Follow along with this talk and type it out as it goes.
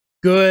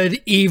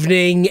Good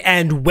evening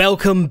and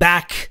welcome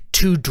back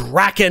to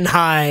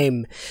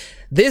Drakkenheim.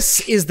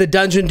 This is the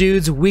Dungeon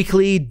Dudes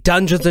weekly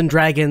Dungeons &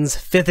 Dragons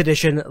 5th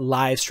edition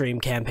live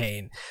stream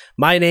campaign.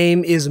 My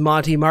name is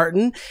Monty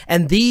Martin,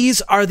 and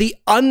these are the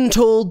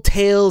Untold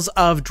Tales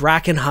of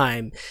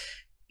Drakkenheim.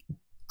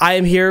 I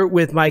am here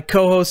with my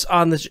co-host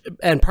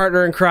and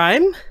partner in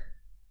crime.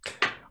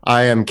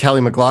 I am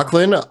Kelly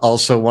McLaughlin,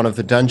 also one of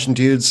the Dungeon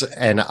Dudes,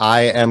 and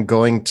I am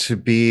going to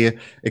be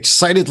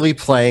excitedly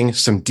playing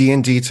some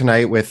D&D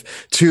tonight with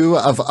two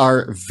of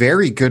our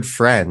very good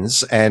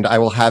friends, and I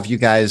will have you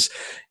guys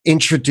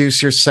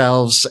introduce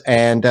yourselves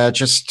and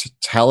just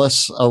tell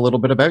us a little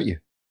bit about you.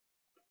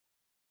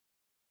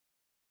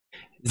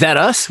 Is that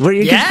us? Where are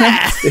you?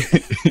 Yeah!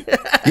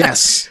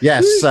 Yes.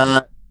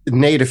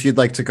 Nate, if you'd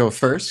like to go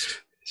first.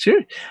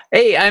 Sure.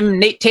 Hey, I'm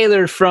Nate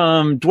Taylor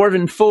from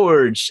Dwarven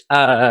Forge.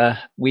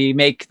 We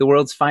make the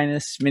world's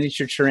finest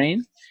miniature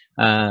terrain,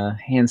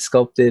 hand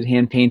sculpted,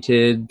 hand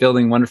painted,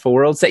 building wonderful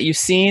worlds that you've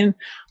seen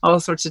all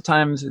sorts of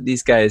times with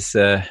these guys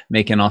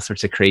making all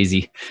sorts of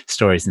crazy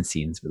stories and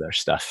scenes with our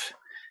stuff.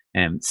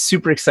 And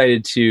super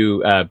excited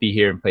to be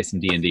here and play some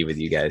D&D with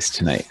you guys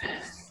tonight.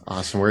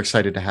 Awesome. We're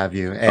excited to have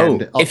you.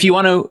 And if you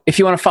want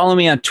to follow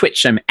me on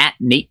Twitch, I'm at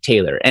Nate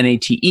Taylor,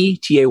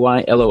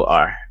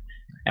 NateTaylor.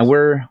 And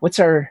what's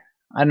our,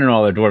 I don't know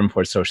all our Dwarven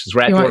Forge socials.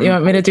 You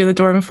want me to do the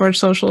Dwarven Forge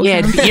socials? Yeah,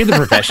 you're the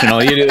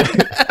professional. You do.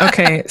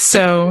 Okay,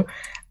 so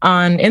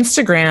on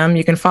Instagram,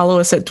 you can follow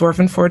us at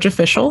Dwarven Forge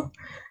Official.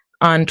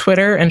 On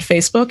Twitter and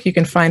Facebook, you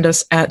can find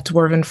us at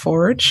Dwarven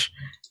Forge.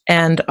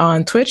 And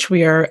on Twitch,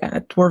 we are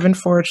at Dwarven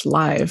Forge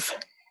Live.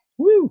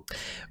 Woo!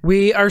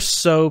 We are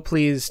so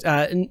pleased.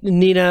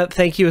 Nina,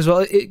 thank you as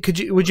well.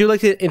 Would you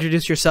like to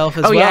introduce yourself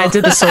as well? Oh yeah, I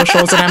did the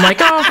socials, and I'm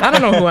like, oh, I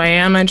don't know who I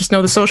am. I just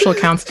know the social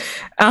accounts.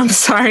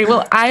 Sorry.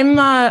 Well,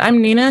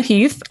 I'm Nina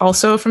Heath,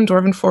 also from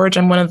Dwarven Forge.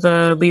 I'm one of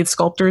the lead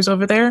sculptors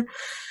over there,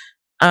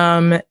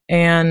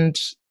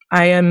 and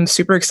I am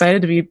super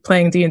excited to be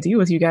playing D&D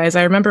with you guys.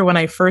 I remember when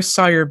I first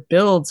saw your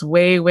builds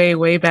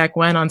way back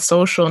when on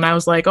social, and I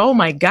was like, oh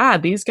my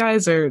god, these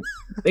guys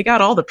they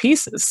got all the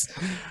pieces.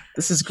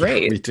 This is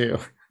great. We do.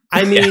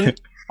 I mean,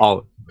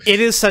 all.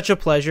 It is such a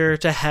pleasure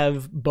to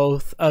have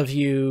both of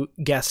you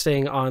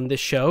guesting on the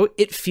show.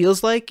 It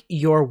feels like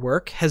your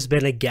work has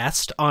been a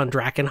guest on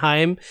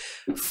Drakkenheim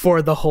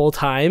for the whole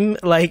time,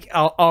 like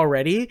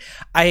already.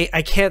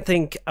 I can't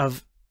think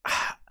of...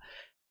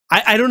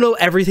 I don't know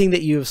everything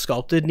that you have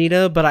sculpted,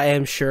 Nina, but I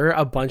am sure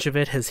a bunch of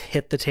it has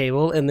hit the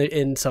table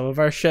in some of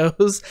our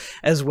shows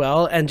as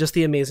well. And just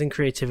the amazing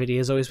creativity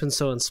has always been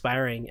so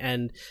inspiring.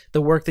 And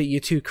the work that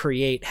you two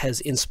create has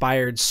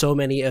inspired so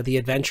many of the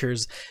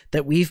adventures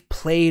that we've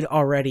played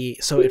already.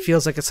 So it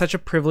feels like it's such a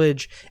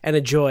privilege and a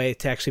joy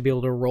to actually be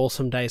able to roll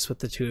some dice with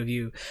the two of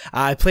you.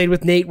 I played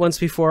with Nate once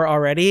before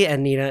already,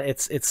 and Nina,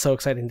 it's so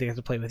exciting to get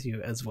to play with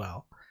you as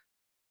well.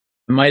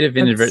 Might have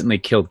inadvertently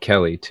killed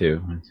Kelly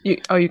too.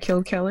 You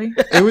killed Kelly?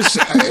 It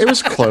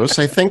was close.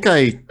 I think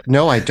I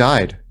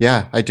died.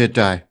 Yeah, I did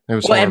die. It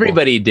was horrible.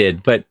 Everybody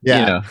did, but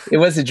yeah. It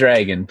was a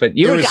dragon. But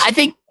I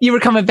think you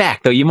were coming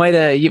back though. You might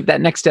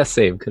that next death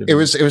save could have. It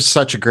was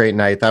such a great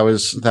night. That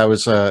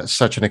was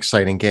such an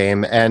exciting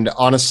game. And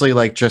honestly,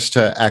 like, just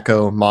to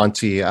echo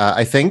Monty,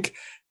 I think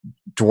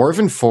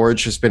Dwarven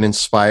Forge has been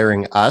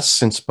inspiring us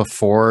since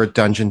before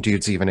Dungeon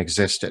Dudes even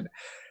existed.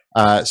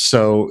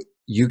 So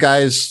you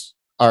guys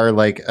are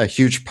like a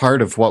huge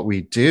part of what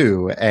we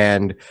do.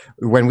 And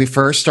when we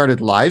first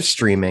started live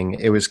streaming,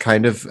 it was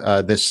kind of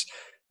this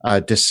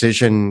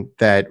decision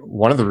that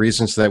one of the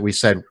reasons that we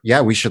said,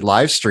 yeah, we should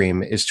live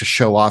stream is to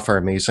show off our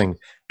amazing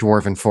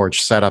Dwarven Forge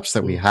setups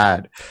that we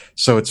had.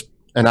 So it's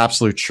an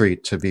absolute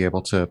treat to be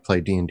able to play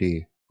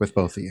D&D with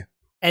both of you.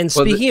 And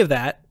speaking of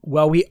that,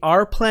 while we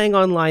are playing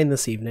online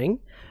this evening,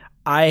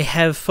 I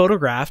have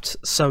photographed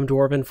some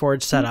Dwarven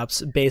Forge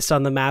setups based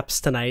on the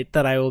maps tonight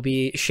that I will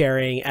be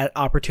sharing at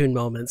opportune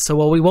moments. So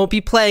while we won't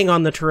be playing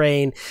on the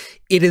terrain,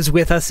 it is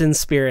with us in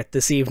spirit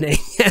this evening,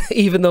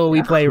 even though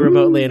we play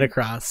remotely and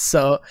across.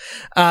 So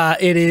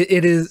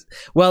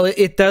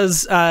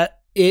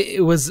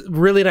it was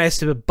really nice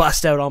to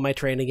bust out all my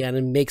terrain again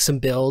and make some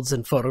builds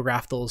and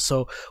photograph those.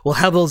 So we'll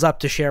have those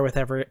up to share with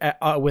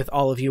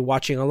all of you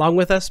watching along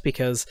with us,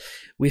 because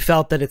we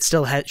felt that it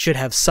still should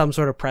have some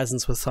sort of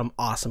presence with some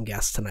awesome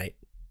guests tonight.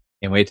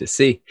 Can't wait to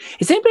see.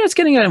 Is anybody else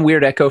getting a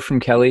weird echo from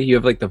Kelly? You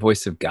have like the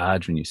voice of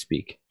God when you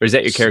speak, or is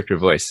that your character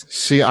voice?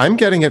 See, I'm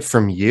getting it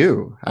from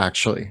you,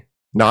 actually.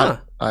 I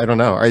don't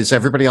know. Is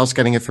everybody else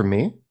getting it from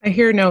me? I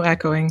hear no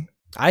echoing.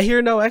 I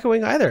hear no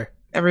echoing either.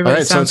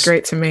 Everybody sounds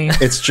great to me.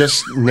 It's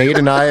just Nate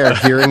and I are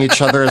hearing each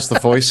other as the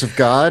voice of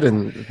God,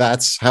 and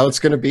that's how it's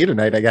going to be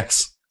tonight, I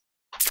guess.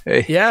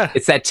 Yeah.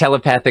 It's that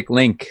telepathic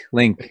link.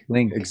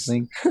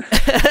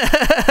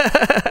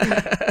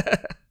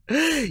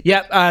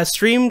 Yep.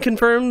 Stream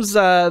confirms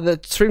the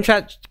stream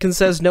chat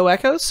says no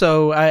echo,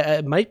 so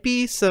it might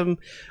be some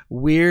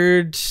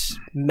weird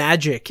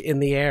magic in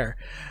the air.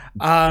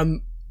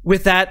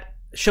 With that,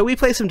 shall we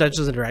play some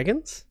Dungeons and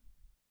Dragons?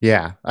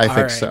 Yeah, I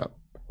think so.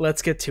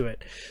 Let's get to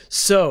it.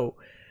 So,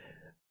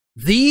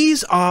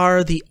 These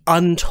are the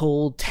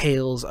untold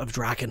tales of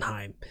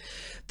Drakkenheim.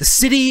 The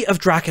city of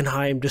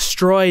Drakkenheim,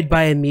 destroyed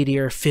by a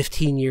meteor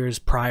 15 years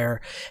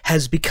prior,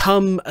 has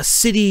become a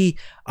city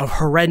of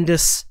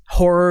horrendous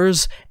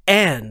horrors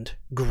and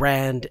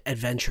grand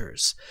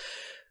adventures.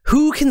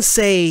 Who can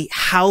say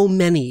how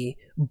many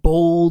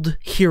bold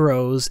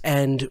heroes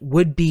and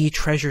would-be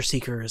treasure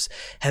seekers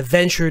have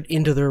ventured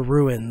into their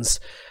ruins?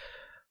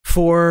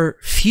 For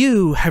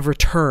few have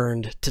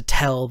returned to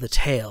tell the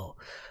tale.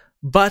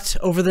 But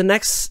over the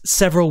next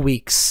several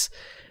weeks,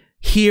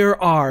 here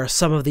are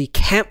some of the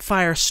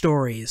campfire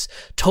stories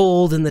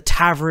told in the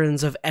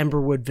taverns of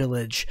Emberwood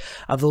Village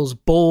of those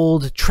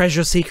bold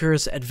treasure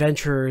seekers,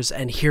 adventurers,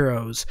 and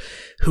heroes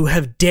who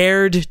have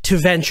dared to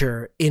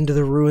venture into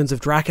the ruins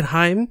of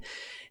Drakkenheim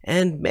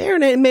and may or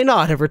may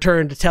not have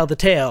returned to tell the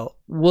tale.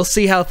 We'll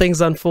see how things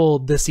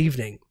unfold this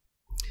evening.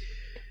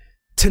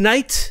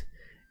 Tonight,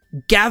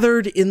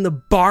 gathered in the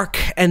Bark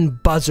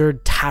and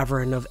Buzzard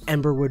Tavern of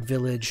Emberwood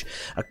Village,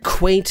 a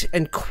quaint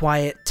and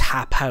quiet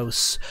tap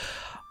house,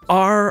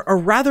 are a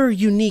rather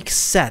unique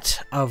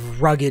set of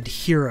rugged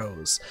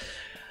heroes.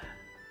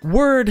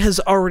 Word has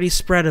already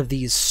spread of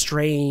these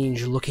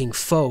strange-looking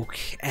folk,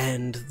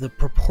 and the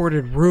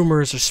purported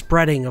rumors are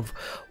spreading of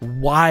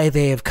why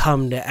they have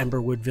come to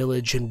Emberwood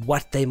Village and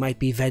what they might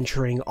be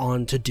venturing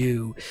on to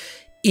do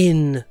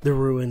in the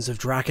ruins of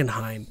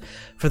Drakkenheim,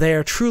 for they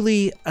are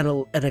truly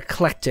an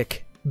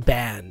eclectic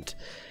band,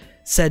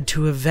 said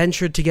to have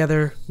ventured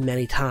together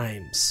many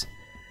times.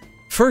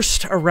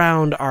 First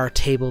around our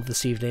table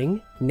this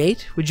evening,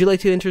 Nate, would you like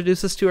to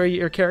introduce us to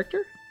your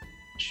character?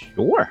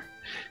 Sure.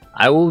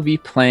 I will be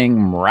playing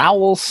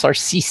Mrawl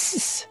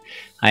Sarcesis.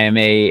 I am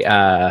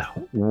a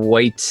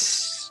white,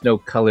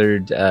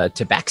 snow-colored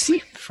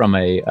tabaxi from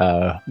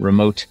a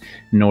remote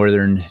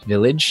northern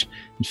village.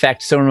 In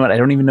fact, so remote I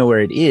don't even know where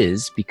it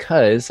is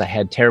because I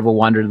had terrible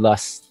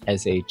wanderlust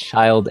as a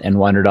child and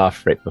wandered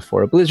off right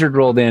before a blizzard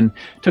rolled in,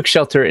 took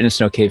shelter in a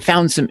snow cave,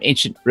 found some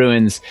ancient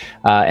ruins,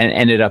 and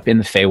ended up in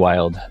the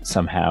Feywild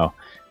somehow.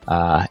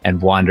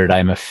 And wandered.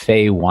 I'm a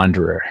Fey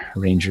wanderer, a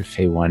ranger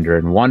Fey wanderer,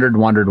 and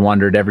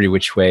wandered every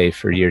which way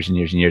for years and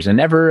years and years. And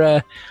never,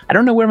 I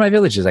don't know where my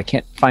village is. I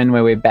can't find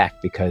my way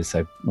back because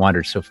I've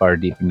wandered so far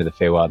deep into the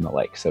Feywild and the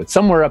like. So it's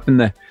somewhere up in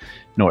the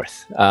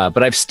north.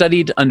 But I've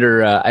studied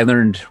under, I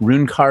learned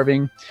rune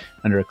carving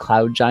under a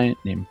cloud giant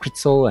named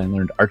Kritzel. I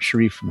learned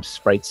archery from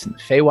sprites in the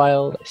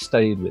Feywild. I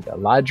studied with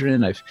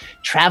Eladrin. I've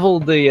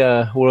traveled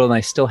the world and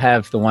I still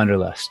have the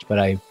wanderlust, but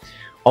I'm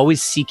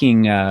always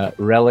seeking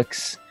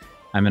relics.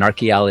 I'm an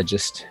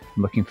archaeologist.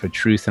 I'm looking for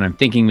truth, and I'm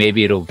thinking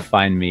maybe it'll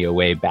find me a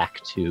way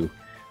back to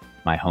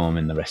my home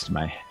and the rest of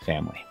my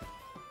family.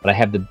 But I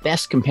have the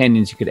best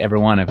companions you could ever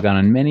want. I've gone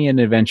on many an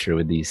adventure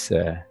with these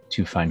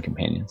two fine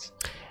companions.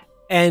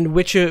 And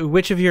which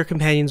of your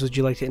companions would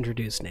you like to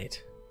introduce,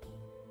 Nate?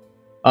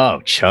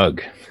 Oh,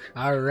 Chug.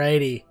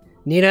 Alrighty.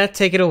 Nina,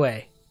 take it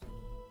away.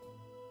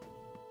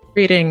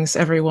 Greetings,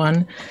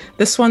 everyone.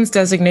 This one's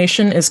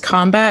designation is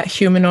Combat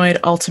Humanoid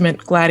Ultimate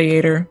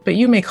Gladiator, but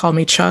you may call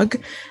me Chug.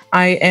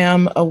 I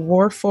am a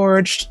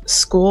Warforged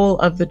School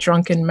of the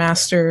Drunken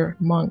Master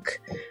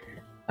monk.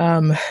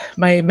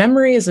 My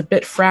memory is a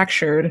bit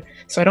fractured,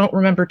 so I don't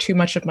remember too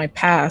much of my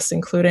past,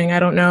 including I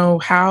don't know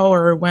how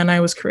or when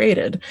I was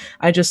created.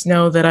 I just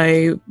know that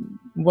I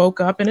woke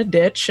up in a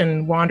ditch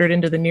and wandered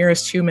into the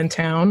nearest human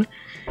town,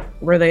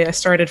 where I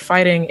started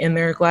fighting in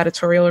their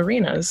gladiatorial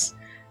arenas.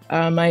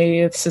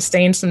 I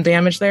sustained some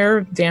damage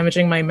there,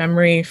 damaging my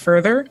memory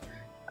further.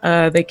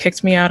 They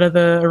kicked me out of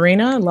the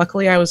arena.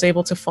 Luckily, I was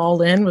able to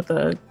fall in with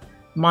a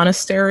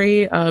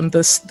monastery.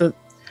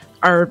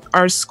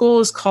 Our school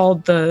is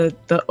called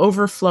the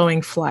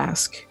Overflowing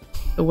Flask,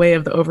 the Way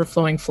of the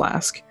Overflowing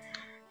Flask.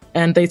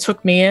 And they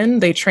took me in,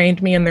 they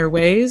trained me in their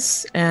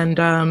ways, and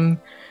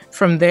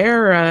from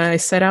there, I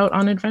set out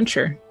on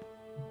adventure.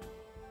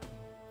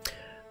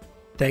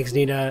 Thanks,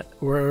 Nina.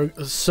 We're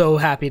so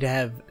happy to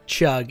have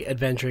Chug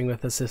adventuring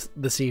with us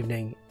this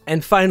evening.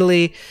 And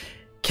finally,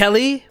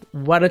 Kelly,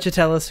 why don't you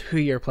tell us who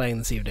you're playing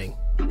this evening?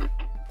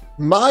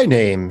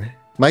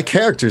 My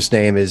character's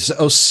name is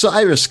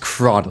Osiris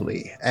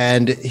Cronley,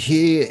 and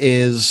he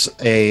is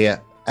a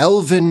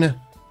elven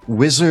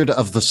wizard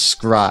of the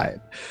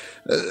scribe.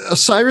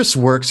 Osiris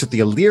works at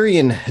the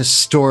Illyrian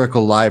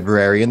Historical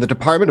Library in the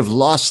Department of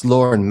Lost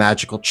Lore and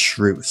Magical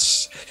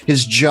Truths.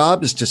 His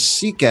job is to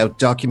seek out,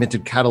 document,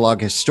 and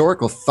catalog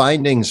historical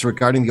findings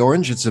regarding the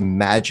origins of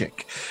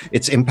magic,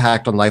 its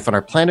impact on life on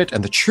our planet,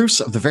 and the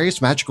truths of the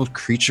various magical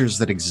creatures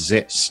that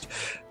exist.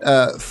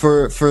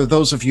 For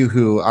those of you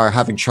who are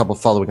having trouble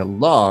following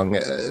along,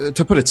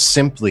 to put it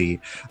simply,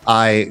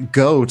 I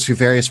go to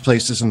various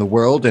places in the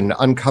world and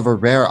uncover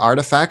rare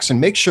artifacts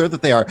and make sure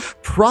that they are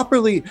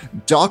properly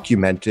documented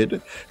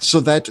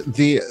so that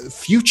the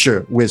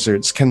future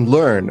wizards can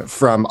learn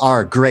from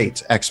our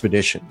great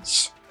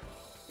expeditions.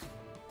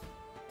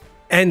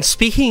 And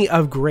speaking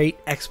of great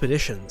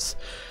expeditions,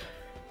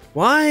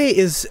 why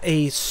is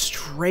a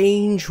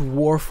strange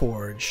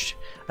warforged,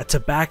 a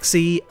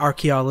tabaxi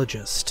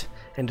archaeologist,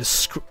 and a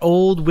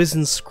old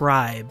wizened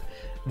scribe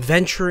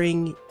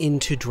venturing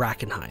into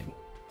Drakkenheim.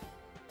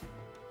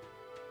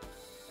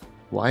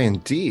 Why,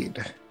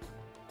 indeed.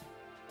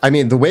 I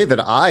mean, the way that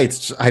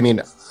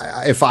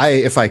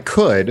if I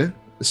could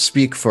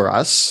speak for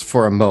us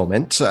for a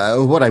moment,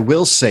 what I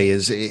will say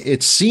is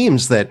it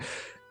seems that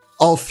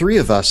all three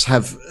of us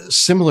have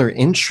similar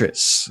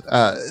interests.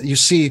 You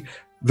see,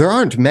 there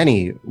aren't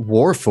many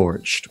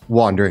Warforged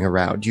wandering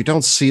around. You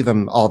don't see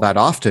them all that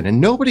often,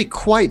 and nobody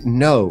quite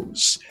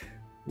knows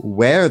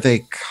where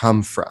they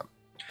come from.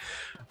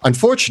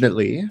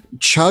 Unfortunately,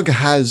 Chug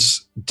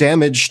has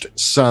damaged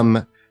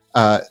some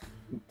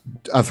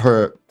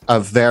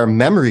of their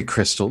memory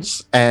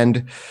crystals,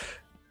 and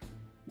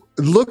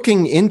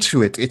looking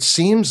into it, it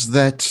seems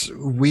that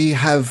we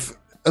have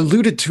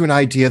alluded to an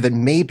idea that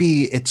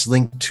maybe it's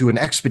linked to an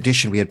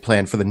expedition we had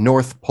planned for the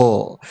North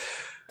Pole.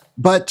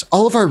 But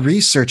all of our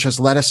research has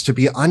led us to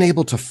be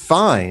unable to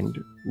find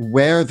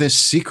where this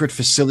secret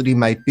facility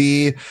might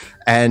be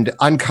and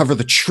uncover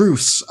the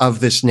truths of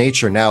this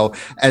nature. Now,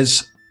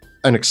 as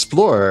an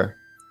explorer,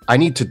 I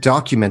need to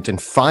document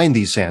and find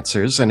these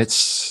answers, and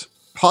it's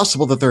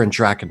possible that they're in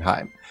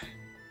Drakkenheim.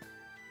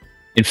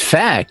 In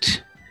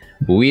fact,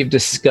 we've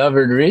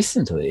discovered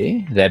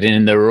recently that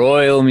in the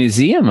Royal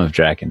Museum of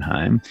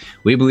Drakkenheim,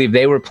 we believe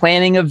they were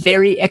planning a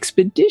very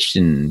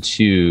expedition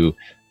to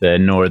the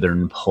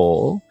Northern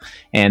Pole,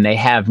 and they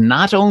have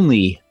not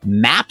only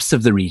maps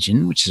of the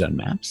region, which is on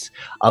maps,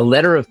 a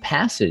letter of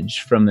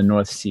passage from the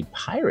North Sea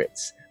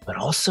pirates, but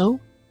also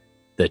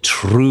the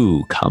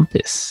true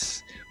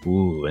compass.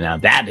 Ooh, now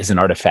that is an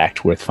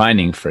artifact worth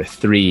finding for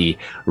 3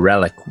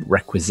 relic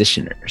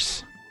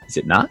requisitioners. Is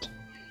it not?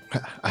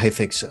 I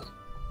think so.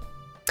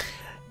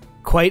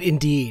 Quite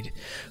indeed.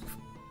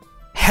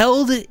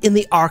 Held in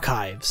the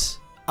archives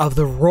of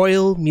the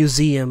Royal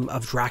Museum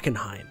of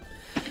Drakkenheim,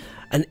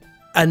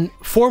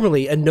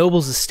 formerly a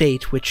noble's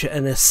estate which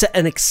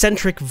an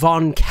eccentric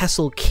von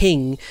Kessel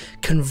king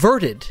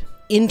converted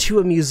into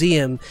a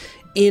museum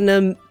in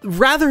a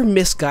rather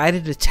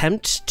misguided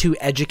attempt to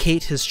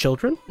educate his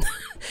children.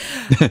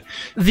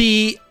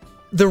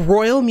 The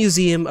Royal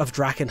Museum of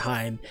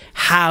Drakkenheim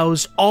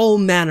housed all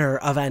manner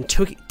of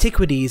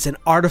antiquities and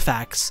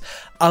artifacts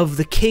of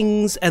the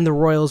king's and the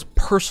royals'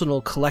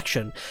 personal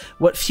collection,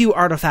 what few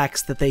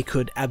artifacts that they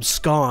could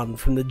abscond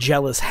from the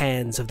jealous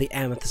hands of the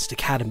Amethyst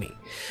Academy.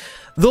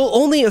 Though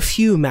only a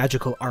few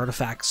magical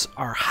artifacts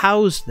are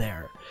housed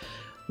there,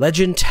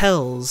 legend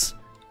tells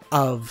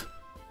of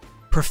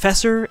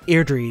Professor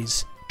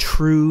Airdrie's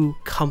true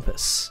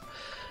compass,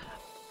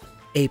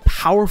 a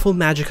powerful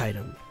magic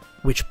item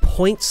which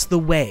points the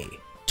way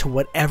to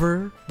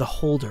whatever the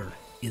holder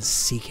is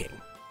seeking.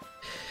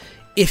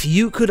 If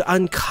you could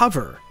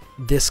uncover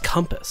this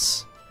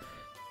compass,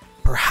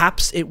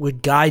 perhaps it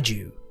would guide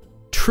you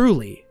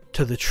truly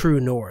to the true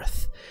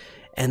north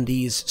and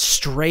these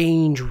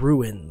strange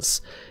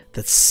ruins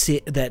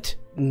that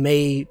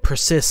may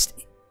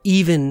persist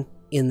even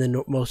in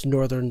the most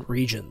northern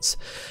regions.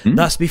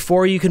 Thus,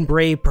 before you can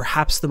brave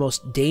perhaps the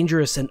most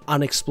dangerous and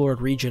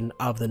unexplored region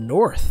of the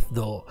north,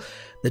 though,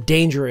 the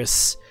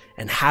dangerous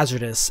and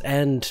hazardous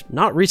and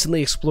not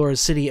recently explored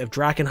city of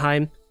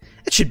Drakkenheim,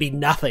 it should be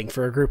nothing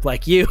for a group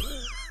like you.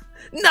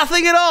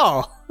 Nothing at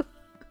all!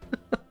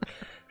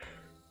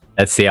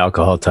 That's the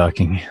alcohol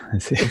talking.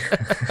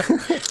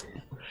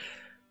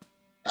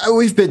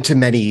 We've been to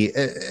many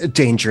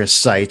dangerous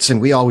sites,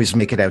 and we always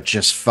make it out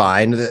just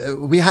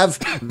fine. We have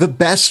the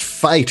best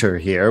fighter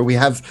here. We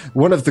have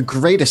one of the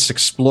greatest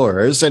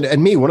explorers,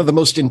 and me, one of the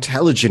most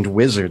intelligent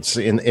wizards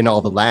in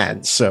all the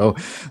land. So,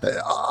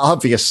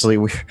 obviously,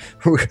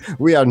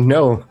 we are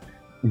no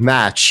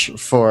match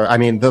for... I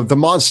mean, the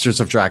monsters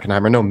of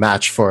Drakkenheim are no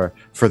match for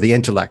the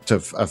intellect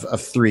of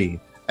 3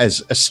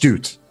 as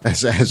astute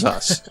as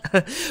us.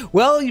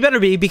 Well, you better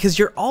be, because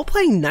you're all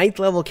playing 9th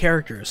level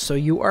characters, so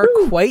you are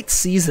quite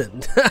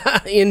seasoned.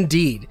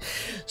 Indeed.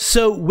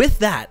 So with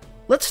that,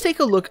 let's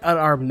take a look at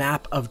our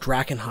map of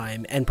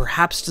Drakkenheim and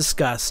perhaps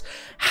discuss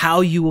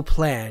how you will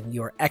plan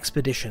your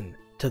expedition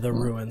to the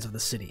ruins of the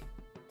city.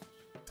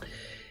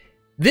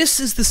 This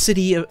is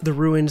the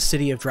ruined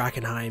city of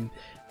Drakkenheim,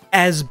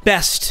 as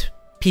best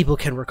people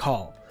can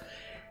recall.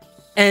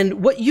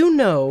 And what you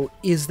know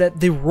is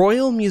that the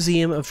Royal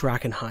Museum of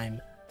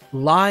Drakkenheim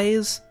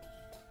lies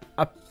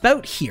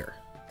about here,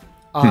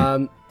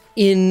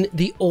 in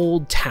the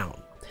old town,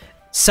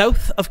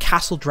 south of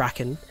Castle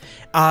Draken,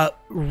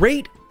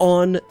 right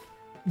on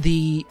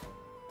the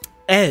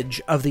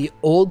edge of the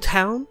old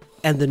town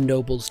and the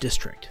nobles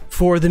district.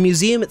 For the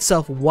museum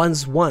itself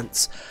was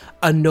once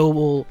a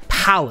noble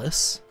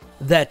palace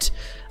that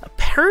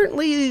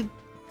apparently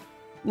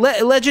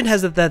legend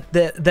has it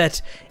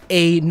that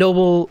a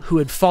noble who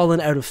had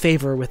fallen out of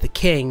favor with the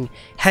king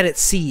had it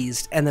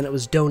seized, and then it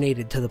was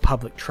donated to the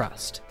public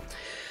trust.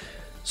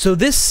 So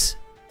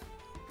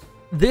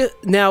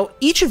now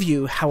each of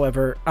you,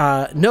 however,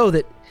 know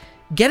that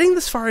getting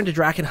this far into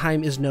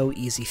Drakkenheim is no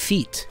easy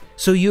feat.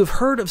 So you have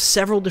heard of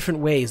several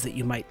different ways that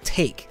you might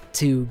take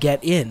to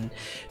get in.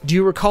 Do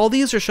you recall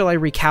these, or shall I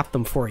recap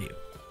them for you?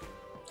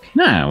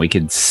 No, we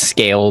could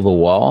scale the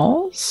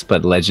walls,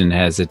 but legend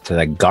has it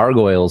that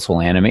gargoyles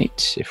will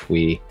animate if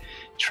we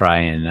try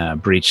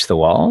and breach the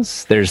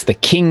walls. There's the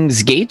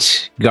King's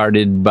Gate,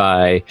 guarded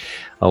by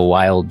a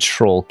wild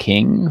troll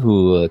king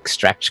who will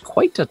extract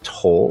quite a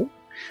toll.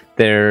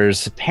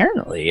 There's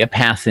apparently a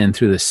path in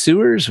through the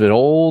sewers, but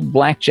old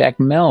Blackjack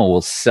Mel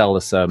will sell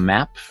us a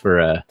map for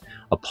a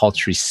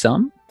paltry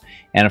sum.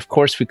 And of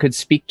course, we could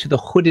speak to the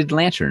Hooded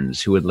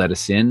Lanterns, who would let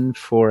us in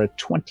for a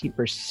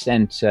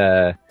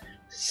 20%,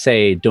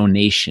 say,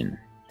 donation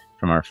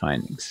from our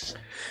findings.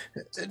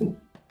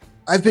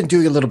 I've been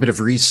doing a little bit of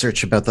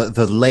research about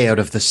the layout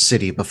of the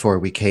city before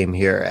we came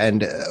here,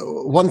 and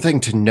one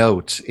thing to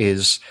note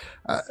is,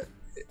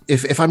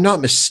 if I'm not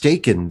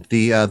mistaken,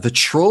 the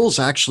trolls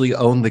actually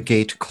own the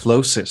gate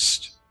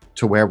closest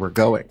to where we're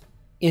going.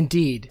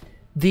 Indeed.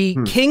 The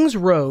King's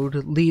Road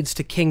leads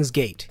to King's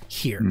Gate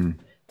here.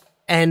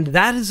 And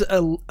that has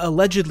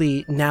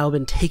allegedly now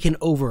been taken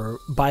over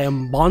by a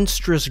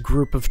monstrous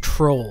group of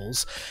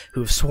trolls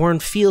who have sworn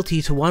fealty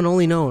to one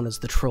only known as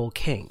the Troll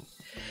King.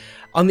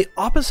 On the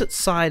opposite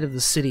side of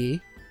the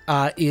city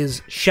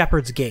is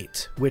Shepherd's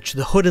Gate, which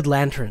the Hooded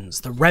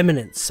Lanterns, the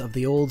remnants of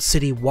the old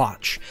city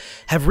watch,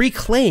 have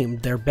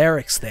reclaimed their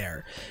barracks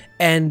there.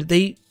 And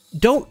they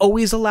don't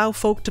always allow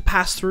folk to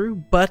pass through,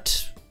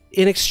 but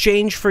in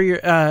exchange for your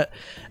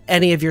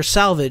any of your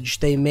salvage,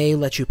 they may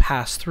let you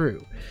pass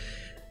through.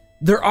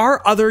 There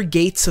are other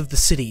gates of the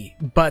city,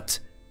 but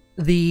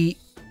the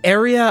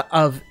area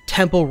of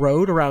Temple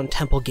Road around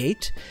Temple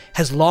Gate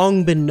has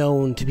long been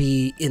known to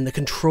be in the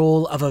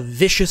control of a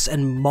vicious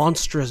and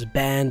monstrous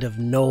band of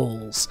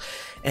gnolls,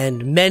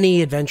 and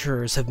many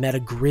adventurers have met a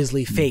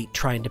grisly fate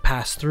trying to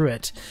pass through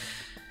it.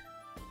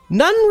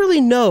 None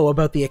really know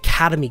about the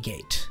Academy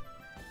Gate.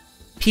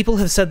 People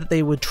have said that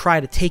they would try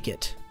to take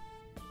it,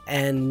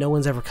 and no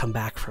one's ever come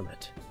back from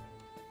it.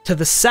 To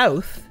the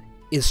south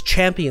is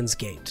Champion's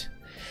Gate.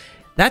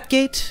 That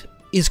gate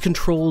is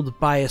controlled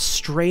by a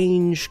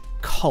strange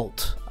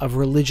cult of a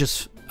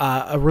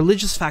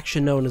religious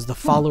faction known as the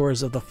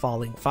Followers of the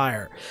Falling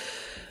Fire.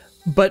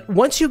 But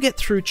once you get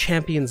through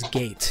Champion's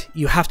Gate,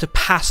 you have to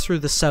pass through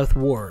the South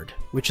Ward,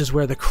 which is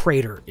where the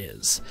crater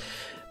is,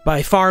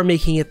 by far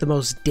making it the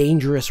most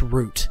dangerous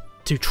route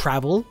to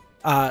travel,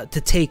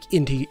 to take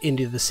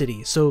into the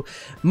city. So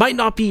might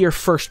not be your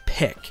first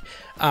pick,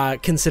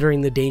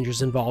 considering the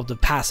dangers involved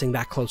of passing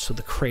that close to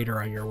the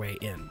crater on your way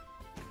in.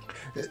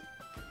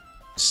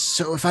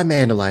 So if I'm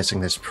analyzing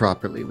this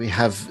properly, we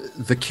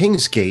have the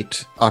King's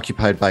Gate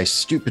occupied by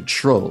stupid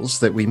trolls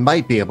that we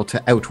might be able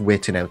to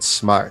outwit and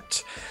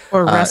outsmart.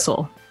 Or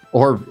wrestle.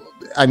 Or,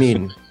 I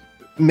mean,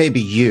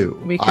 maybe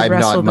you. We could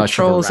wrestle the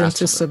trolls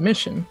into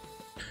submission.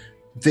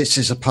 This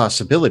is a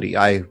possibility.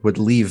 I would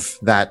leave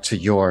that to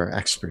your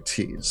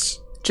expertise.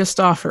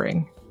 Just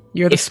offering.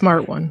 You're the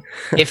smart one.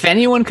 If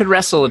anyone could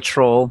wrestle a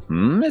troll,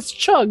 it's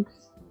Chug.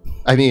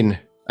 I mean,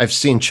 I've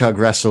seen Chug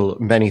wrestle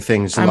many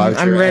things larger.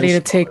 I'm ready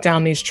to take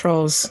down these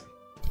trolls.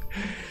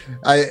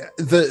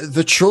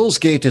 The Troll's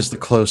Gate is the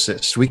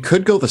closest. We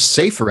could go the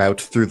safer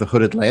route through the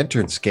Hooded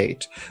Lanterns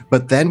Gate,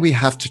 but then we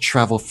have to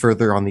travel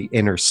further on the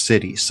inner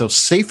city. So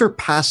safer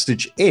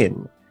passage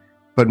in,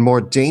 but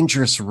more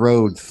dangerous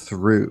road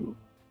through.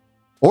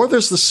 Or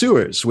there's the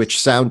sewers,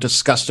 which sound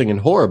disgusting and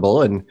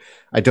horrible, and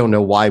I don't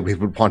know why we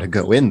would want to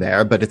go in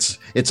there, but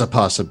it's a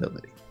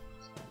possibility.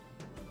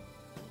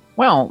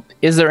 Well,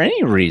 is there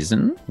any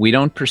reason we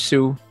don't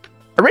pursue...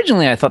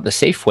 Originally, I thought the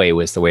safe way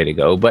was the way to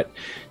go, but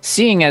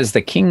seeing as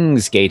the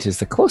King's Gate is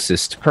the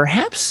closest,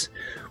 perhaps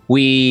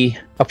we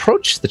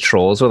approach the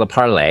trolls with a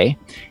parlay,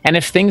 and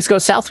if things go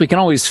south, we can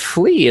always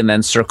flee and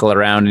then circle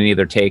around and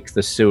either take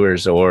the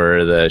sewers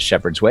or the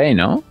Shepherd's Way,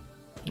 no?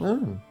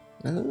 Oh,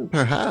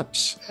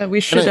 perhaps.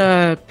 We should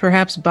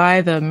perhaps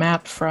buy the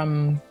map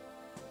from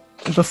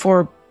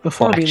before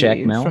Blackjack we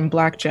leave, Mel? from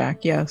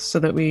Blackjack, yes, so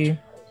that we...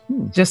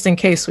 Just in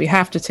case we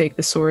have to take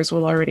the sewers,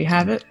 we'll already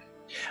have it.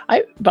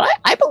 But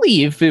I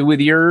believe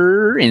with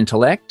your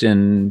intellect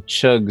and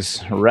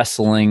Chug's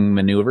wrestling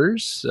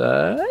maneuvers,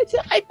 I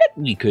bet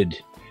we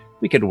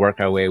could work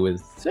our way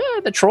with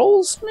the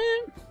trolls,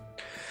 man.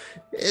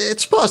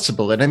 It's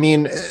possible, and I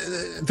mean,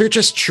 they're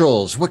just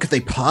trolls. What could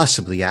they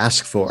possibly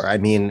ask for? I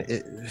mean,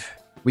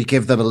 we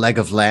give them a leg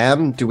of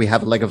lamb. Do we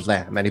have a leg of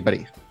lamb?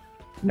 Anybody?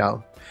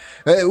 No.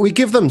 We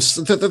give them,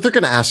 they're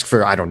going to ask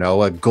for, I don't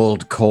know, a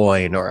gold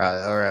coin or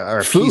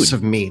a piece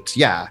of meat.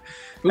 Yeah.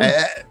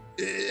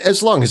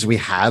 As long as we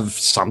have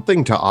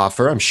something to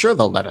offer, I'm sure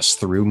they'll let us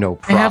through, no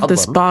problem. I have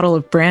this bottle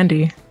of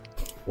brandy.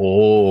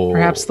 Oh.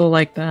 Perhaps they'll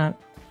like that.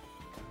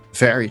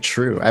 Very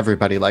true.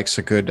 Everybody likes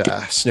a good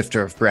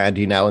snifter of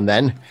brandy now and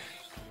then.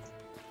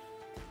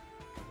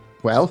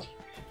 Well...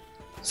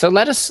 So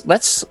let's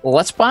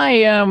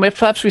buy.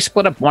 Perhaps we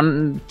split up.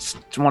 One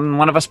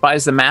of us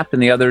buys the map,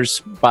 and the others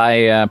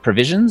buy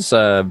provisions.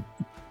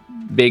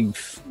 Big,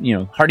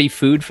 hearty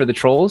food for the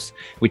trolls.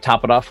 We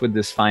top it off with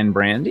this fine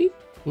brandy.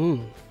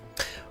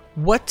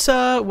 What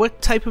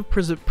type of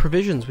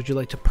provisions would you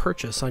like to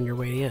purchase on your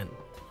way in?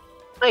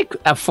 Like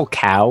a full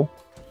cow.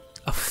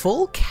 A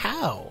full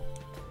cow.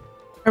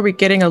 Are we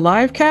getting a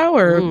live cow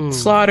or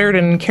slaughtered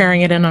and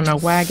carrying it in on a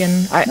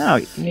wagon? No,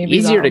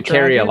 easier to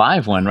carry a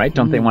live one, right?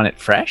 Don't they want it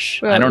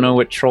fresh? Well, I don't know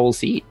what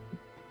trolls eat.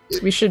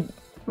 We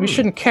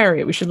shouldn't carry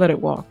it. We should let it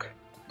walk.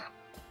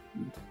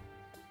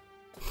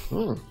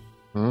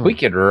 We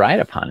could ride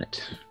upon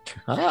it.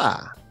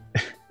 Ah.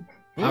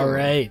 All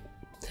right.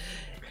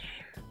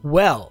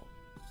 Well,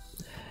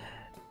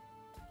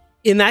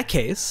 in that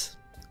case,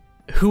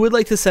 who would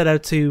like to set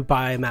out to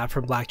buy a map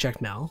from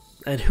Blackjack Mel?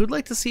 And who'd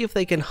like to see if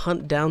they can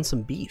hunt down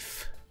some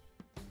beef?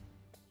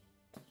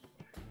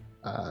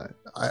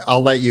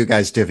 I'll let you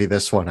guys divvy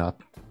this one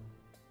up.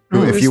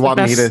 If you want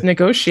me to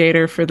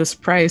negotiator for this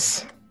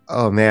price.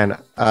 Oh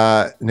man,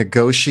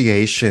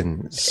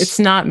 negotiations. It's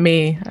not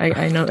me.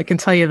 I know. I can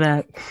tell you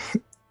that.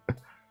 I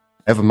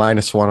have a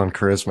 -1 on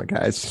charisma,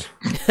 guys.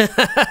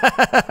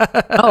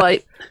 Oh,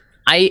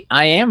 I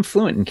am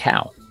fluent in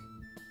cow.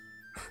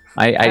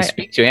 I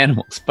speak to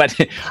animals, but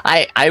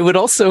I would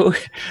also,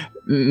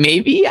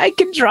 maybe I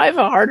could drive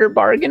a harder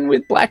bargain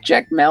with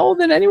Blackjack Mel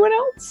than anyone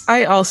else.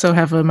 I also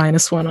have a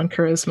 -1 on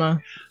charisma.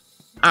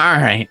 All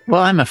right.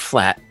 Well, I'm a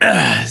flat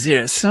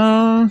 0.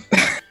 So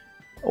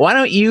why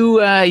don't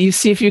you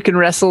see if you can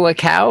wrestle a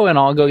cow, and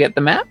I'll go get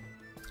the map.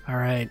 All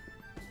right.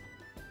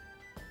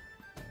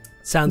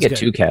 Sounds good. Get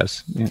 2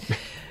 cows. Yeah.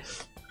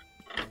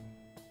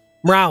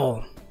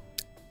 Mrawl.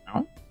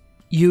 Oh?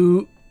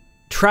 You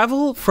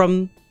travel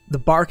from the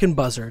Bark and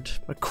Buzzard,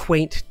 a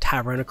quaint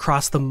tavern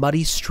across the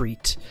muddy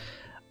street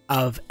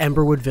of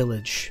Emberwood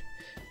Village,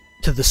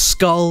 to the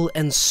Skull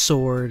and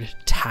Sword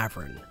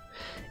Tavern,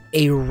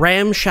 a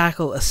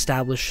ramshackle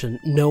establishment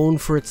known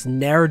for its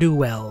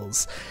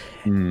ne'er-do-wells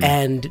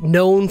and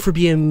known for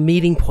being a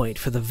meeting point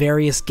for the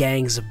various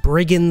gangs of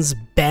brigands,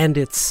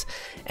 bandits,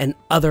 and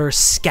other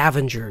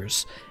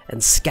scavengers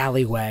and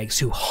scallywags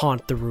who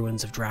haunt the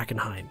ruins of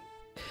Drakkenheim.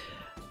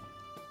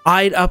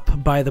 Eyed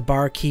up by the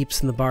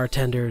barkeeps and the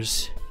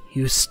bartenders,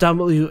 you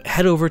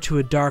head over to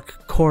a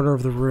dark corner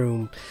of the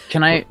room.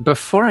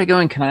 Before I go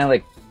in, can I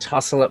like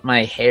tousle up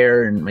my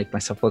hair and make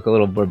myself look a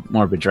little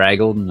more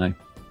bedraggled? And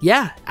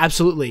yeah,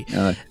 absolutely.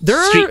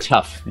 Street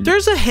tough.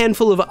 There's a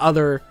handful of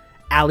other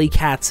alley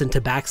cats and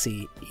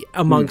tabaxi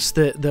amongst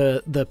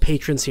the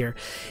patrons here.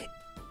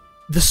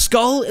 The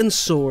Skull and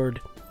Sword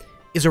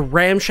is a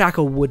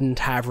ramshackle wooden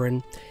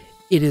tavern.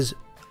 It is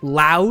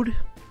loud.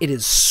 It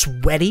is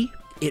sweaty.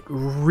 It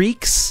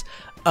reeks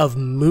of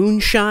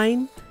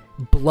moonshine,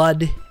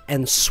 blood,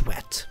 and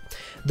sweat.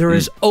 There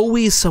is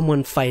always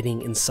someone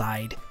fighting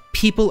inside.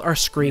 People are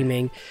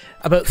screaming.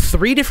 About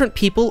 3 different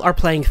people are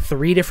playing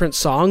 3 different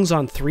songs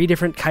on 3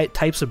 different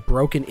types of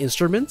broken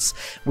instruments,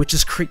 which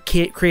is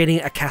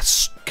creating a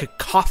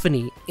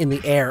cacophony in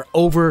the air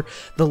over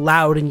the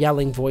loud and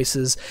yelling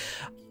voices.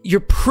 You're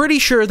pretty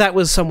sure that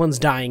was someone's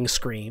dying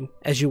scream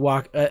as you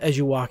walk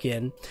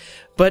in.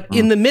 But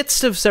in the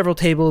midst of several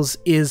tables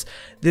is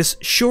this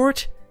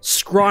short,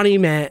 scrawny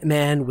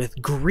man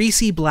with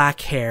greasy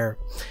black hair,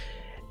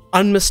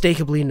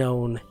 unmistakably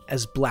known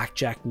as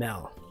Blackjack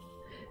Mel.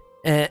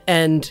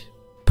 And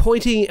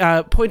pointing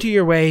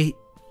your way,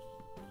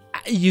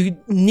 you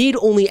need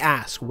only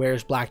ask,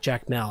 "Where's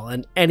Blackjack Mel?"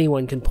 and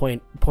anyone can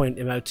point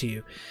him out to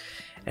you.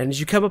 And as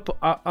you come up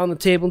on the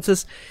table and he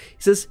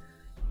says,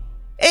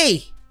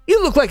 "Hey,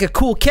 you look like a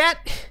cool cat.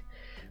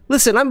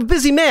 Listen, I'm a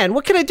busy man.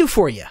 What can I do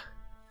for you?"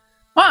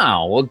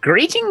 Wow, well,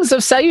 greetings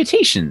of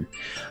salutation.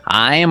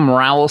 I am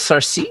Raoul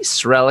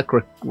Sarcis, Relic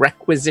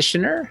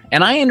Requisitioner,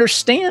 and I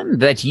understand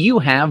that you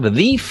have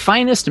the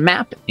finest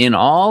map in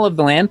all of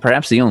the land,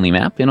 perhaps the only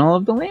map in all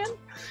of the land,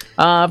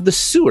 of the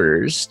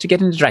sewers to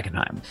get into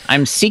Drakkenheim.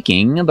 I'm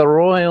seeking the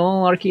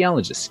Royal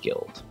Archaeologists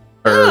Guild,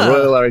 or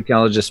Royal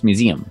Archaeologist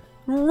Museum.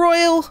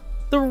 The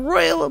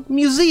Royal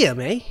Museum,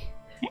 eh?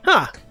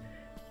 Huh.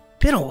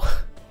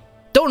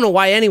 Don't know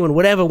why anyone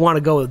would ever want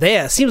to go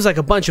there. Seems like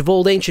a bunch of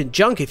old ancient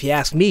junk if you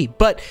ask me.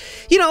 But,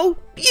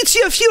 it's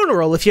your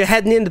funeral if you're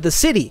heading into the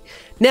city.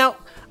 Now,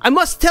 I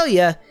must tell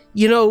you,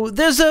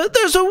 there's a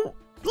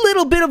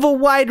little bit of a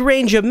wide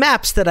range of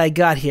maps that I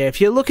got here.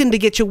 If you're looking to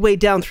get your way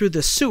down through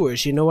the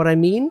sewers, you know what I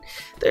mean?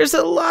 There's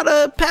a lot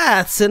of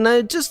paths,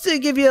 and just to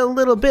give you a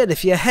little bit,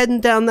 if you're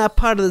heading down that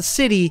part of the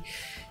city,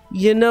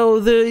 you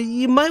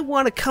might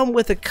want to come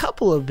with a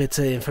couple of bits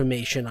of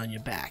information on your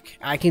back.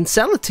 I can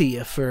sell it to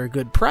you for a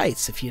good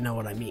price, if you know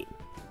what I mean.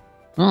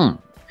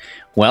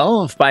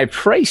 Well, if by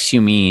price you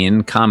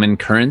mean common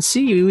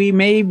currency, we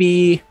may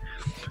be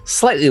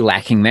slightly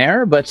lacking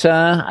there, but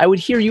I would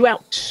hear you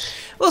out.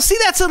 Well, see,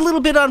 that's a little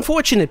bit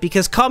unfortunate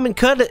because common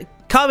currency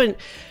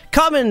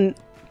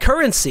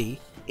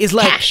is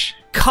like cash.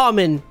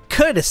 Common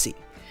courtesy.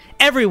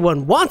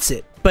 Everyone wants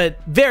it, but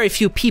very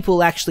few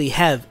people actually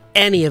have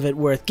any of it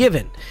worth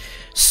giving.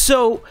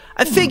 So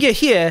I figure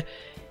here,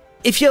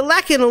 if you're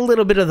lacking a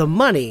little bit of the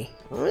money,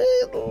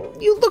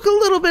 you look a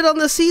little bit on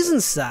the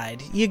season's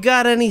side. You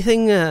got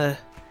anything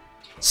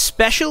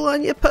special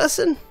on your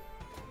person?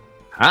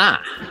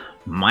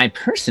 My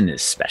person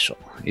is special.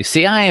 You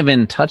see, I have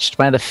been touched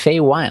by the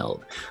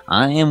Feywild.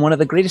 I am one of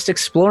the greatest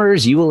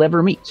explorers you will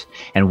ever meet,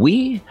 and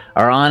we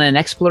are on an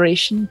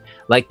exploration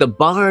like the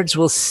bards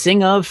will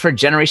sing of for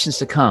generations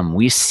to come.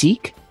 We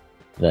seek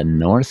the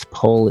North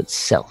Pole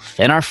itself,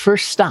 and our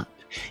first stop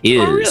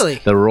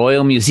is the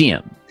Royal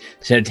Museum.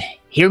 So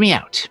hear me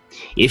out.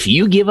 If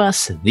you give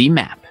us the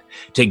map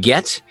to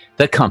get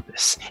the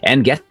compass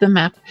and get the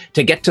map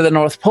to get to the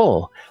North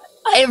Pole,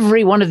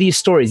 every one of these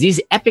stories,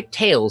 these epic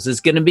tales, is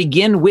going to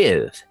begin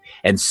with,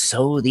 and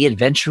so the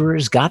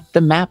adventurers got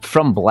the map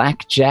from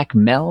Blackjack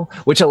Mel,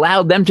 which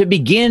allowed them to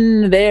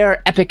begin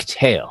their epic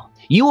tale.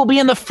 You will be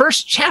in the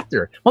first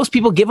chapter. Most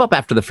people give up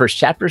after the first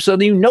chapter, so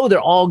you know they're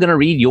all going to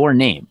read your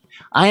name.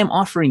 I am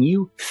offering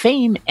you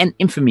fame and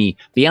infamy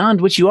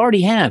beyond what you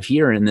already have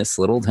here in this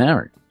little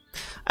tavern.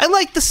 I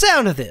like the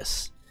sound of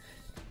this.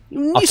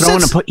 I'll throw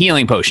in a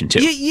healing potion,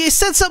 too. You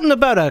said something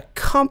about a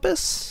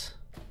compass?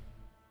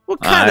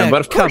 What kind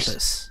of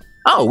compass?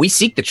 Oh, we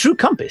seek the true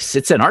compass.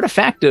 It's an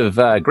artifact of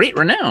great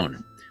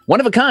renown. One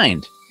of a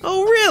kind.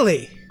 Oh,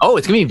 really? Oh,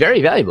 it's going to be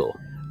very valuable.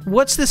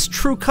 What's this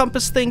true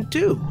compass thing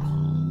do?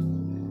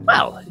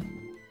 Well,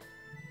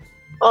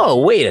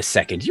 oh, wait a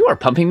second. You are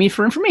pumping me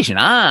for information.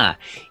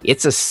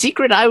 It's a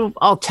secret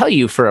I'll tell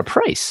you for a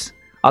price.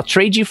 I'll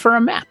trade you for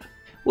a map.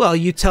 Well,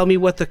 you tell me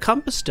what the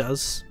compass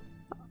does.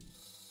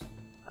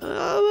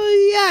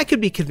 Yeah, I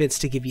could be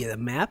convinced to give you the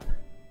map.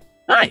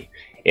 Aye.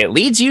 It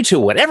leads you to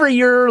whatever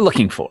you're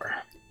looking for.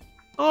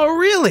 Oh,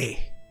 really?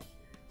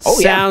 Oh,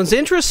 Sounds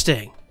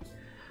interesting.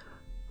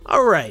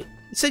 All right.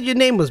 You said your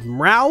name was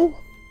Mrow?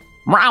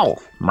 Mrow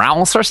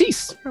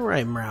Sarcis. All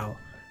right, Mrow.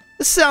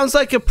 This sounds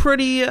like a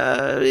pretty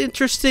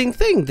interesting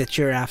thing that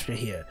you're after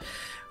here.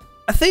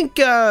 I think,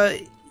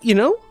 I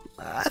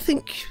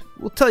think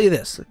we'll tell you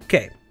this.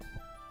 Okay.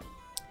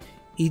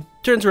 He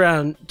turns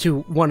around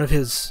to one of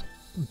his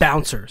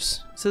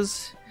bouncers.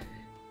 Says,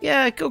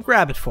 yeah, go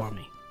grab it for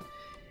me.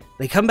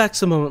 They come back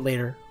some moment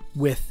later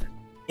with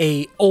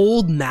a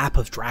old map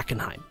of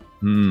Drakkenheim.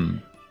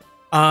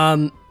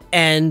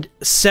 And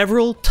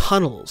several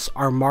tunnels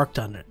are marked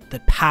on it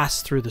that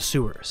pass through the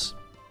sewers.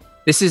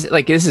 This is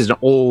an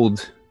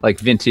old,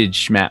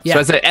 vintage map.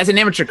 Yeah. So as an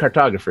amateur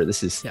cartographer,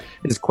 this is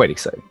quite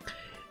exciting.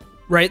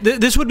 Right.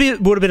 This would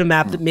have been a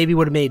map that maybe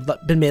would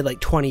have been made like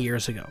 20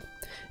 years ago.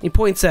 He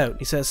points out,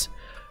 he says,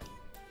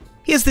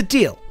 here's the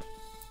deal.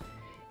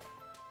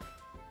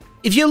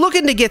 If you're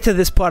looking to get to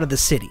this part of the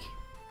city,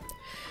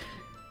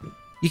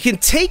 you can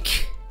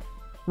take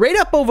right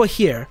up over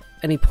here,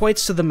 and he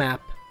points to the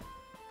map.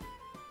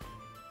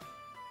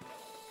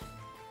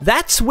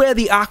 That's where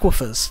the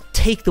aquifers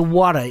take the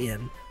water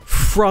in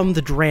from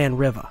the Dran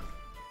River.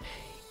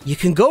 You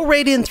can go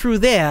right in through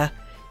there.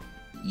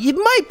 You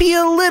might be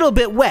a little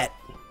bit wet,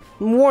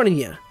 I'm warning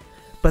you.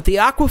 But the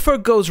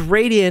aquifer goes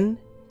right in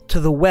to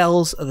the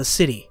wells of the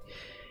city.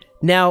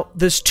 Now,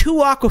 there's two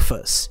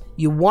aquifers.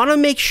 You want to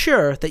make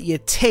sure that you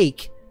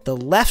take the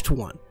left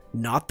one,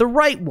 not the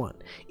right one.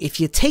 If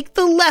you take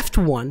the left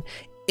one,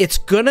 it's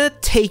gonna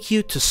take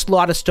you to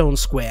Slaughterstone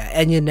Square,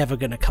 and you're never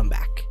gonna come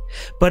back.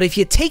 But if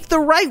you take the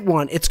right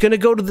one, it's gonna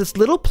go to this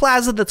little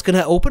plaza that's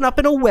gonna open up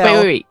in a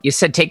well. Wait. You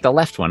said take the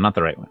left one, not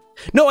the right one.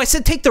 No, I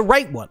said take the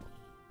right one.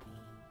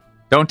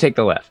 Don't take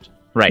the left.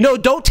 Right. No,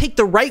 don't take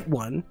the right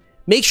one.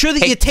 Make sure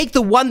that you take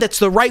the one that's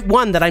the right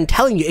one that I'm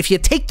telling you. If you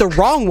take the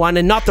wrong one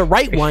and not the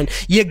right one,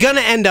 you're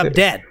gonna end up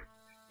dead.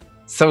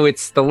 So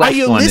it's the left one. Are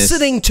you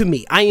listening to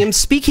me? I am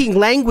speaking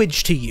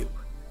language to you.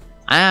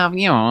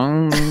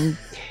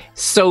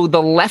 So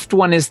the left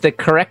one is the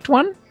correct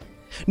one?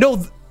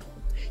 No,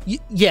 you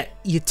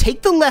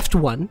take the left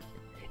one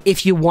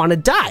if you want to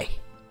die.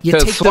 You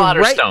take the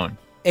right.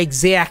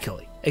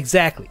 Exactly.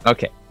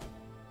 Okay.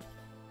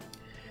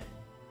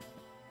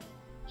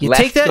 You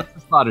left take that.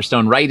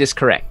 Slaughterstone, right is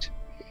correct.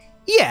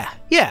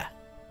 Yeah.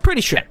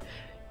 Pretty sure.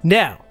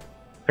 Now.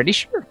 Pretty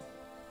sure.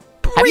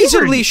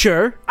 Reasonably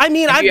sure. I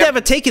mean, I've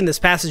never taken this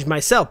passage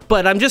myself,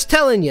 but I'm just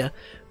telling you.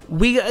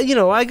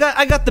 I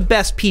got the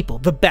best people,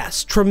 the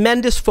best,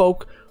 tremendous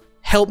folk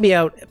help me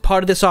out,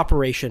 part of this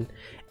operation,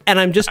 and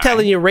I'm just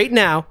telling you right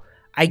now,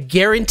 I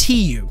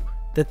guarantee you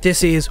that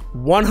this is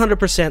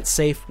 100%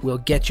 safe. We'll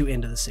get you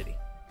into the city.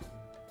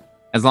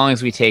 As long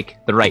as we take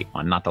the right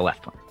one, not the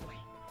left one.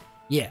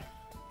 Yeah.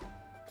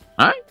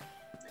 All right.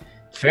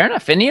 Fair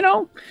enough. And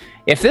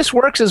if this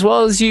works as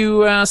well as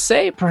you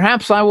say,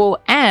 perhaps I will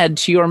add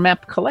to your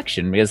map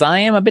collection, because I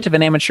am a bit of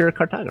an amateur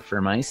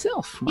cartographer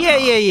myself.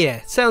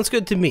 Yeah. Sounds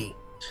good to me.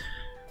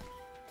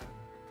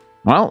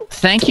 Well,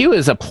 thank you.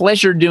 It's a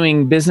pleasure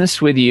doing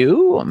business with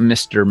you,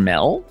 Mr.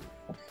 Mel.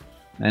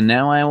 And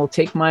now I will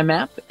take my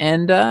map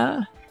and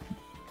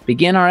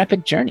begin our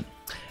epic journey.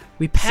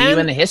 See you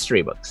in the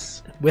history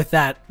books. With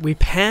that, we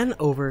pan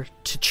over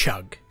to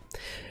Chug.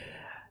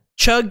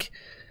 Chug,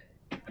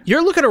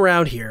 you're looking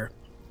around here,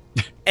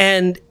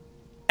 and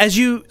as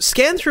you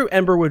scan through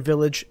Emberwood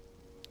Village,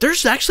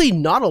 there's actually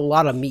not a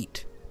lot of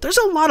meat. There's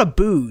a lot of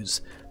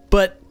booze,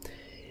 but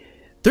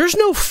there's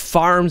no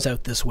farms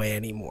out this way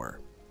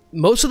anymore.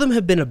 Most of them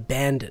have been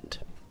abandoned.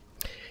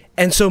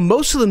 And so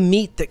most of the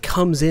meat that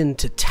comes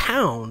into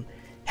town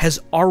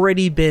has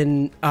already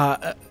been,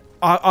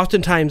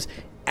 oftentimes,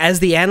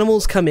 as the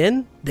animals come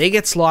in, they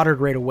get slaughtered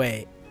right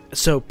away.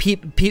 So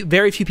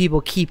very few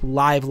people keep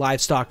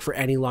livestock for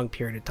any long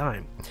period of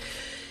time.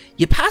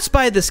 You pass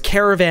by this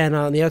caravan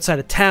on the outside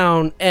of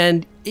town,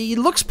 and it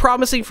looks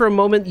promising for a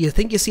moment. You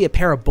think you see a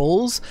pair of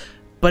bulls,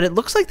 but it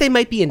looks like they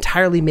might be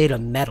entirely made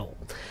of metal.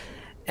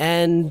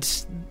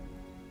 And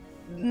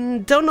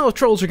don't know if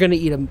trolls are going to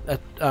eat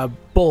a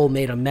bull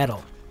made of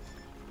metal.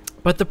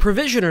 But the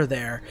provisioner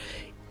there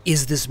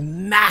is this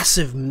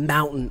massive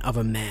mountain of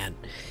a man.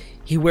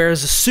 He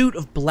wears a suit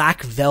of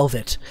black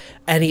velvet,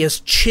 and he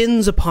has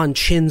chins upon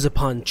chins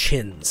upon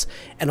chins,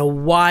 and a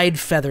wide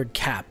feathered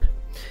cap.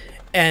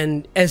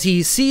 And as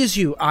he sees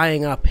you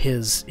eyeing up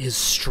his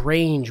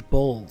strange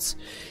bulls,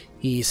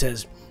 he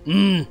says,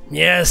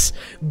 yes,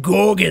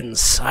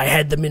 Gorgons. I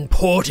had them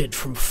imported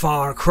from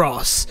far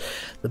across.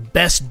 The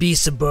best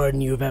beasts of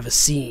burden you've ever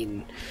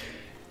seen.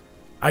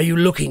 Are you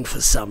looking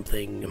for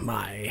something,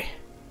 my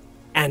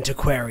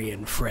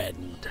antiquarian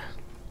friend?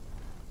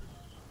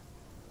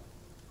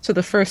 So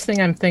the first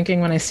thing I'm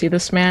thinking when I see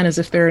this man is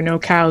if there are no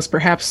cows,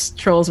 perhaps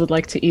trolls would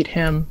like to eat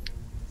him.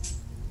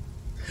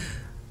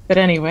 But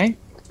anyway.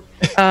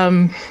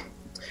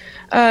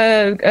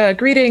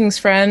 Greetings,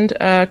 friend.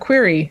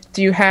 Query,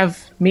 do you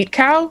have meat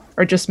cow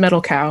or just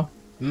metal cow?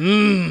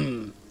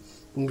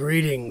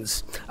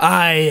 Greetings.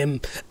 I am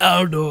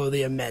Eldor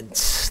the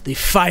Immense, the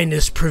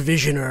finest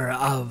provisioner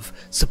of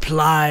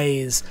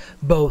supplies,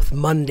 both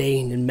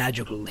mundane and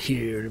magical,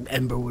 here in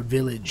Emberwood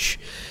Village.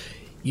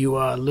 You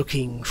are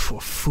looking for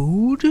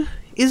food,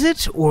 is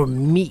it, or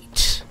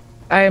meat?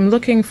 I am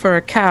looking for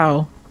a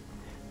cow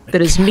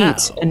that is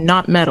meat and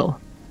not metal.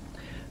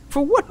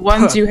 For what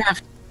ones you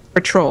have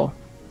for troll?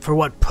 For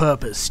what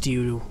purpose do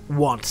you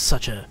want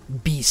such a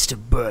beast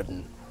of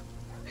burden?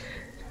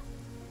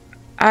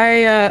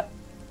 I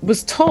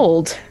was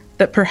told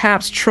that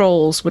perhaps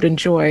trolls would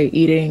enjoy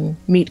eating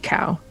meat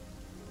cow,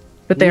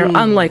 but they are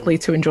unlikely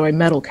to enjoy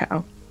metal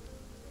cow.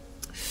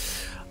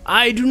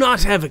 I do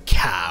not have a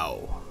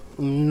cow,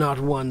 not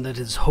one that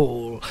is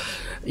whole.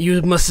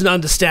 You must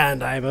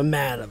understand I am a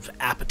man of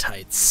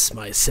appetites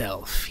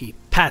myself. He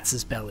pats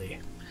his belly.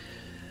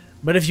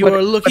 But if you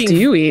are looking... What do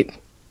you eat?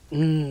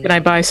 Can I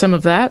buy some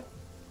of that?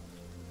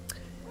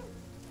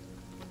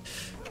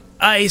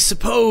 I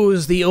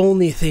suppose the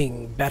only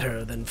thing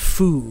better than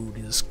food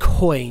is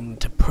coin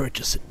to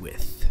purchase it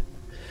with.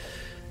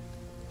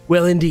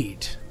 Well,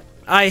 indeed.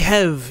 I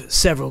have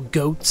several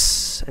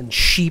goats and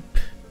sheep.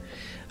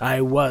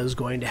 I was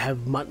going to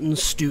have mutton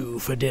stew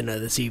for dinner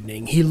this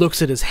evening. He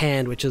looks at his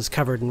hand, which is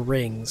covered in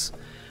rings.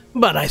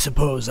 But I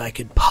suppose I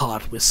could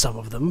part with some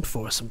of them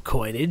for some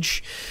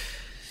coinage.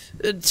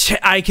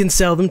 I can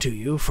sell them to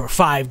you for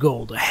 5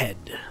 gold a head.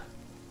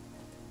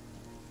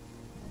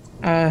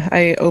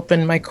 I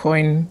open my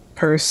coin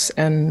purse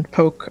and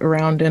poke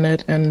around in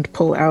it and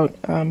pull out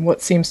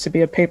what seems to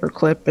be a paper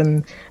clip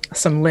and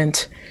some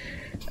lint.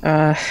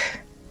 My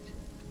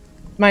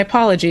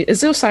apology.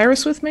 Is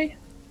Osiris with me?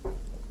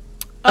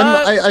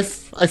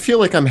 I feel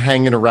like I'm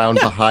hanging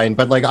around behind,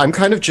 but like I'm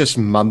kind of just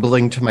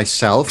mumbling to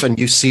myself, and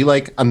you see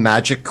like a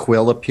magic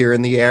quill appear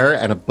in the air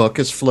and a book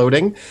is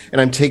floating, and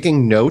I'm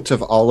taking note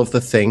of all of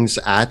the things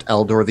at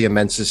Eldor the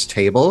Immense's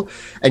table,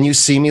 and you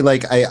see me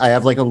like I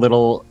have like a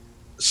little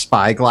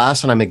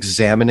spyglass and I'm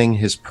examining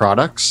his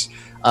products.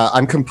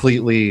 I'm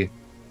completely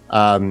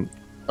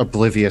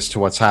oblivious to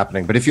what's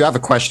happening, but if you have a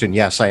question,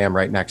 yes, I am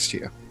right next to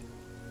you.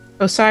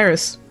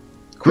 Osiris,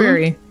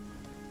 query.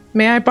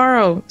 May I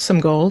borrow some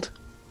gold?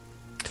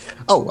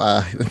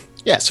 Oh,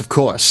 yes, of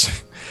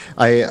course.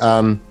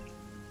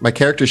 My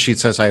character sheet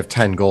says I have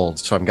 10 gold,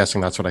 so I'm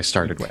guessing that's what I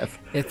started with.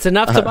 It's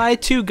enough to buy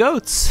 2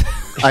 goats.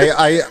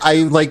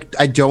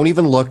 I don't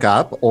even look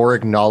up or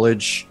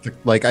acknowledge,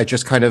 like, I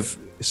just kind of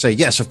say,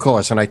 yes, of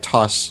course, and I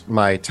toss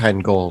my 10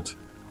 gold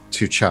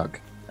to Chug.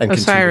 And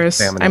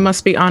Osiris, I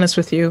must be honest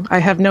with you. I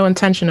have no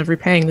intention of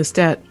repaying this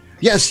debt.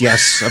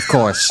 Yes, of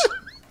course.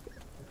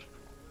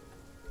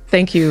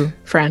 Thank you,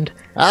 friend.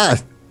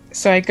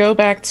 So I go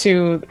back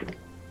to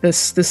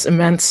this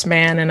immense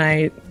man and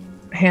I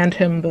hand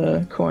him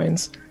the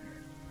coins.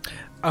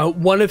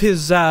 One of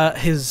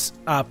his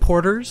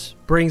porters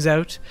brings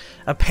out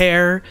a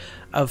pair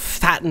of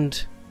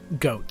fattened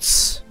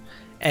goats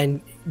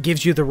and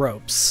gives you the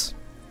ropes,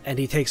 and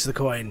he takes the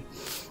coin.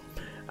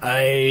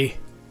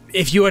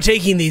 If you are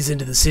taking these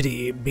into the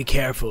city, be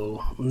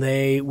careful.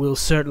 They will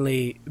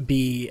certainly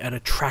be an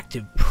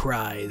attractive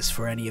prize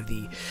for any of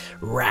the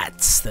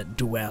rats that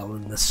dwell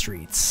in the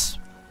streets.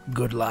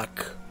 Good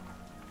luck.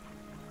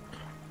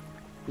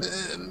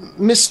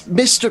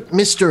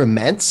 Mr.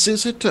 Immense,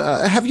 is it?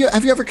 Have you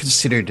ever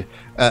considered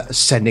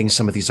sending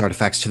some of these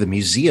artifacts to the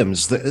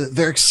museums?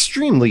 They're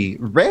extremely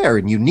rare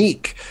and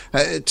unique.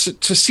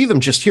 To see them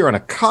just here on a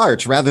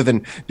cart rather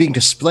than being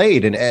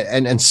displayed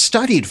and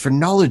studied for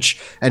knowledge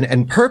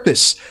and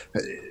purpose.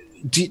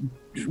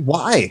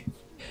 Why?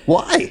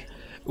 Why?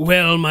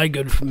 Well, my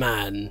good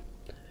man,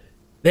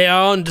 they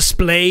are on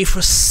display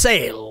for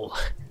sale.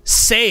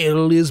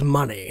 Sale is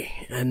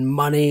money, and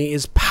money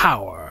is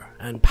power,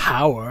 and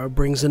power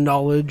brings a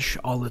knowledge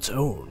all its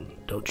own,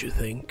 don't you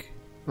think?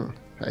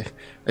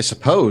 I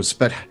suppose,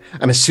 but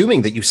I'm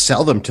assuming that you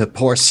sell them to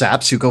poor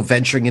saps who go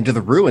venturing into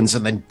the ruins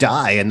and then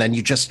die, and then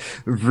you just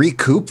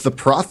recoup the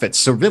profits.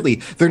 So really,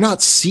 they're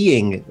not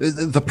seeing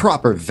the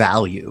proper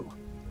value.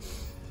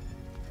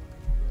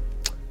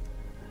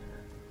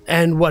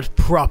 And what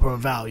proper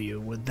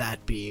value would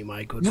that be,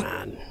 my good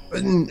man?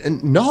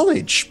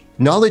 Knowledge.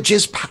 Knowledge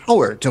is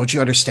power. Don't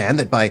you understand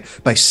that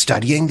by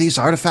studying these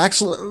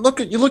artifacts? Look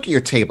at your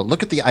table.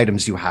 Look at the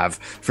items you have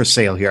for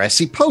sale here. I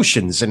see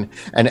potions and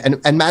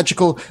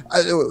magical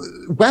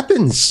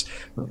weapons.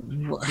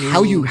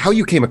 How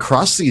you came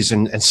across these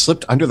and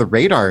slipped under the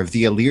radar of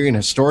the Illyrian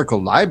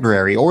Historical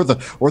Library or the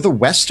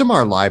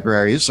Westamar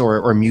libraries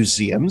or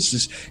museums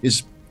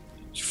is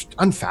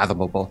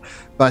unfathomable.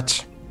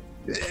 But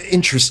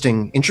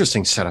interesting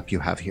setup you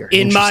have here.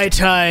 In my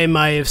time,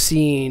 I have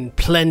seen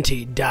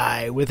plenty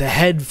die with a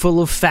head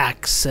full of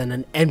facts and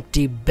an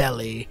empty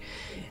belly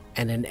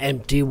and an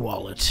empty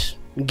wallet.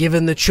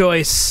 Given the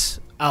choice,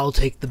 I'll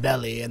take the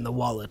belly and the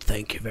wallet,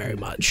 thank you very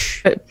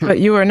much. But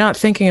you are not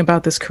thinking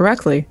about this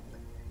correctly.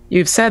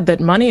 You've said that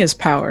money is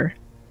power.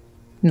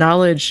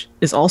 Knowledge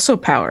is also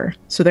power.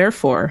 So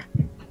therefore,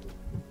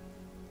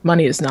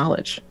 money is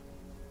knowledge.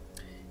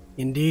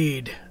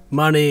 Indeed.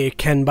 Money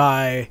can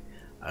buy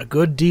a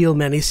good deal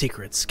many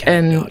secrets,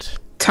 can it not?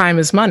 Time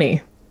is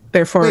money.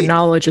 Therefore, Wait.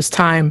 knowledge is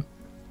time.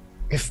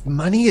 If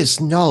money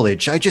is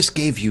knowledge, I just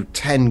gave you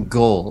 10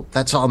 gold.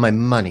 That's all my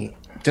money.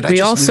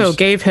 We also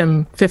gave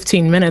him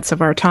 15 minutes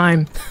of our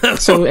time.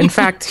 So, in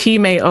fact, he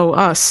may owe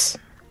us.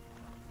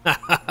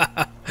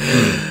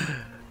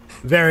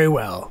 Very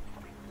well.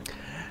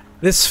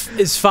 This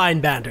is fine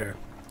banter.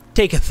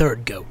 Take a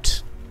third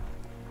goat.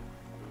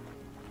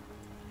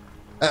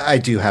 I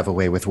do have a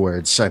way with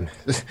words. I'm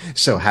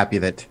so happy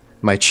that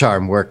my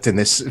charm worked in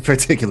this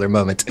particular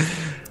moment.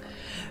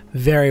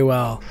 Very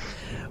well.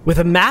 With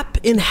a map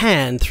in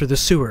hand through the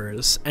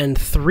sewers and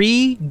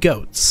 3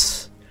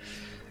 goats.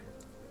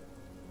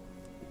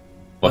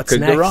 What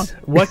could go wrong?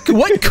 What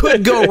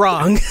could go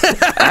wrong?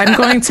 I'm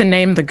going to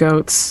name the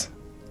goats.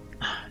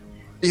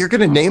 You're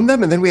going to name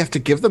them, and then we have to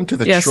give them to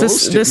the Yes,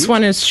 trolls? this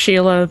one is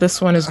Sheila,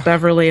 this one is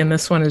Beverly, and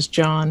this one is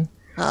John.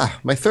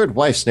 My third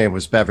wife's name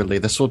was Beverly.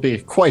 This will be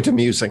quite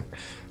amusing.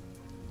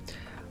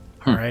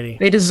 Alrighty.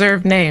 They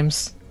deserve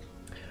names.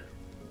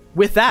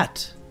 With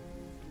that,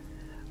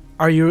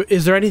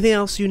 is there anything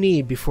else you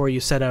need before you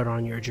set out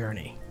on your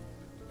journey?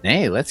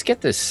 Hey, let's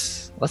get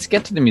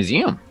to the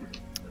museum.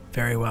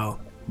 Very well.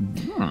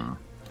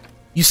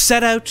 You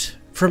set out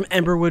from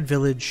Emberwood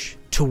Village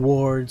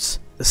towards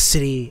the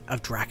city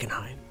of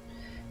Drakkenheim.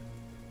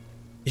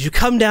 As you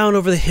come down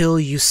over the hill,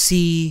 you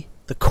see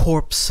the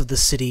corpse of the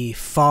city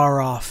far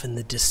off in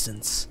the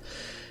distance.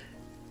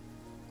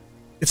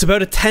 It's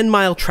about a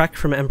 10-mile trek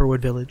from Emberwood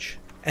Village,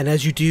 and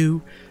as you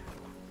do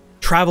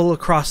travel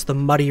across the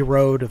muddy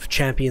road of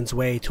Champion's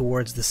Way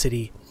towards the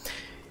city,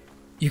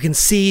 you can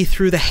see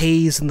through the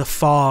haze and the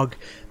fog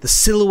the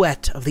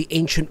silhouette of the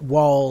ancient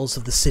walls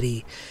of the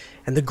city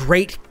and the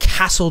great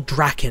Castle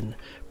Draken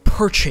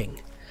perching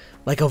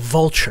like a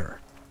vulture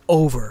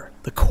over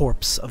the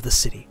corpse of the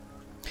city.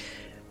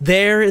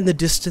 There in the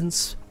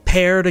distance,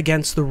 paired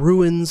against the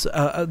ruins,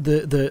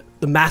 the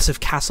massive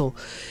castle,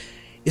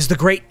 is the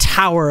great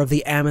tower of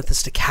the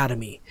Amethyst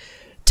Academy,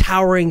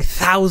 towering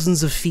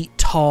thousands of feet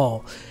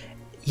tall,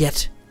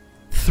 yet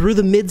through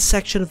the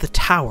midsection of the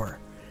tower,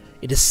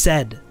 it is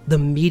said the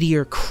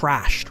meteor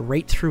crashed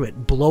right through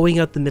it, blowing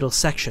out the middle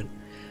section,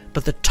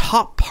 but the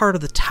top part of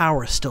the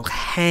tower still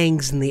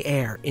hangs in the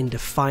air in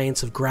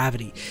defiance of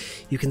gravity.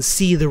 You can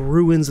see the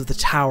ruins of the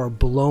tower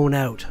blown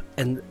out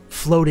and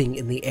floating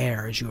in the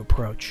air as you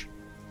approach.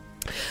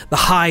 The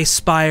high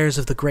spires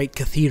of the great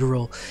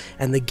cathedral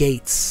and the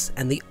gates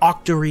and the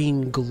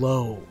octarine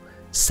glow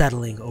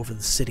settling over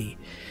the city.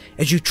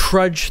 As you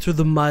trudge through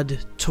the mud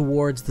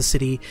towards the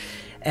city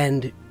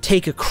and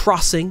take a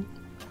crossing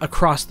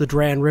across the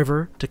Dran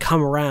River to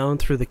come around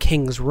through the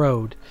King's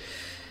Road,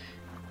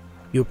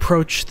 you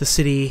approach the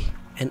city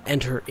and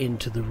enter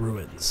into the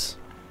ruins.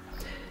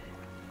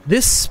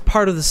 This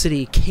part of the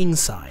city,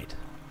 Kingside,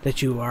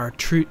 that you are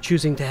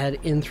choosing to head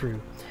in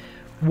through,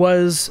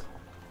 was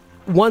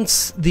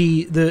once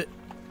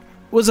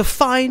was a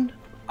fine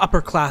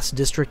upper-class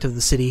district of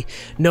the city,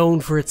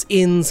 known for its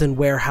inns and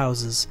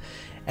warehouses.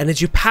 And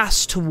as you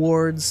pass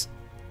towards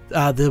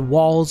the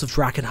walls of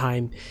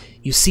Drakkenheim,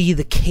 you see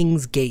the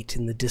King's Gate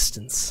in the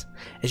distance.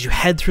 As you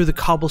head through the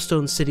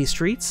cobblestone city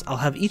streets, I'll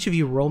have each of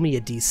you roll me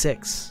a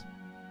d6.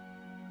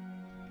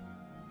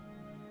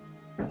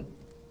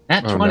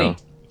 Nat 20. No.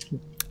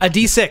 A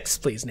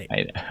d6, please, Nate.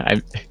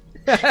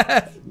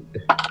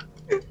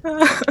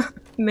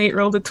 Nate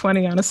rolled a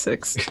 20 on a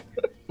 6.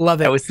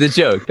 Love it. That was the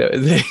joke. That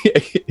was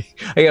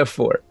I got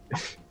 4.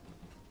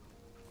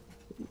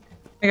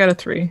 I got a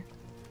 3.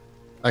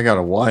 I got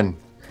a 1.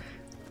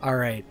 All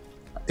right.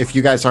 If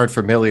you guys aren't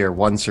familiar,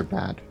 1s are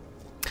bad.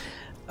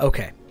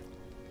 Okay.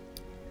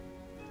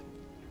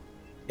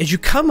 As you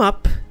come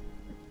up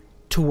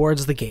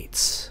towards the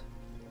gates,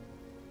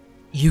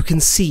 you can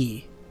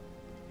see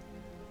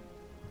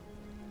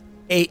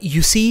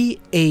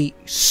a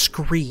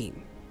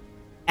scream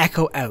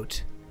echo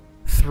out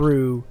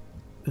through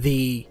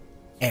the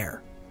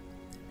air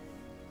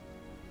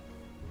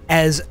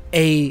as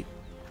a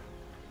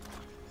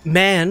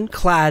man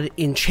clad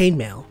in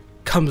chainmail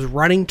comes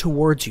running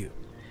towards you.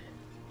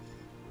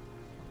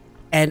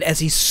 And as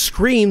he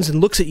screams and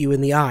looks at you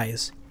in the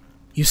eyes,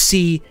 you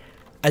see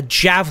a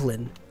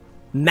javelin,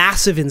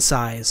 massive in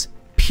size,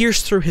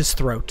 pierce through his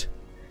throat,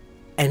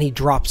 and he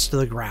drops to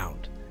the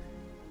ground.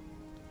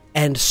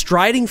 And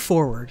striding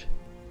forward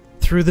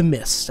through the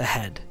mist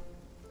ahead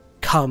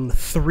come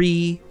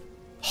 3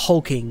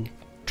 hulking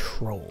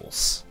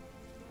trolls.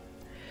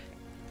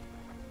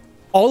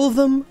 All of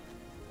them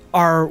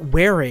are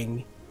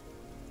wearing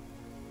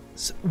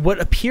what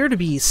appear to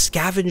be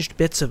scavenged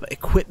bits of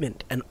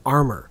equipment and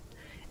armor,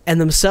 and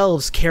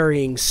themselves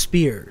carrying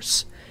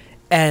spears.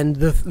 And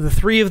the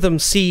 3 of them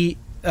see,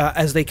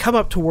 as they come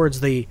up towards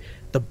the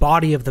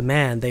body of the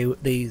man,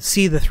 they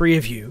see the 3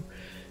 of you,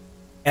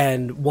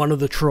 and one of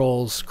the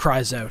trolls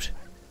cries out,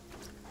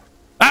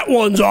 "That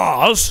one's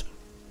ours!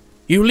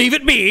 You leave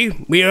it be,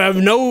 we have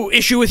no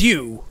issue with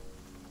you.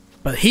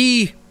 But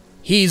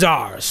he's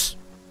ours."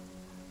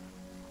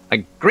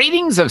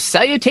 Greetings of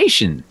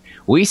salutation.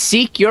 We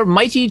seek your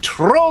mighty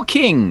Troll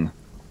King.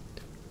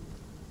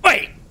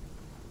 Wait!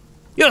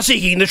 You're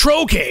seeking the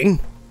Troll King?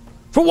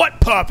 For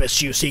what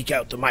purpose you seek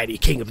out the mighty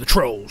king of the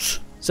trolls?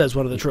 Says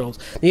one of the trolls.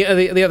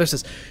 The other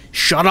says,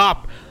 "Shut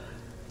up!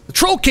 The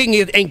Troll King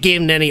ain't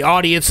giving any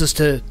audiences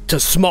to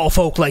small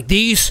folk like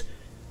these.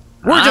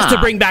 We're just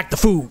to bring back the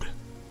food."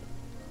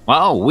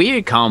 Well,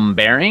 we come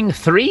bearing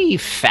 3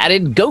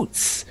 fatted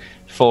goats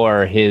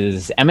for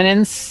his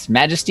eminence,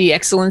 majesty,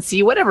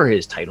 excellency, whatever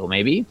his title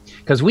may be,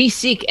 because we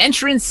seek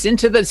entrance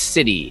into the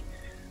city.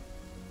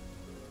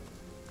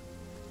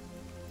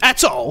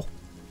 That's all.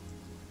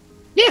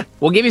 Yeah,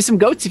 we'll give you some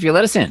goats if you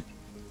let us in.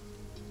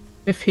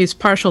 If he's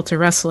partial to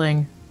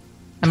wrestling,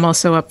 I'm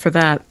also up for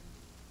that.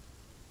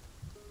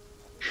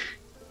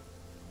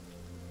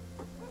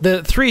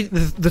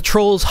 The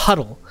trolls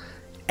huddle,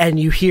 and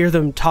you hear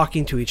them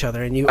talking to each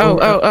other, and you...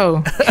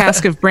 Oh,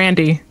 cask of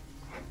brandy.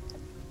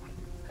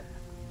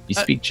 You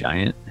speak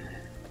giant?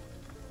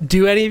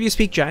 Do any of you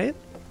speak giant?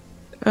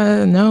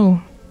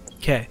 No.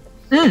 Okay.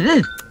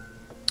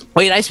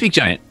 Wait, I speak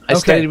giant. I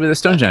studied with a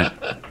stone giant.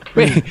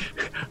 Wait,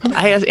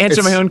 I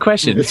answered my own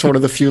question. It's one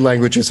of the few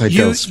languages I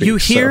don't speak. You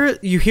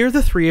hear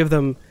the 3 of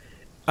them.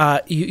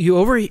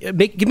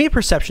 Give me a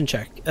perception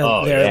check.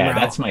 Yeah,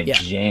 that's my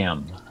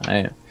jam.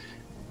 All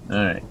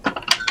right.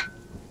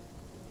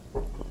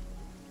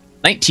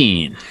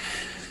 19.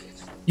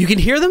 You can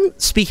hear them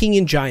speaking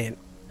in giant,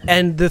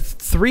 and the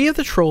 3 of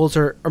the trolls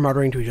are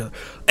muttering to each other.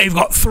 "They've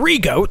got 3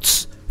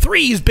 goats.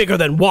 3 is bigger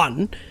than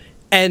 1.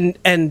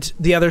 And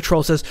the other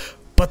troll says,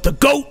 "But the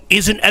goat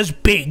isn't as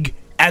big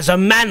as a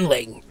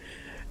manling.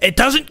 It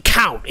doesn't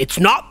count. It's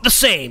not the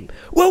same.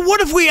 Well,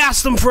 what if we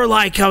ask them for,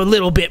 like, a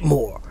little bit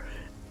more?"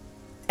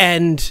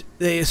 And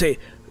they say,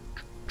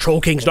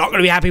 "Troll King's not going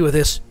to be happy with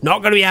this.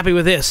 Not going to be happy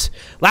with this.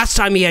 Last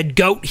time he had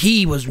goat,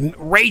 he was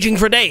raging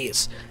for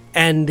days."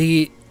 And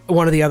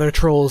one of the other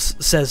trolls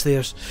says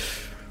this,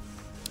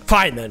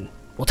 "Fine then.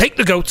 We'll take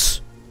the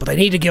goats, but they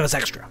need to give us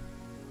extra."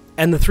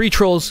 And the 3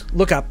 trolls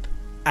look up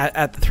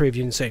at the 3 of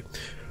you and say,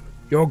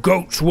 "Your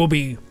goats will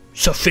be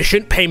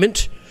sufficient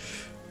payment,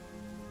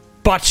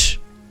 but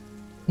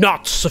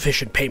not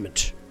sufficient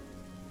payment.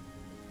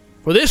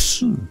 For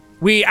this,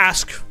 we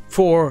ask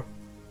for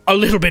a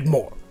little bit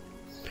more.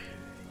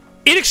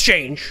 In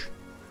exchange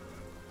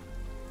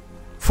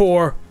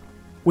for...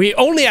 We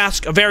only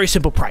ask a very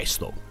simple price,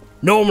 though.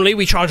 Normally,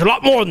 we charge a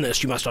lot more than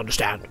this, you must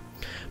understand.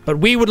 But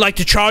we would like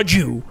to charge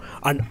you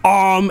an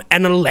arm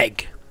and a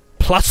leg,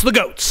 plus the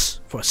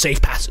goats, for a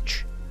safe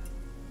passage."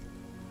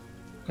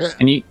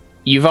 And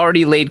you've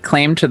already laid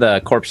claim to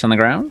the corpse on the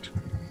ground?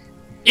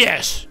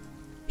 "Yes.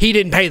 He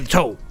didn't pay the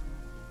toll."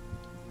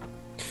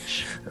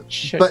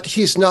 But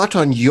he's not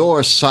on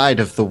your side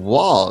of the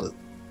wall.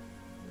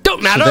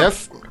 "Don't matter.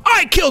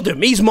 I killed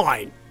him. He's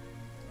mine."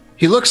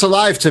 He looks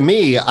alive to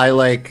me.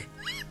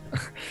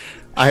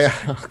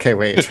 Okay,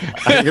 wait.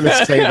 I'm going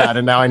to say that,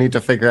 and now I need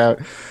to figure out.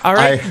 All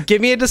right,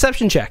 give me a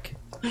deception check.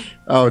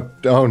 Oh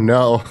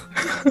no.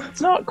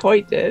 It's not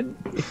quite dead.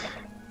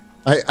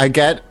 I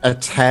get a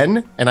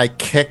 10, and I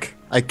kick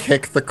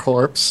the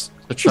corpse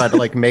to try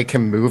to make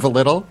him move a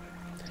little.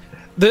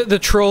 The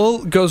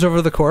troll goes over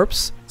to the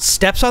corpse,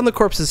 steps on the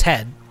corpse's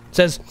head,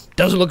 says,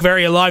 "Doesn't look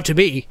very alive to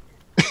me."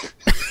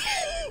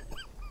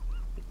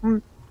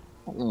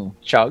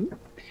 Chug, do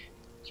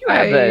you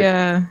have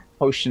a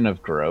potion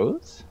of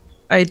growth?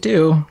 I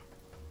do.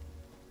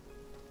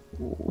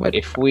 What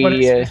is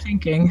he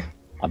thinking?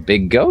 A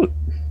big goat.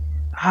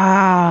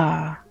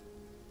 The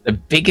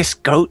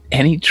biggest goat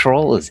any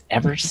troll has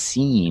ever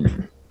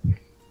seen.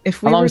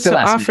 If we were to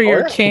offer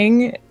your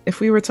king,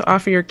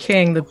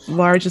 the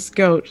largest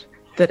goat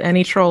that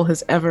any troll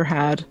has ever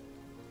had,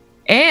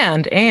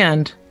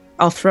 and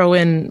I'll throw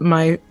in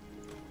my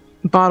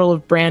bottle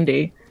of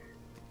brandy.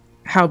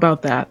 How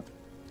about that?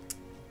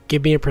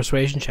 Give me a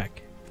persuasion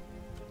check.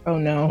 Oh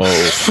no.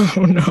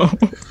 Oh.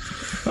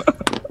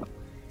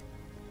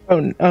 Oh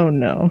no. Oh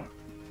no.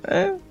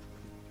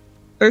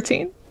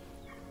 13?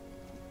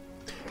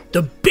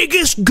 The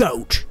biggest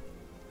goat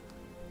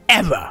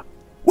ever.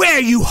 Where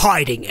are you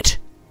hiding it?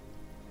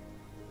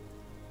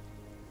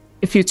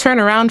 If you turn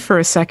around for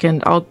a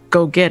second, I'll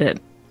go get it.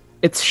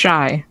 It's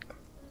shy.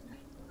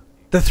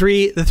 The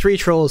three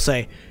trolls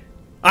say,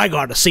 I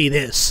gotta see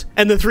this.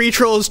 And the three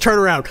trolls turn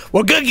around.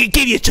 We're gonna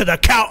give you to the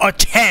count of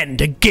 10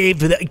 to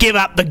give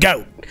up the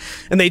goat.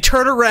 And they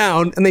turn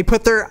around and they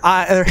put their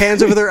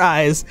hands over their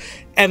eyes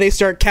and they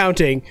start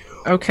counting.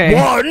 Okay.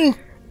 1,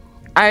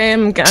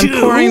 I'm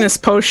pouring this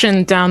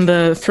potion down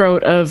the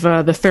throat of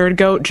the third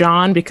goat,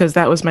 John, because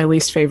that was my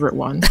least favorite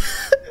one.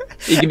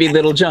 You can be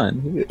Little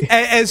John.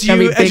 As you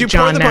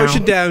pour the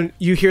potion down,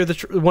 you hear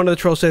one of the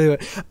trolls say,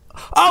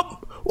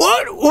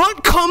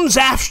 what comes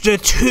after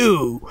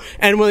 2?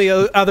 And one of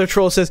the other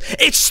trolls says,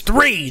 it's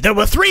 3. There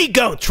were 3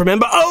 goats,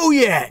 remember? Oh,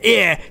 yeah.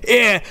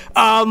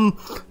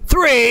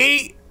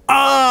 3,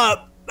 4.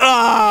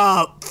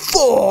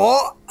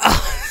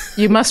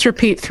 You must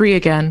repeat 3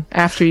 again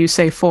after you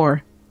say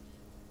 4.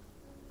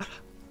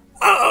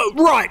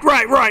 Right.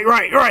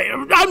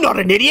 I'm not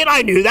an idiot.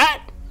 I knew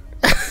that.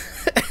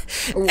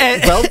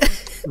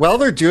 While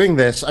they're doing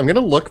this, I'm gonna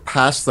look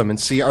past them and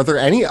see, are there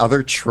any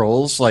other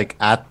trolls like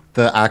at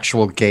the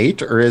actual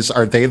gate, or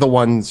are they the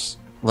ones,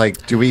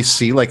 like, do we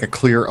see like a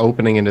clear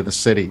opening into the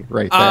city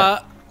right there?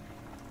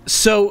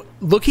 So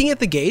looking at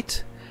the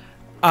gate,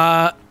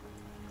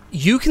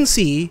 you can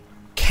see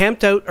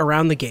camped out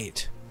around the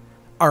gate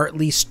are at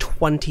least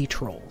 20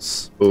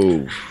 trolls.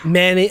 Ooh.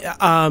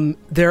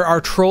 There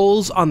are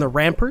trolls on the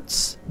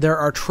ramparts. There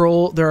are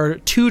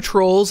 2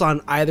 trolls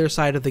on either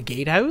side of the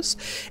gatehouse,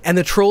 and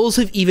the trolls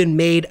have even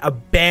made a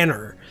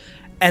banner,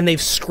 and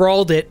they've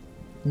scrawled it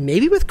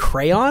maybe with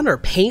crayon or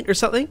paint or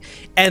something,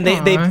 and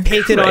they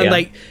painted on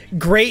like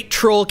Great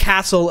Troll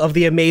Castle of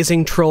the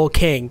Amazing Troll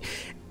King,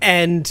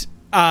 and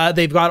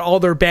they've got all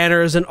their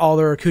banners and all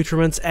their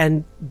accoutrements,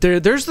 and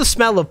there's the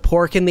smell of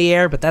pork in the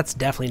air, but that's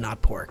definitely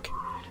not pork.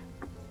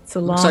 It's a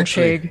long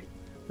pig.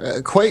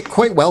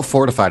 Quite well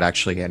fortified,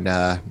 actually,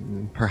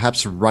 and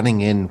perhaps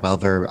running in while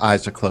their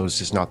eyes are closed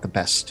is not the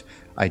best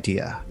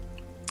idea.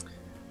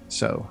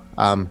 So,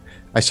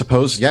 I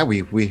suppose, yeah,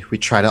 we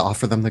try to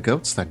offer them the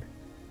goats then.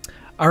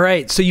 All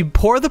right, so you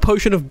pour the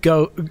potion of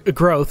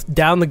growth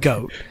down the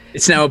goat.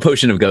 It's now a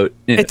potion of goat.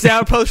 It's now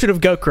a potion of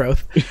goat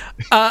growth.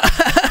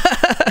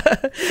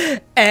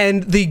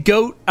 And the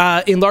goat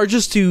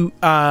enlarges to,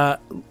 I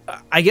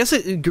guess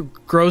it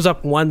grows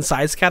up 1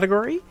 size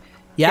category.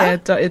 Yeah,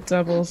 it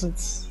doubles.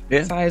 Its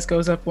size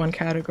goes up 1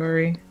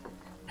 category.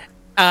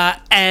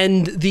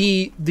 And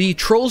the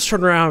trolls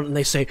turn around and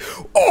they say,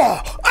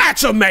 "Oh,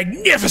 that's a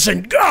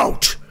magnificent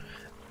goat!"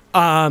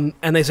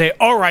 And they say,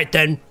 "All right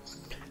then.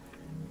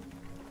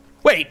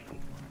 Wait,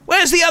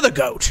 where's the other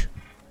goat?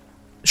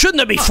 Shouldn't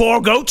there be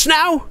 4 goats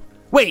now?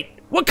 Wait,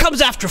 what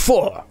comes after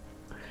 4?"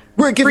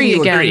 We're giving 3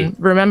 you again.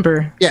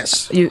 Remember?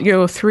 Yes. You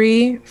go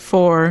 3,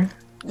 4,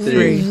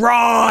 3.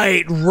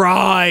 Right.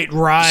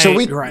 So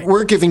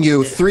we're giving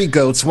you 3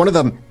 goats, one of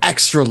them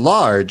extra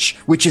large,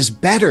 which is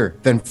better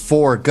than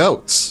 4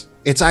 goats.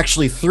 It's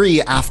actually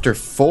 3 after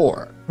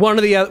 4. One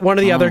of the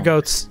other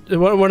goats.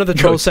 One of the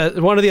trolls says.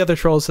 One of the other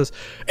trolls says,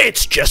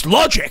 "It's just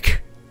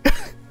logic."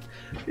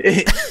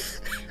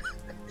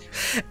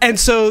 And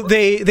so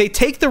they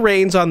take the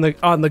reins on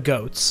the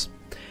goats,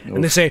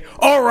 and they say,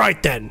 "All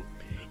right then,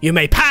 you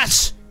may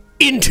pass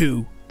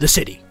into the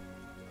city."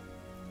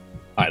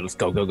 All right, let's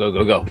go.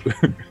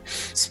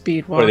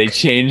 Speed walk. Or they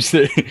change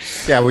the...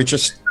 Yeah, we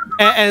just...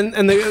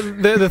 And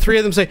the 3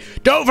 of them say,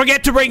 "Don't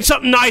forget to bring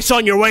something nice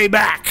on your way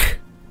back."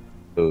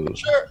 Ooh.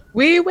 Sure.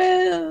 We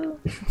will.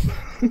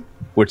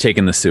 We're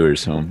taking the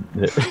sewers home.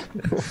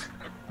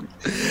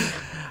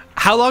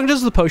 How long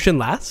does the potion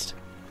last?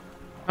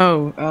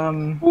 Oh,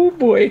 Oh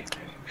boy.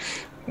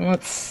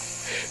 let's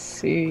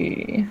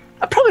see.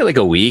 Probably like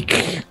a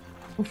week.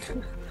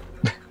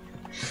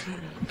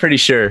 Pretty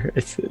sure.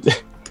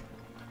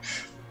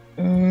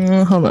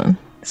 Hold on.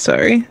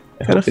 Sorry.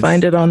 Gotta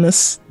find it on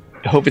this.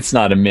 I hope it's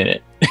not a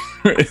minute.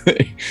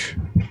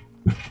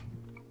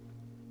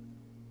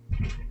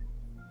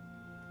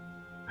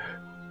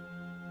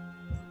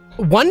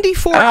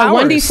 1d4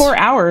 hours. 1d4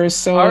 hours,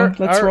 so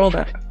let's roll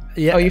that.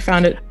 Yeah. Oh, you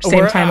found it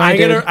same time I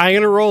did. I'm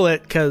gonna roll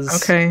it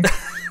because Okay.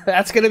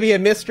 that's gonna be a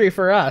mystery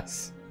for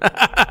us.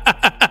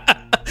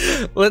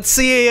 Let's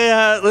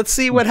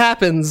see what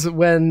happes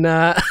when.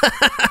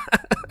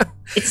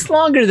 It's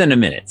longer than a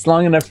minute. It's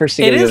long enough for us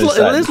to get It to the other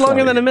side. is It's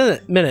longer than a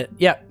minute.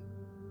 Yep.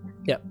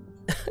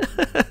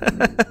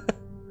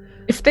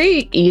 If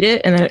they eat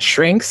it and then it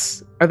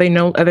shrinks, are they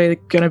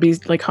gonna be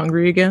like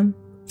hungry again?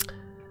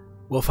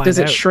 We'll find out. Does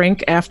it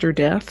shrink after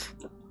death?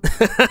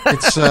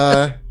 It's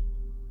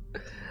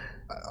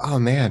oh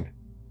man,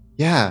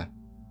 yeah.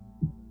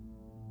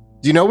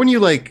 Do you know when you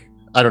like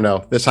I don't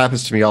know. This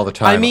happens to me all the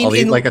time. I mean, I'll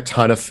eat like a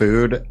ton of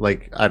food,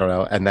 like, I don't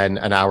know, and then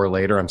an hour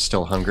later I'm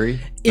still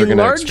hungry. They're going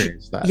to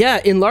experience that. Yeah,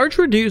 enlarge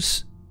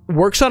reduce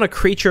works on a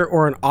creature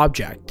or an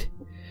object.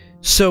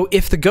 So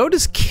if the goat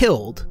is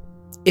killed,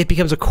 it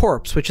becomes a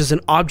corpse, which is an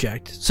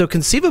object. So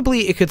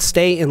conceivably it could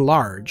stay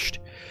enlarged,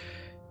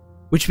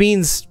 which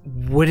means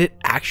would it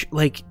actually,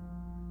 like,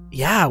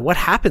 yeah, what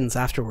happens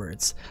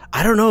afterwards?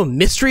 I don't know.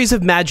 Mysteries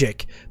of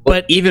magic.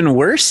 But even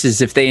worse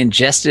is if they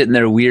ingest it in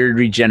their weird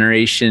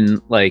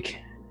regeneration, like,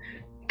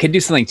 could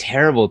do something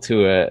terrible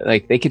to it.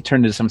 Like, they could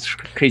turn into some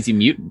crazy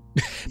mutant.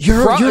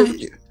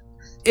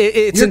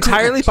 It's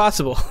entirely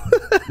possible.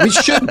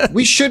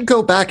 we should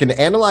go back and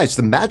analyze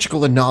the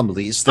magical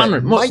anomalies that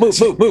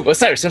move.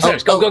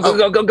 Osiris, go.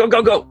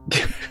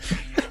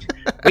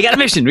 We got a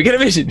mission.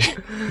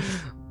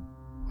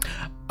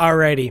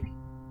 Alrighty.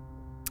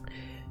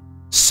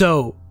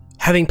 So,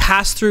 having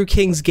passed through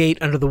King's Gate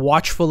under the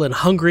watchful and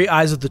hungry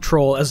eyes of the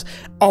troll, as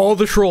all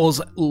the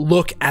trolls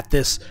look at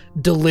this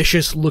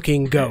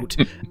delicious-looking goat,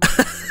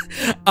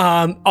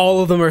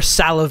 all of them are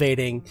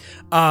salivating,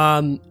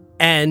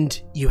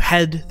 and you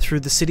head through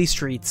the city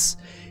streets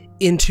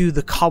into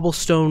the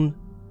cobblestone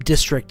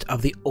district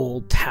of the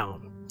old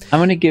town. I'm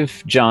going to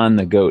give John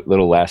the goat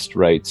little last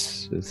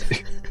rites,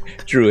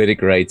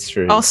 druidic rites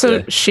for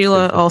also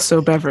Sheila,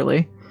 also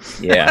Beverly.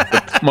 Yeah,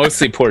 but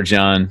mostly poor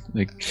John.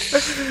 Like,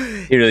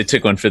 he really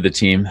took one for the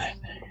team.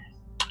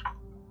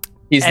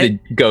 He's the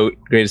goat,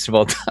 greatest of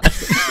all time.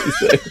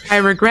 I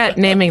regret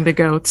naming the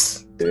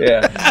goats.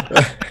 Yeah.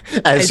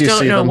 I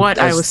don't know what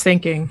I was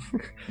thinking.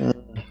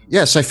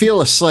 Yes, I feel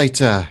a slight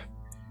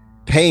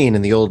pain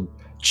in the old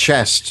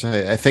chest.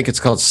 I think it's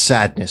called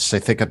sadness. I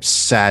think I'm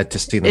sad to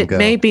see them go. It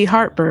may be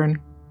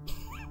heartburn.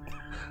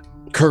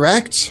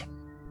 Correct.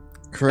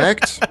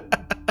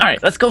 All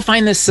right, let's go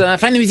find this.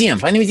 Find the museum.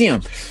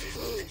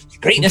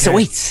 Greatness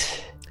awaits.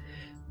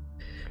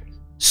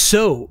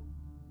 So,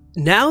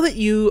 now that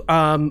you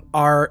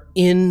are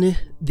in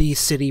the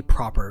city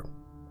proper,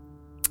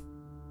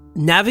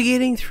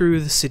 navigating through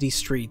the city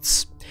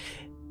streets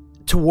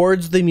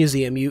towards the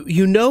museum,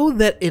 you know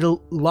that it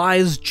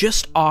lies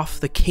just off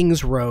the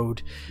King's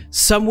Road,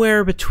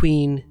 somewhere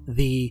between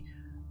the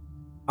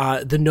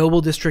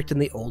Noble District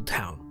and the Old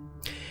Town.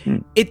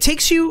 It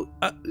takes you...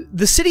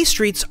 the city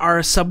streets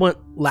are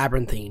somewhat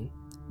labyrinthine,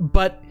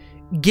 but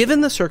given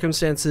the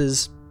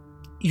circumstances,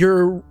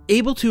 you're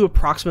able to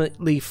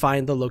approximately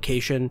find the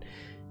location.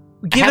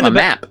 Given I have a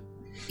map.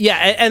 Yeah,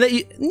 and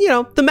you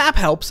know, the map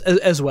helps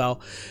as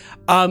well.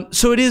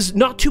 So it is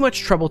not too much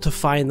trouble to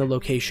find the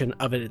location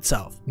of it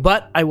itself.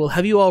 But I will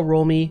have you all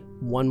roll me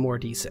one more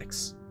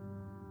d6.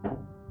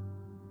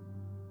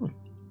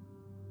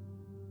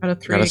 Out of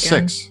 3 Got a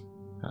again. 6.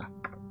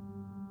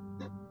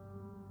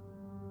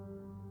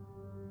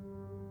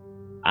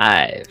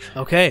 5.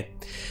 Okay.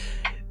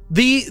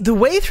 The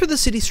way through the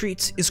city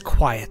streets is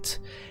quiet.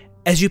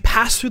 As you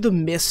pass through the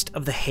mist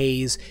of the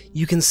haze,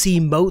 you can see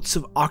motes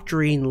of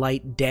octarine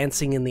light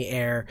dancing in the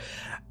air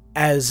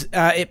as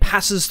it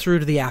passes through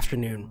to the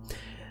afternoon.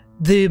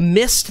 The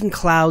mist and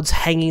clouds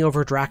hanging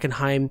over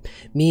Drakkenheim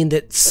mean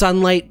that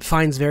sunlight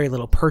finds very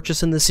little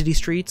purchase in the city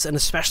streets, and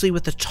especially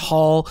with the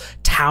tall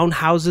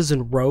townhouses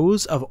and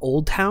rows of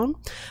Old Town,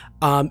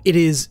 it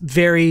is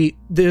very...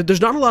 There's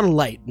not a lot of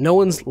light. No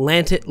one's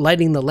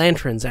lighting the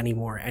lanterns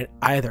anymore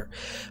either.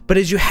 But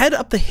as you head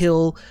up the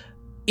hill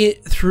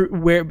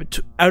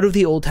out of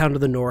the Old Town to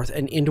the north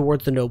and in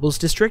towards the Nobles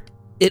District,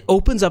 it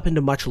opens up into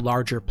much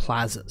larger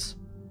plazas.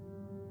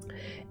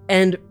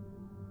 And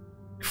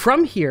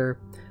from here,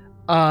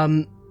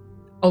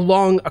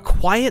 along a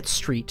quiet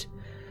street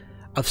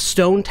of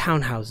stone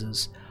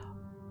townhouses,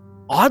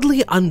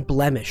 oddly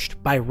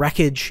unblemished by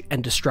wreckage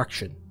and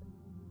destruction,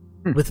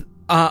 with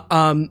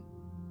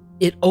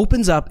it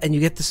opens up and you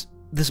get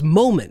this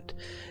moment.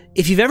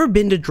 If you've ever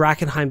been to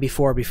Drakkenheim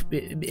before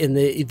in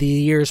the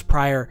years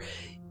prior,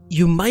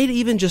 you might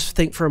even just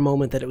think for a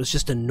moment that it was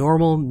just a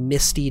normal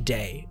misty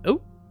day.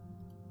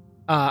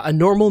 A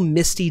normal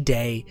misty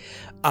day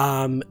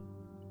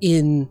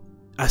in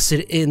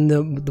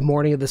the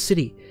morning of the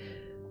city.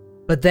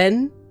 But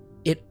then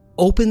it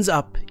opens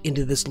up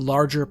into this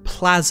larger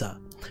plaza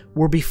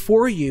where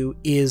before you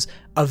is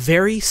a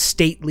very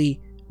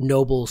stately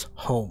noble's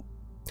home.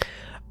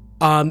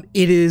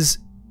 It is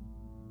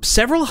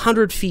several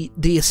hundred feet.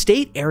 The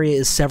estate area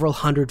is several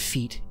hundred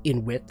feet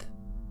in width.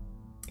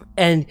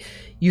 And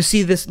you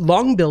see this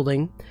long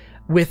building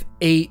with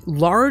a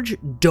large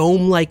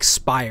dome-like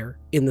spire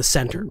in the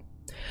center.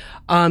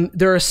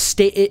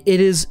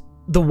 The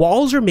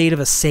walls are made of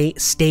a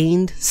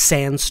stained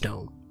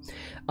sandstone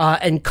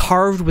and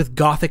carved with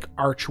Gothic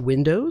arch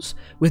windows,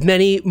 with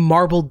many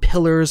marbled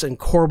pillars and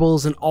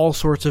corbels and all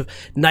sorts of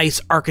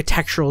nice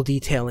architectural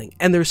detailing.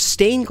 And there's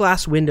stained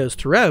glass windows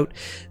throughout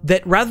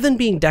that, rather than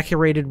being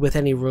decorated with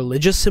any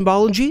religious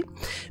symbology,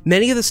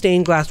 many of the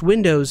stained glass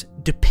windows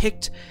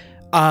depict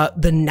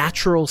the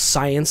natural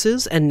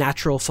sciences and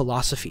natural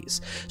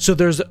philosophies. So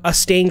there's a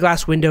stained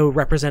glass window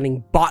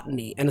representing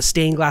botany, and a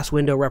stained glass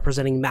window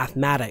representing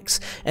mathematics,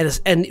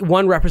 and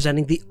one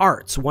representing the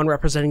arts, one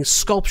representing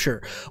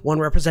sculpture, one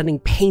representing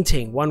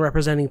painting, one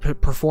representing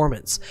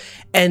performance,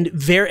 and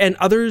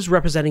others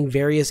representing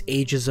various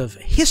ages of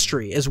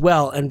history as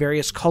well, and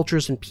various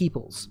cultures and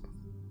peoples.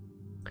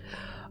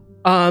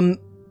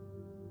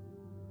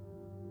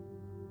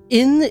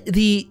 In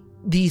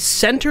the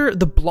center,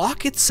 the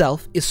block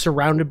itself is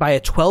surrounded by a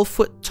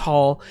 12-foot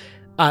tall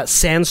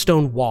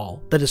sandstone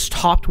wall that is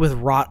topped with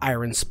wrought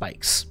iron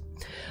spikes.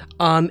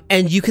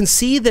 And you can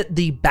see that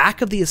the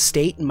back of the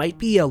estate might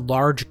be a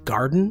large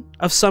garden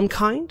of some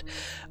kind,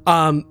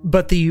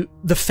 but the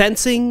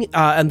fencing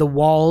and the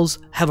walls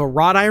have a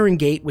wrought iron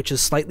gate which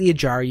is slightly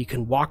ajar. You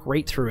can walk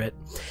right through it,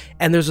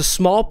 and there's a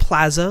small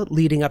plaza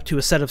leading up to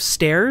a set of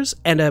stairs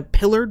and a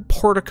pillared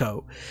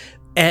portico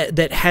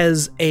that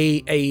has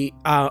a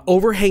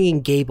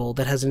overhanging gable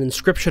that has an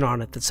inscription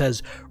on it that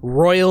says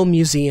Royal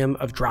Museum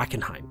of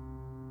Drakkenheim.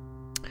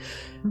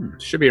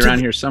 Should be around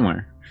here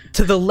somewhere.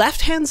 To the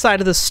left-hand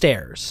side of the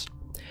stairs,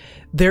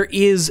 there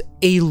is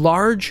a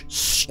large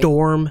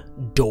storm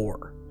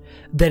door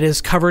that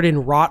is covered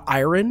in wrought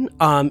iron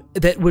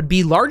that would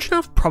be large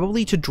enough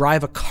probably to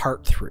drive a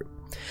cart through.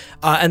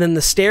 And then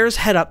the stairs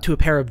head up to a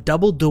pair of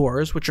double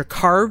doors which are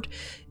carved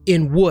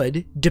in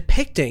wood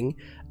depicting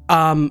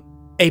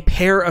a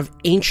pair of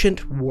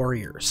ancient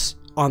warriors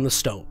on the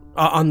stone,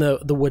 on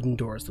the wooden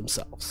doors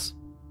themselves.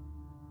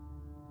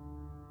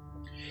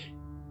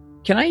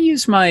 Can I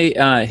use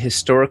my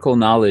historical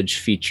knowledge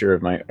feature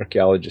of my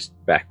archaeologist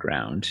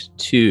background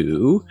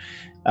to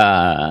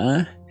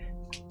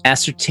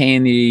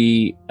ascertain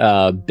the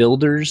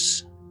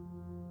builders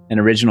and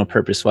original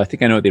purpose? Well, I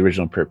think I know what the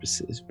original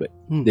purpose is, but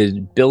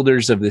the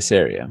builders of this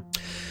area.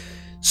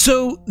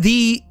 So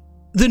the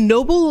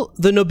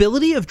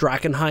nobility of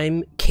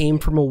Drakkenheim came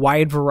from a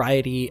wide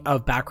variety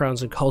of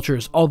backgrounds and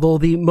cultures, although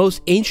the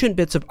most ancient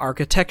bits of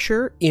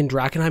architecture in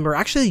Drakkenheim are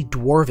actually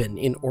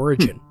dwarven in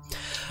origin.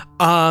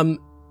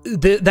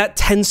 That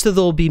tends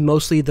to be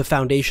mostly the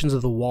foundations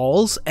of the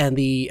walls, and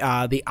the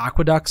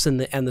aqueducts and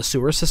the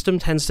sewer system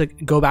tends to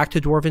go back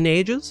to dwarven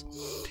ages.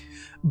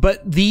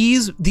 But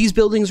these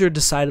buildings are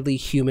decidedly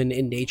human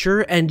in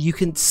nature, and you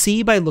can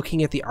see by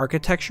looking at the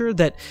architecture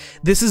that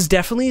this is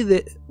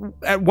definitely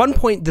at one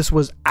point this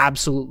was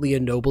absolutely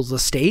a noble's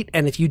estate,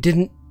 and if you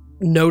didn't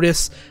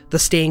notice the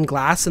stained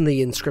glass and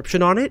the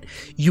inscription on it,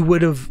 you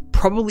would have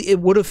it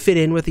would have fit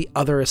in with the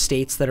other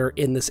estates that are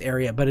in this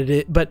area.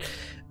 But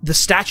the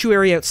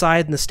statuary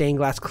outside and the stained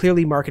glass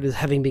clearly mark it as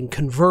having been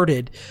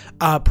converted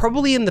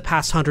probably in the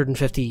past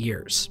 150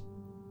 years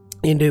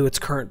into its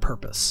current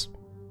purpose.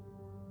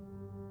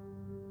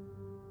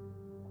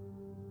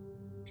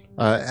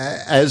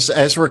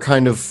 As we're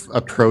kind of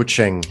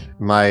approaching,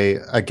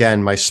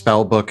 my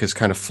spell book is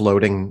kind of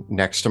floating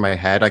next to my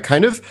head. I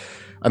kind of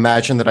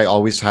imagine that I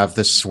always have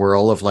this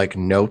swirl of like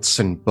notes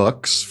and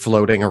books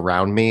floating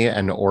around me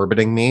and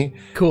orbiting me.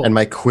 Cool. And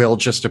my quill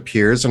just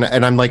appears, and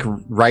I'm like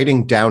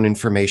writing down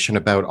information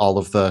about all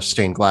of the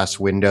stained glass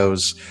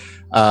windows.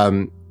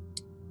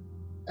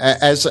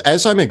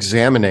 As I'm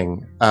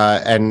examining,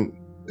 and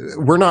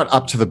we're not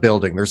up to the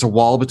building. There's a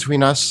wall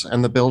between us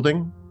and the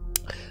building.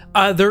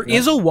 There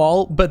is a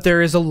wall, but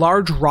there is a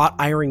large wrought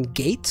iron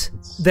gate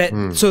that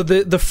so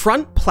the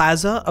front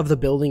plaza of the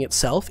building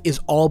itself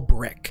is all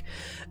brick.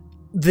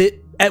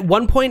 At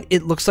one point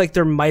it looks like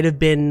there might have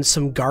been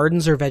some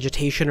gardens or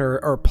vegetation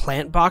or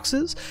plant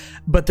boxes,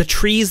 but the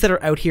trees that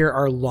are out here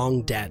are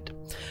long dead.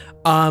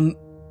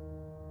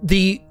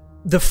 The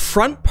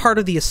front part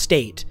of the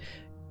estate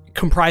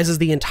comprises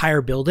the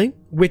entire building,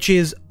 which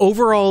is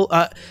overall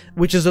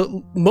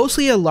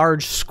mostly a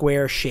large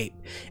square shape.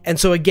 And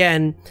so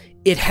again,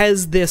 it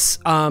has this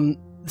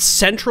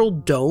central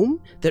dome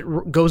that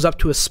goes up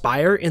to a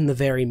spire in the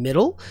very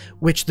middle,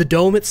 which the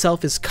dome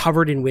itself is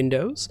covered in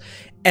windows.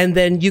 And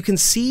then you can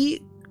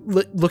see,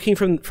 looking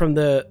from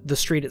the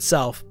street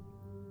itself,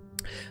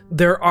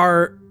 there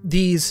are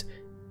these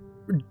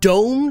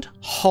domed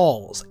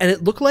halls, and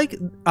it looked like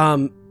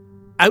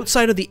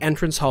outside of the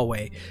entrance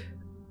hallway,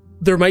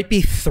 there might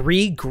be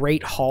 3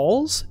 great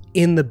halls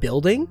in the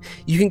building.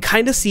 You can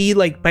kind of see,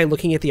 like, by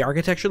looking at the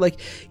architecture, like,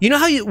 you know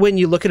how when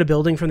you look at a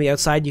building from the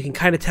outside, you can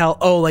kind of tell,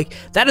 oh, like,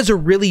 that is a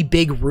really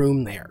big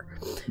room there.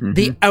 Mm-hmm.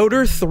 The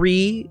outer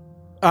three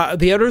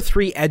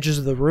edges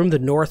of the room, the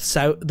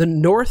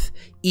north,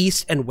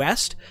 east, and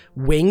west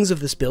wings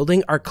of this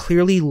building are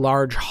clearly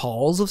large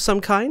halls of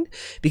some kind,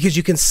 because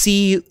you can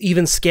see,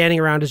 even scanning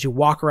around as you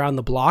walk around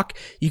the block,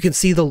 you can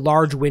see the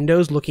large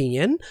windows looking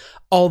in,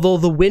 although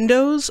the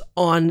windows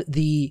on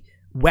the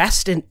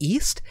west and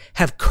east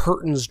have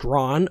curtains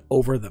drawn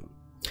over them.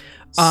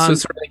 So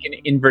sort of like an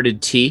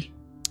inverted T.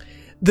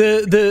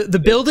 The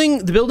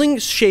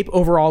building's shape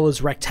overall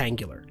is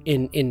rectangular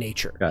in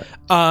nature,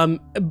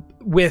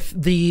 with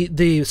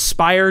the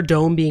spire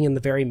dome being in the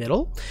very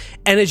middle.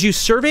 And as you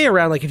survey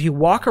around, like if you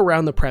walk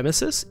around the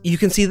premises, you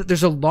can see that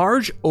there's a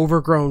large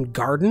overgrown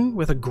garden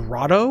with a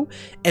grotto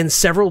and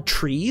several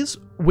trees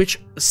which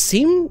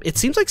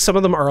seems like some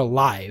of them are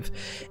alive.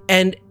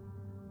 And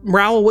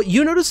Raoul, what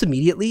you notice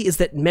immediately is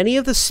that many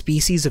of the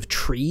species of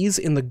trees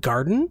in the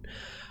garden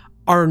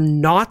are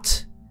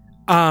not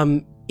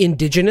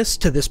indigenous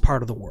to this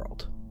part of the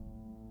world.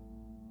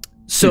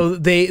 So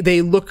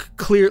they look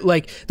clear,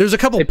 like there's a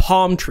couple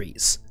palm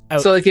trees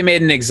out. So like they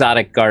made an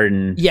exotic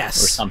garden,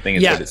 yes, or something.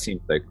 Is what it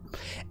seems like.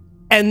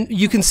 And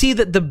you can see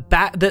that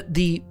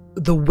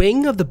the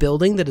wing of the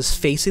building that is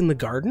facing the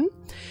garden,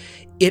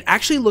 it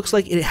actually looks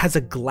like it has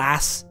a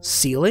glass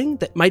ceiling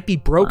that might be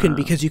broken,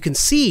 because you can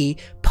see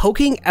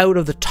poking out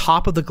of the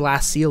top of the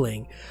glass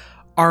ceiling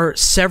are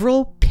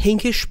several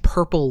pinkish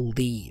purple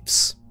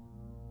leaves.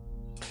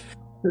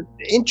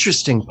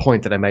 Interesting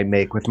point that I might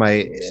make with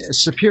my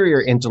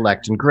superior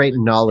intellect and great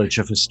knowledge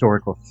of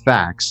historical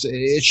facts.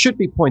 It should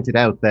be pointed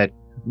out that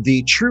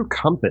the true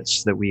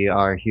compass that we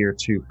are here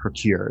to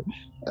procure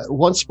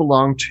once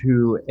belonged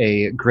to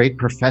a great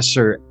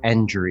Professor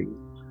Endry,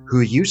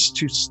 who used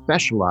to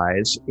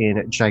specialize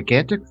in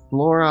gigantic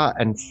flora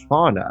and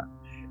fauna.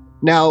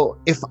 Now,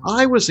 if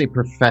I was a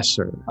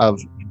professor of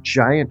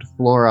giant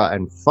flora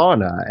and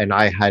fauna and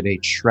I had a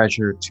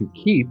treasure to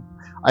keep,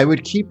 I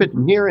would keep it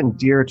near and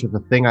dear to the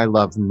thing I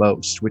love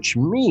most, which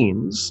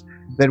means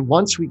that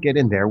once we get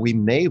in there, we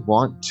may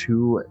want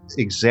to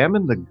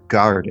examine the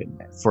garden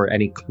for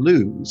any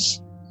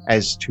clues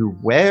as to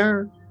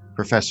where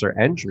Professor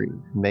Endry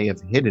may have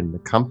hidden the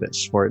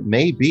compass, for it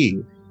may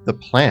be the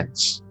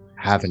plants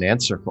have an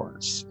answer for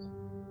us.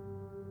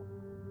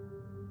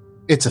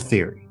 It's a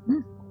theory.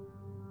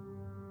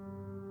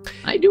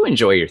 I do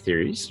enjoy your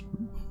theories.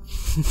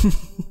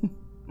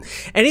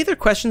 Any other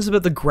questions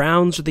about the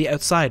grounds or the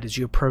outside as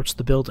you approach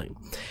the building?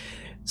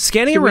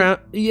 Scanning around,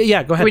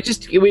 yeah, go ahead.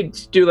 We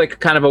do like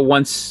kind of a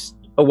once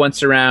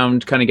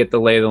around, kind of get the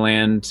lay of the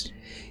land.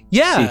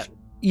 Yeah,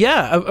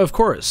 of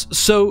course.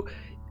 So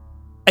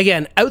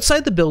again,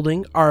 outside the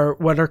building are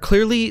what are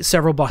clearly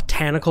several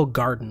botanical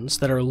gardens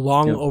that are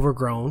long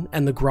overgrown,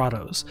 and the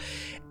grottos.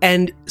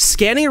 And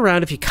scanning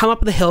around, if you come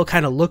up the hill,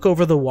 kind of look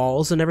over the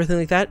walls and everything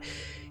like that,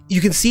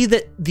 you can see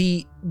that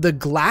the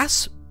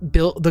glass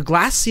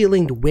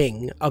ceilinged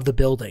wing of the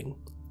building,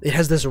 it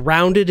has this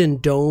rounded and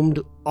domed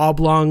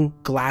oblong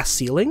glass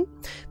ceiling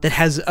that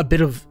has a bit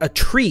of a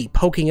tree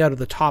poking out of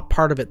the top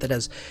part of it that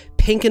has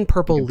pink and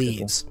purple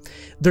leaves.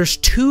 There's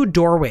 2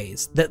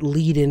 doorways that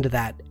lead into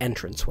that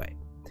entranceway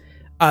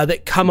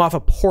that come off a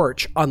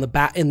porch on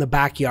in the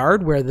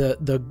backyard where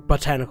the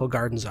botanical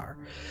gardens are.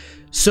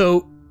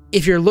 So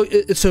if you're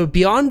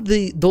beyond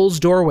those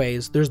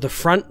doorways, there's the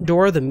front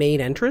door, the main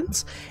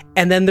entrance,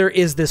 and then there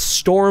is this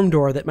storm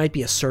door that might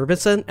be a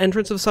service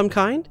entrance of some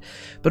kind.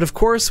 But of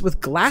course, with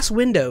glass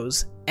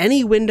windows,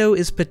 any window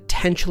is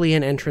potentially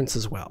an entrance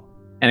as well.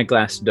 And a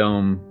glass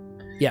dome.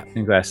 Yeah.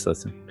 And glass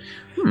listen.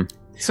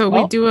 So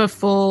we do a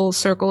full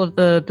circle of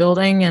the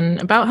building, and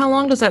about how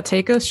long does that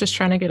take us? Just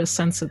trying to get a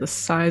sense of the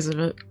size of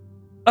it.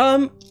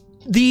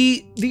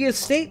 The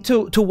estate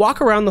to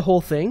walk around the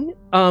whole thing,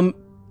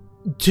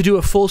 to do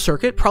a full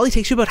circuit probably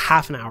takes you about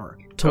half an hour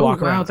to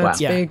walk around. That's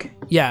big.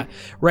 Yeah,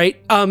 right.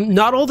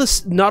 Not all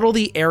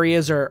the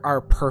areas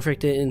are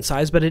perfect in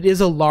size, but it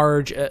is a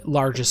large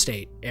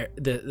estate.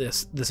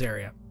 This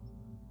area.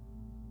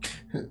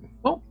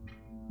 Well,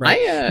 right.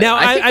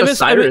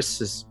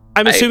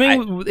 I'm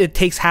assuming it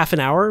takes half an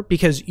hour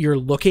because you're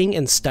looking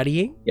and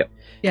studying. Yep.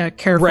 Yeah,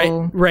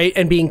 careful. Right,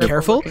 and being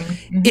careful.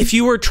 Mm-hmm. If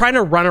you were trying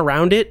to run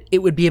around it, it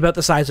would be about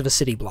the size of a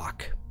city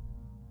block.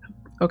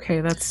 Okay,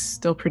 that's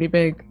still pretty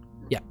big.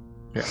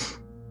 Yeah.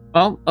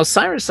 Well,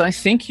 Osiris, I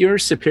think your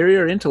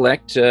superior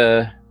intellect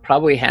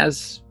probably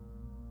has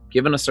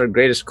given us our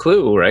greatest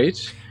clue, right?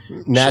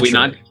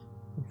 Naturally.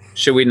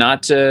 Should we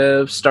not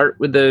start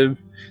with the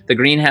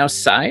greenhouse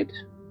side?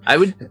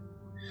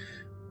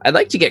 I'd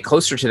like to get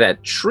closer to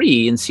that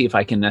tree and see if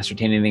I can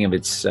ascertain anything of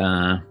its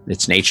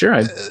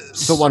nature.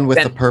 The one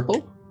with the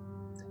purple?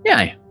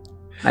 Yeah.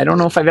 I don't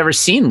know if I've ever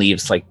seen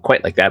leaves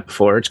quite like that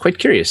before. It's quite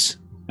curious.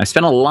 I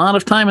spent a lot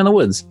of time in the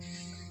woods.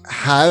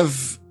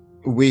 Have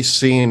we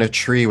seen a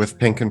tree with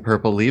pink and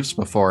purple leaves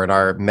before in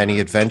our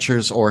many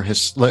adventures, or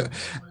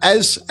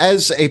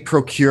as a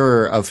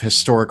procurer of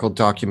historical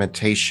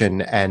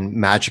documentation and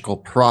magical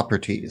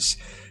properties,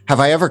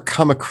 have I ever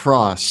come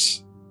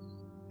across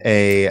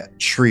a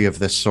tree of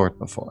this sort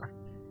before?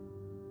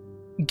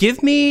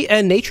 Give me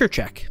a nature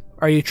check.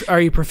 Are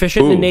you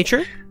proficient in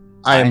nature?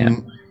 I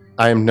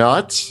am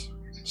not.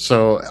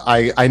 So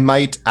I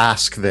might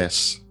ask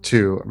this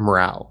to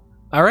Mrau.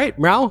 All right,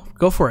 Mrau,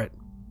 go for it.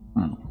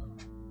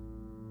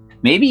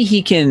 Maybe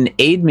he can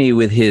aid me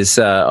with his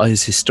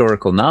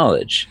historical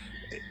knowledge.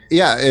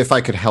 Yeah, if I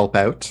could help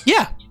out.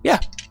 Yeah.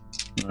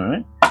 All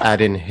right.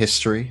 Add in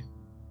history.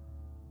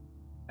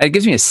 It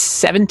gives me a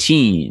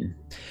 17.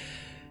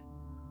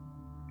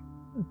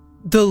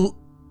 You're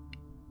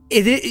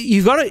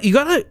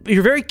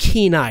very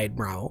keen-eyed,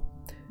 Mrau.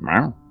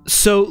 Wow.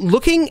 So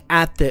looking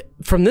at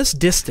from this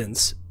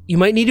distance, you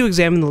might need to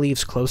examine the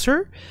leaves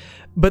closer,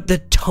 but the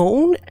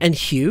tone and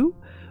hue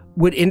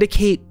would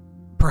indicate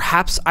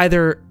perhaps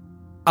either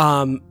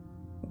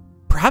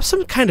perhaps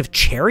some kind of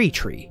cherry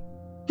tree.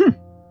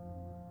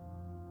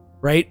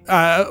 Right?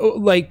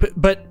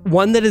 But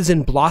one that is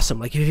in blossom.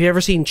 Like, if you've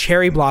ever seen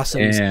cherry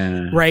blossoms,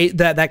 right?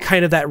 That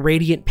kind of that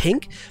radiant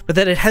pink, but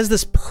that it has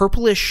this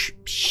purplish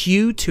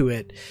hue to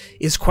it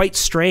is quite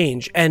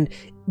strange. And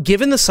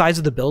given the size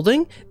of the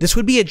building, this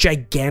would be a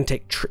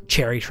gigantic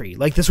cherry tree.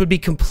 Like, this would be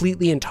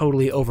completely and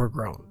totally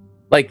overgrown.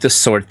 Like the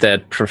sort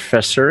that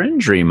Professor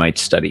Endry might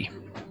study.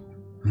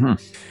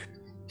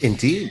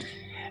 Indeed.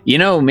 You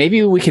know,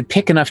 maybe we could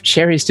pick enough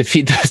cherries to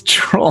feed those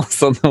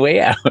trolls on the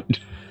way out.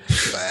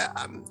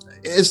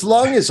 As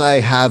long as I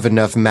have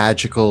enough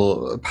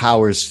magical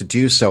powers to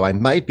do so, I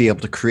might be able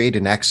to create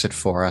an exit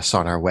for us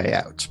on our way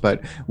out.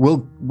 But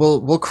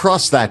we'll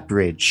cross that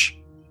bridge,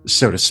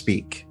 so to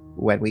speak,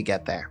 when we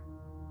get there.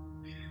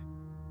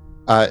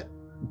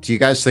 Do you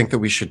guys think that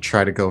we should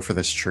try to go for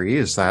this tree?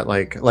 Is that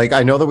like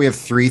I know that we have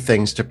 3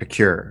 things to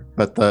procure,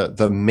 but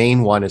the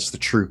main one is the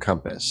true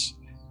compass.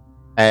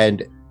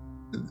 And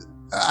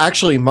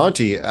actually,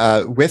 Monty,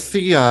 with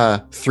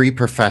the 3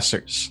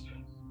 professors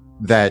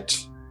that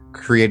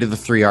created the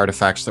 3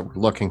 artifacts that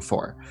we're looking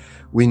for,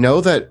 we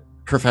know that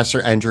Professor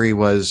Endry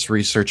was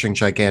researching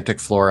gigantic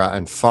flora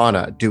and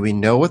fauna. Do we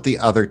know what the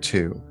other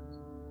 2?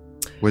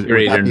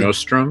 Curator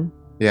Nostrum?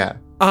 Yeah.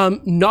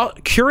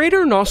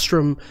 Curator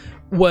Nostrum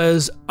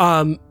was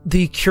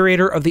the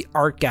curator of the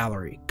art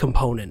gallery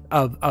component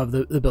of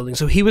the building.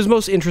 So he was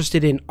most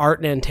interested in art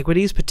and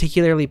antiquities,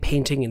 particularly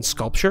painting and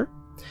sculpture.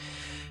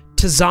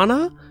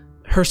 Tizana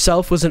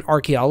herself was an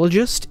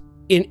archaeologist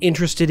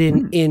interested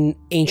in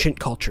ancient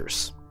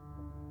cultures.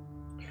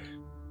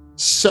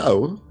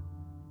 So,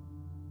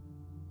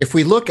 if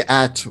we look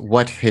at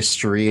what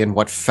history and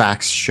what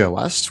facts show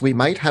us, we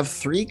might have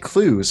 3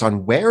 clues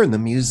on where in the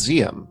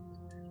museum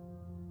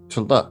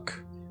to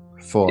look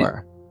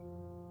for.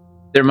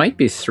 There might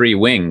be 3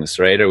 wings,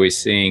 right? Are we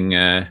seeing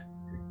there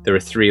are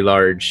 3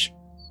 large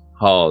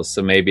halls?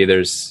 So maybe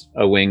there's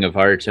a wing of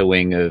art, a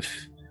wing of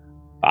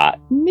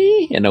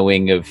botany, and a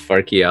wing of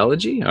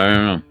archaeology. I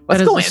don't know. That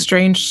is a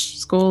strange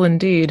school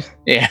indeed.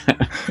 Yeah.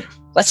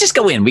 Let's just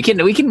go in. We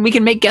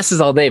can make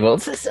guesses all day,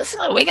 but it's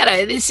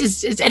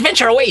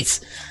adventure awaits.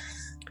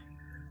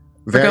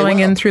 We're going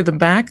in through the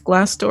back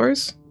glass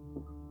doors,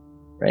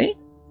 right?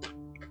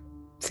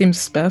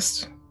 Seems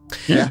best.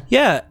 Yeah.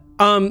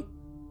 Since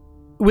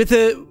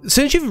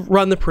you've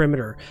run the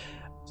perimeter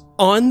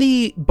on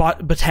the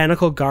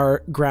botanical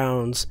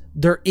grounds,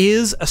 there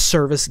is a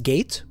service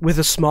gate with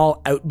a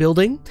small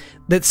outbuilding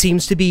that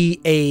seems to be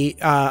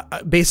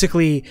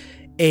basically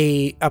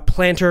a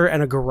planter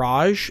and a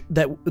garage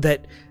that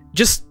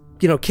just,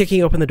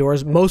 kicking open the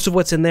doors. Most of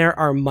what's in there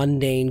are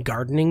mundane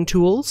gardening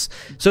tools.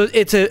 So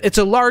it's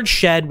a large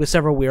shed with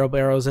several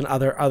wheelbarrows and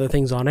other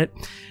things on it.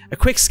 A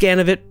quick scan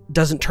of it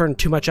doesn't turn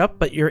too much up,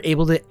 but you're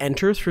able to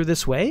enter through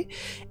this way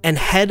and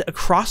head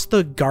across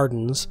the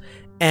gardens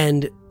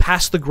and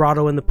past the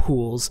grotto and the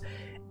pools.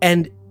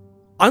 And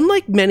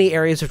unlike many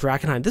areas of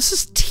Drakkenheim, this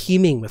is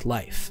teeming with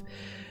life.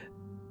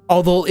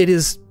 Although it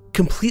is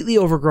completely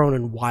overgrown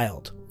and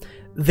wild.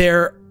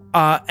 There,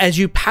 as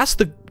you pass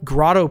the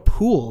grotto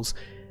pools,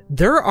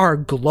 there are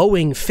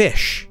glowing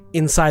fish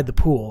inside the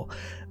pool.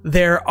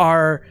 There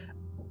are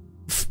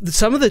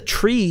some of the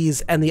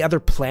trees and the other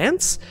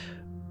plants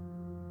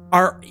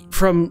are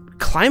from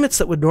climates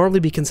that would normally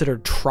be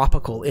considered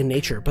tropical in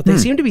nature, but they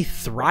seem to be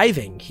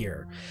thriving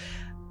here.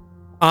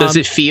 Does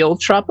it feel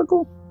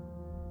tropical?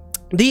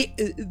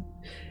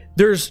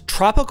 There's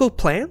tropical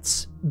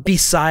plants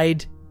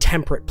beside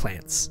temperate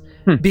plants,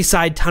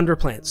 beside tundra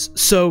plants.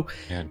 So,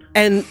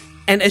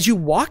 and as you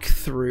walk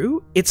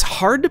through, it's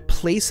hard to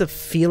place a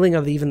feeling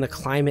of even the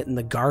climate in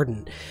the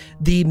garden.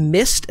 The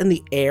mist and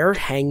the air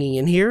hanging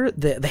in here,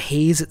 the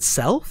haze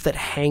itself that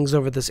hangs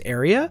over this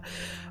area,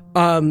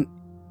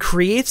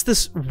 creates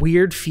this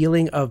weird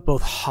feeling of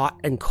both hot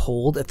and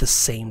cold at the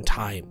same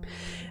time.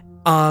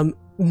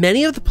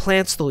 Many of the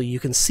plants, though, you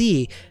can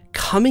see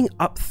coming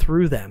up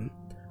through them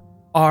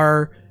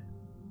are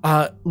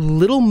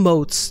little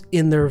motes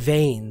in their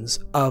veins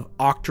of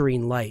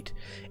octarine light.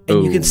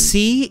 And you can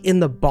see in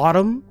the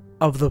bottom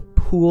of the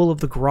pool of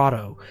the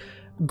grotto,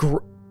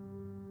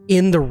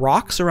 in the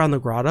rocks around the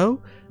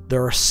grotto,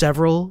 there are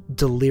several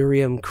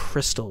delirium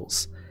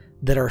crystals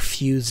that are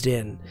fused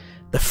in.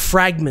 The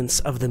fragments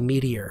of the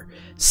meteor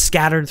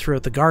scattered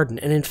throughout the garden.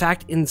 And in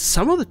fact, in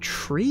some of the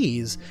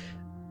trees,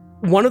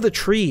 one of the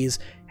trees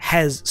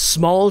has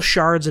small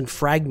shards and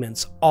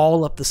fragments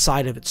all up the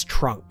side of its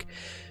trunk.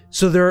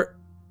 So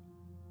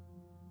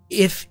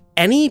if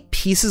any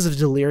pieces of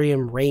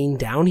delirium rain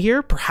down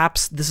here,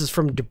 perhaps this is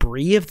from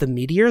debris of the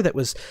meteor that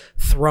was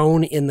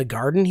thrown in the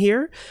garden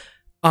here.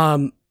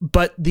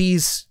 But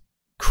these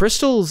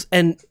crystals,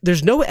 and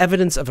there's no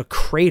evidence of a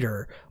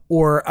crater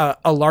or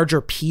a larger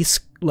piece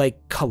like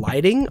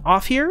colliding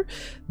off here.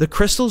 The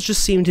crystals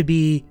just seem to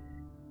be,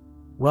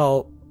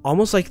 well,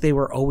 almost like they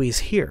were always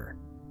here,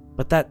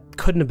 but that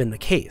couldn't have been the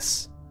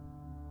case.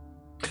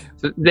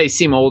 So they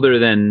seem older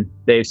than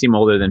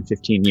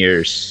 15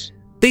 years.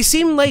 They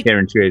seem like they're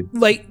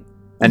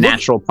a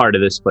natural part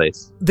of this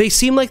place. They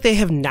seem like they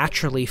have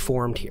naturally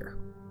formed here.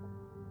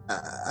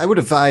 I would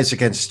advise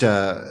against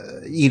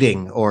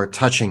eating or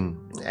touching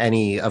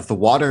any of the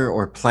water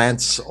or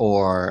plants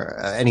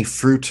or any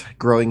fruit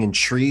growing in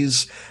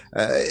trees.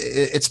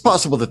 It's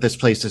possible that this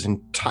place is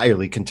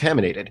entirely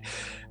contaminated.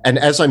 And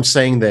as I'm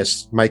saying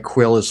this, my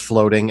quill is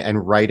floating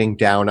and writing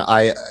down.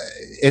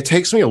 It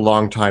takes me a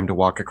long time to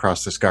walk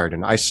across this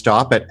garden. I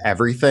stop at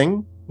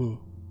everything.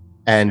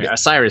 And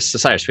Cyrus,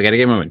 we gotta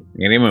get moving.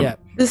 Yeah.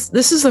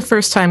 This is the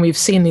first time we've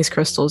seen these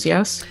crystals,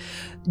 yes?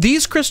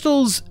 These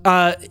crystals,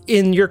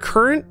 in your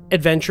current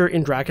adventure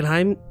in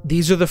Drakkenheim,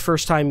 these are the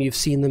first time you've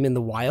seen them in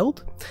the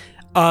wild.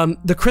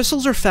 The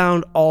crystals are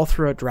found all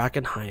throughout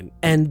Drakkenheim,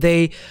 and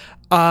they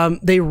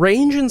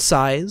range in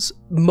size.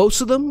 Most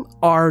of them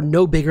are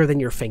no bigger than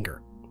your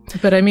finger.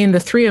 But I mean,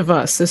 the three of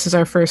us, this is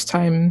our first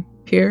time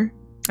here,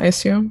 I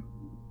assume?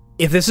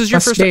 If this is your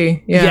Must first be,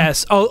 time, yeah.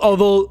 yes.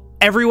 Although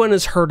everyone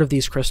has heard of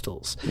these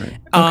crystals. Right.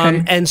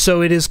 Okay. And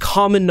so it is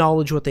common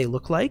knowledge what they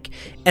look like.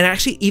 And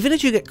actually, even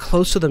as you get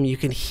close to them, you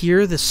can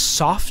hear this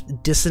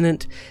soft,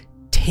 dissonant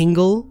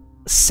tingle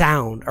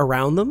sound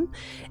around them.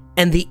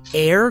 And the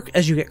air,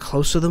 as you get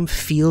close to them,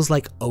 feels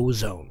like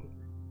ozone.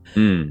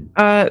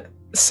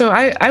 So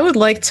I would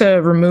like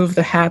to remove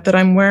the hat that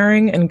I'm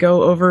wearing and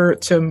go over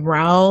to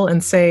Mral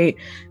and say,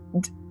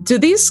 do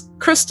these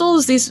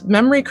crystals, these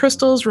memory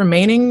crystals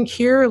remaining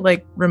here,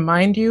 like,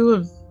 remind you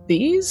of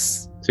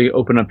these? So you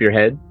open up your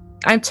head.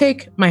 I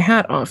take my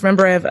hat off.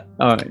 Remember, I have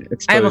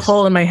a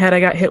hole in my head. I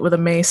got hit with a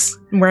mace.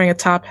 I'm wearing a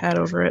top hat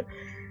over it.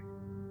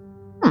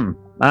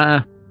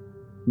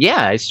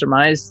 Yeah, I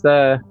surmise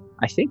I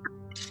think.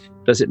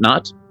 Does it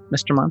not,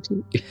 Mr.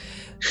 Monty?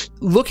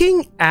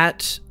 Looking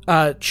at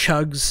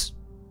Chug's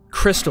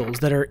crystals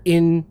that are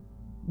in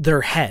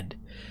their head,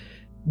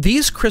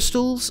 these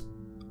crystals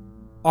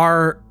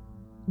are...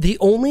 The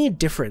only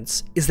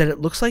difference is that it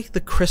looks like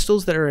the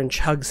crystals that are in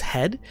Chug's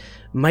head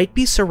might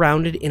be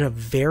surrounded in a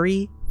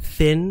very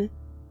thin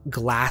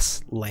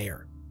glass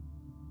layer.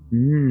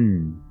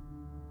 Now,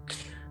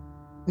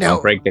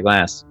 now, break the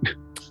glass.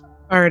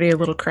 Already a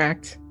little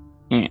cracked.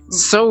 Yeah.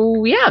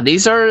 So, yeah,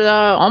 these are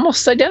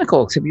almost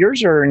identical, except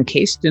yours are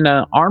encased in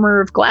an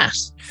armor of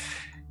glass.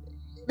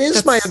 it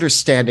is my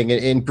understanding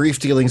in brief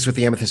dealings with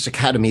the Amethyst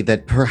Academy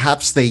that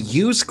perhaps they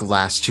use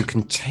glass to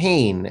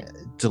contain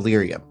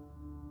delirium.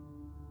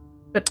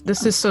 But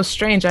this is so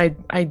strange.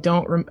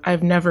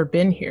 I've never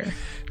been here.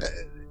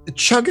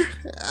 Chug,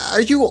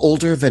 are you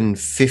older than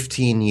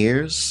 15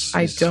 years?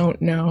 I don't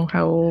know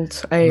how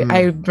old.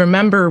 I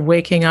remember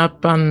waking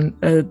up on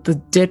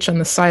the ditch on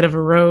the side of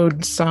a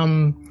road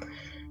some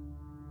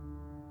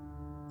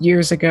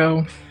years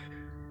ago.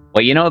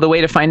 Well, you know, the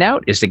way to find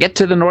out is to get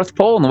to the North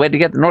Pole, and the way to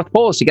get to the North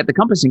Pole is to get the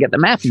compass and get the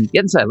map and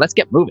get inside. Let's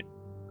get moving.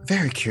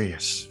 Very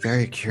curious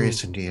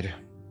indeed.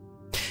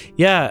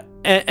 Yeah,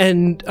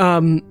 and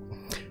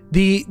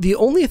the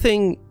only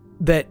thing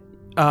that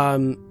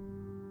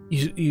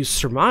you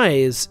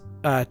surmise,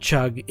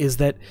 Chug, is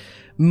that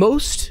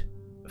most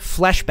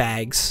flesh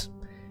bags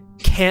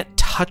can't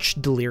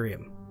touch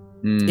delirium.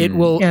 It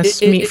will.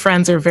 Yes, meat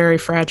friends are very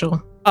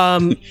fragile.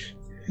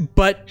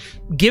 But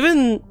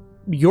given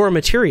your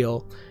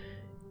material,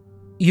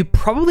 you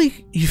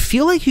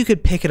feel like you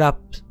could pick it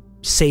up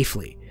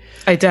safely.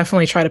 I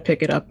definitely try to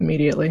pick it up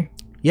immediately.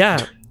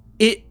 Yeah,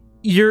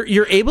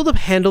 you're able to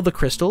handle the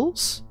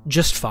crystals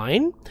just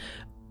fine.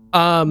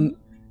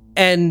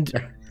 And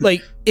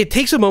like it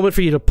takes a moment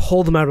for you to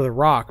pull them out of the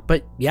rock,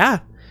 but yeah,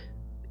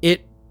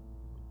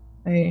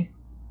 I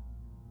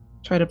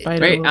try to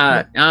bite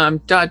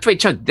it. Wait,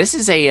 Chug,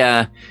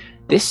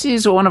 this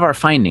is one of our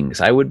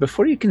findings. I would,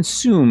 before you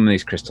consume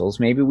these crystals,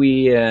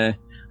 maybe I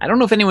don't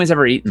know if anyone's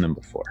ever eaten them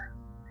before.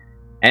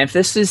 And if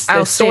this is the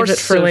I'll save it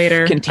for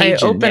later.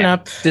 Contagion,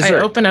 I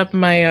open up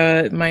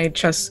my my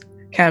chest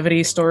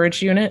cavity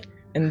storage unit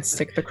and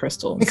stick the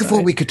crystal inside. Think of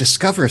what we could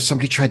discover if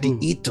somebody tried to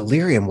eat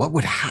delirium. What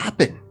would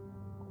happen?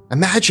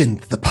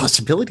 Imagine the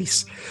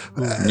possibilities,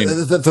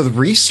 the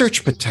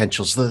research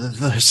potentials,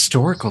 the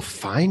historical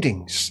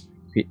findings,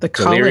 the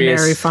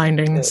culinary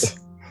findings.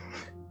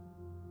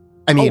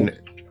 I mean,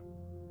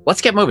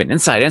 let's get moving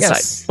inside.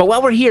 Yes. But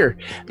while we're here,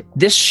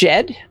 this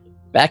shed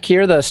back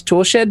here, the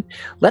tool shed,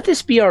 let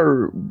this be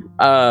our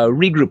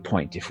regroup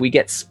point. If we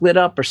get split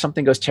up or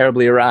something goes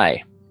terribly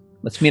awry,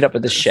 let's meet up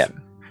at this shed.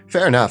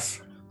 Fair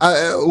enough.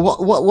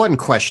 One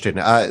question.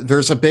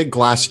 There's a big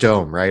glass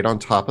dome, right, on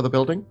top of the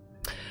building?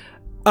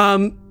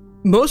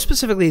 Most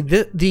specifically,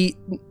 the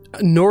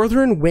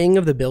northern wing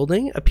of the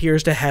building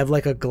appears to have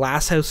like a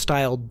glasshouse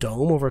style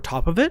dome over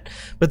top of it,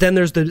 but then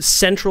there's the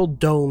central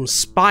dome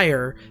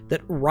spire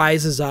that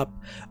rises up.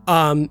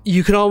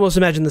 You can almost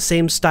imagine the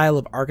same style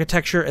of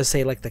architecture as,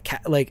 say, like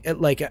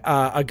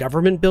a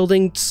government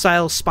building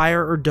style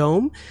spire or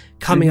dome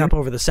coming up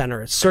over the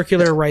center. It's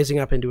circular, rising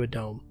up into a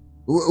dome.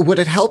 Would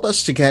it help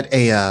us to get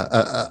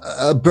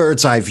a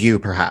bird's eye view,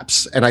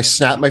 perhaps? And I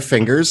snap my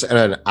fingers, and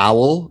an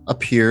owl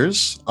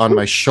appears on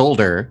my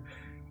shoulder,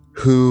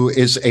 who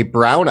is a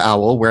brown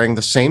owl wearing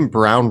the same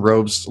brown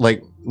robes,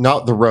 like,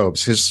 not the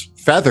robes. His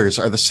feathers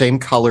are the same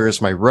color as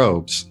my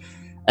robes.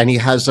 And he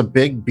has a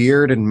big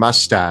beard and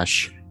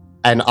mustache.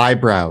 and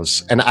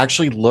eyebrows and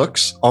actually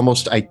looks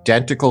almost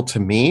identical to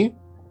me,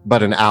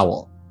 but an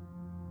owl.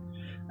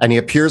 And he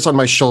appears on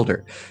my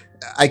shoulder.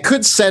 I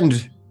could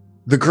send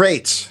the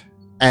great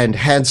and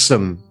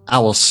handsome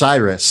Owl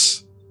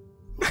Cyrus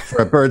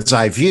for a bird's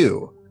eye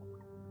view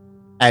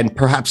and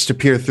perhaps to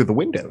peer through the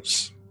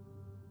windows.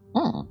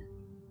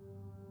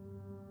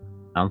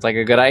 Sounds like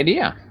a good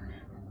idea.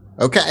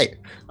 Okay.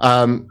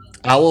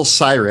 Owl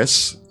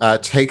Cyrus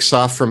takes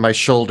off from my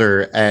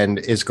shoulder and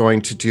is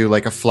going to do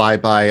like a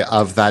flyby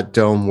of that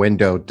dome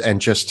window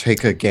and just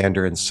take a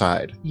gander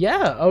inside.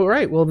 Yeah, all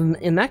right. Well, then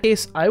in that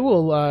case, I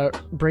will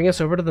bring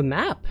us over to the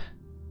map.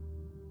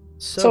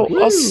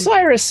 So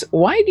Cyrus,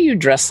 why do you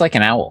dress like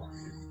an owl?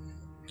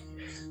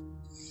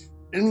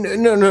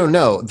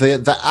 No.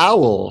 The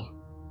owl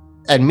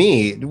and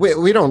me,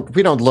 we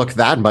don't look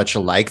that much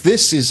alike.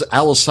 This is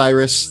Owl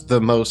Cyrus, the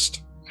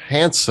most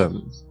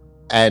handsome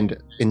and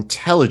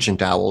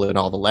intelligent owl in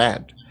all the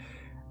land,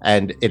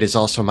 and it is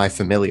also my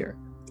familiar.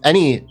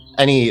 Any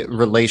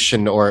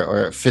relation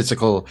or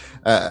physical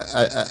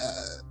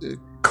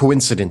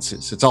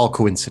coincidences, it's all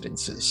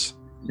coincidences.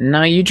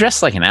 No, you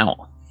dress like an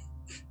owl.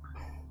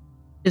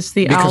 Is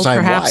the Because owl I'm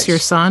perhaps wise. your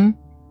son?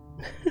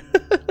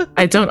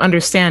 I don't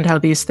understand how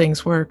these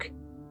things work.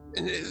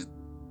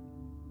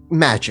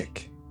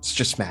 Magic. It's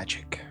just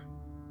magic.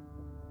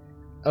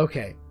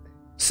 Okay.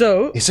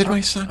 So Is it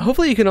my son?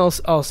 hopefully you can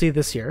all see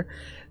this here.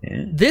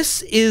 Yeah.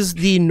 This is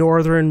the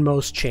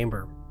northernmost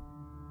chamber.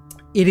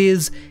 It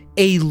is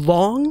a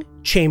long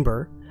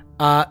chamber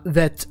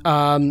that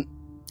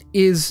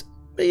is,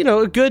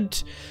 a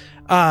good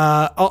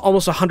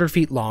almost 100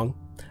 feet long,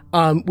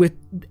 with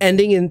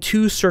ending in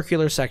two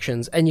circular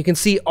sections, and you can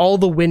see all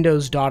the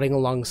windows dotting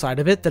alongside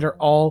of it that are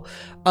all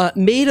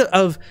made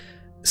of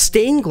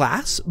stained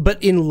glass,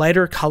 but in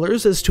lighter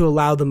colors as to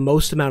allow the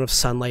most amount of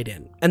sunlight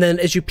in. And then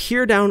as you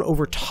peer down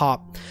over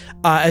top,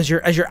 as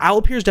your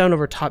owl peers down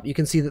over top, you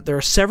can see that there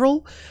are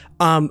several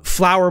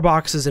flower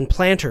boxes and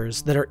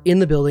planters that are in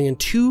the building, and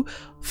two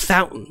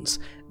fountains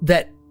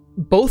that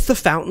both the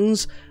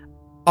fountains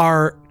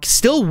are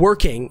still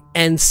working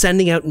and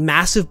sending out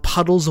massive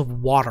puddles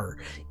of water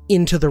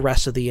into the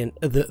rest of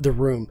the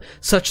room,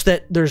 such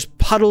that there's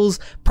puddles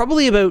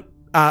probably about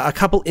a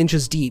couple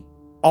inches deep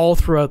all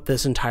throughout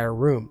this entire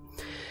room.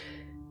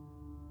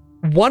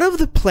 One of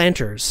the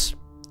planters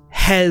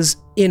has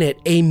in it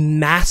a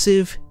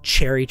massive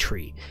cherry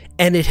tree,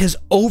 and it has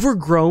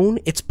overgrown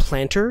its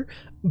planter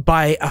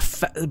by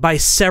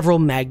several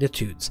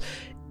magnitudes.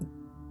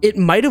 It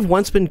might have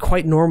once been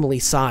quite normally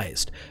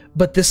sized,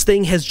 but this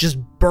thing has just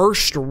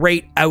burst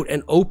right out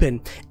and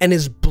open and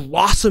is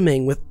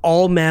blossoming with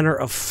all manner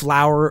of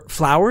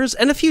flowers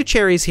and a few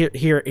cherries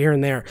here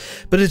and there,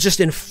 but it's just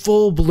in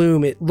full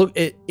bloom. It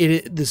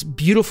this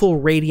beautiful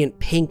radiant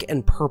pink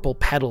and purple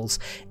petals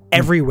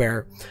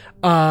everywhere,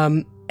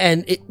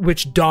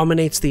 which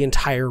dominates the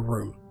entire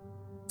room.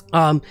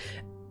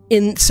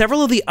 In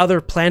several of the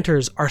other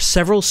planters are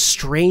several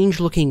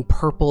strange-looking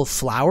purple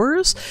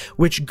flowers,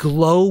 which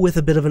glow with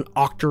a bit of an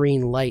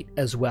octarine light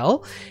as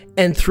well.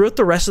 And throughout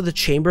the rest of the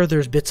chamber,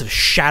 there's bits of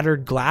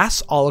shattered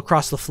glass all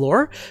across the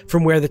floor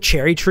from where the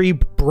cherry tree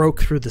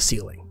broke through the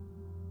ceiling.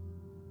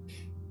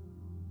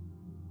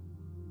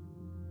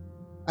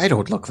 I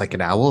don't look like an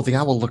owl. The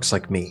owl looks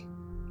like me.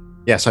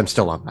 Yes, I'm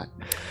still on that.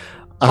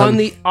 On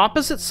the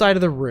opposite side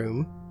of the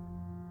room,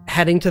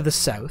 heading to the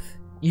south,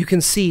 you can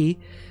see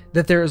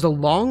that there is a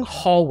long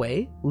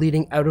hallway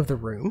leading out of the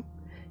room,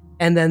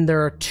 and then there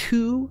are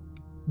two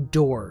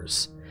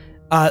doors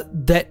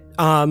that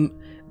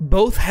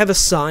both have a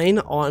sign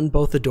on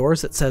both the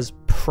doors that says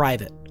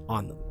private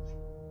on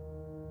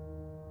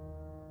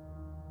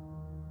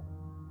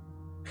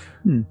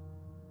them.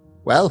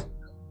 Well,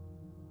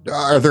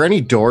 are there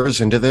any doors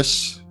into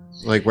this?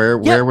 Like where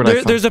would I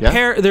find? There's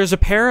a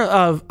pair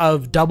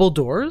of double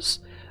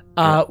doors.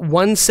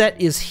 One set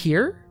is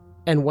here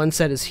and one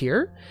set is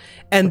here.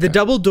 And the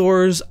double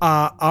doors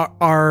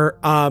are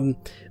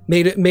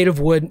made of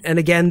wood, and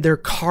again, they're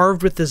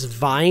carved with this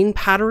vine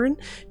pattern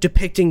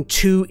depicting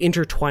two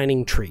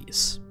intertwining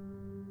trees.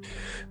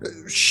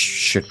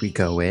 Should we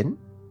go in?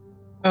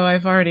 Oh,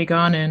 I've already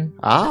gone in.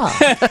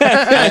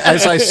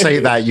 As I say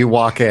that, you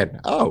walk in.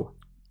 Oh,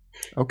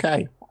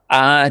 okay.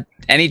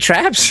 Any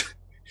traps?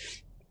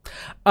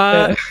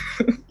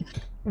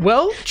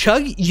 Well,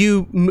 Chug, do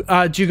you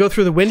go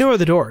through the window or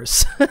the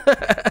doors?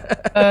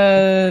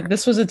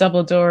 This was a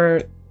double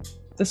door.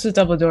 This is a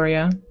double door,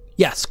 yeah?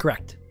 Yes,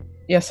 correct.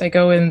 Yes, I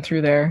go in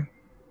through there.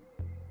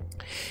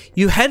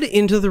 You head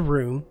into the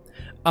room.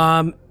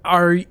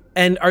 Are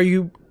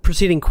you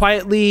proceeding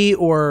quietly,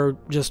 or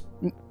just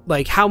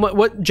like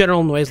what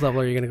general noise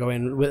level are you going to go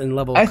in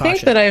level of I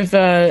caution? think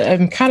that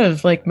I'm kind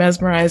of like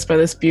mesmerized by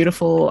this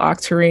beautiful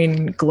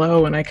octarine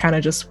glow, and I kind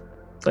of just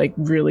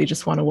really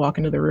just want to walk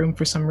into the room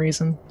for some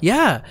reason.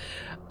 Yeah.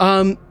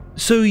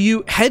 So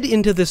you head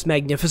into this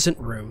magnificent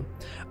room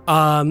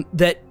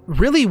that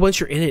really, once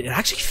you're in it, it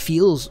actually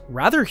feels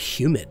rather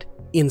humid.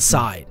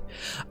 inside.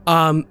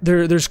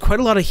 There's quite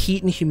a lot of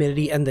heat and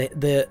humidity, and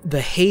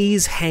the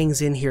haze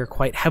hangs in here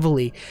quite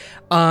heavily.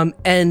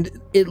 And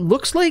it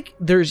looks like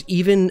there's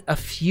even a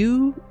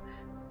few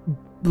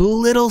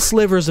little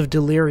slivers of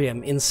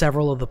delirium in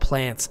several of the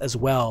plants as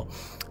well.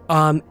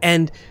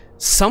 And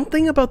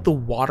something about the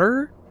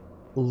water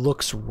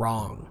looks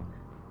wrong.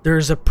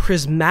 There's a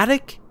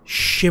prismatic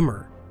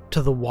shimmer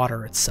to the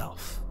water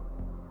itself.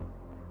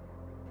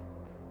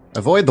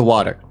 Avoid the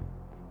water.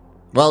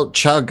 Well,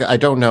 Chug, I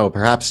don't know.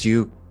 Perhaps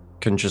you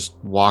can just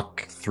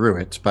walk through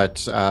it,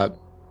 but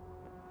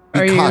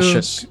be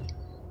cautious.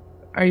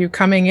 Are you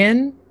coming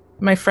in,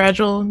 my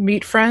fragile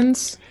meat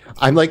friends?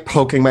 I'm like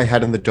poking my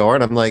head in the door,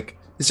 and I'm like,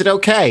 is it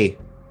okay?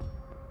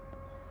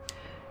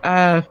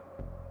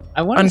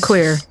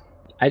 Unclear.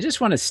 I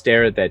just want to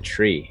stare at that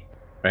tree,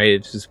 right?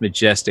 It's just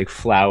majestic,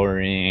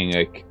 flowering,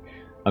 like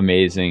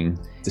amazing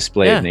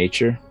display of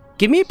nature.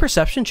 Give me a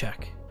perception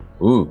check.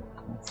 Ooh,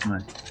 come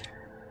on.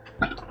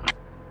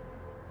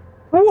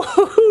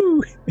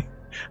 Woohoo!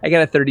 I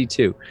got a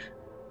 32.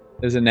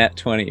 There's a nat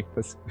 20.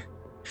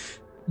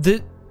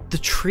 The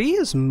tree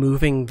is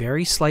moving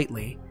very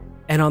slightly,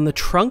 and on the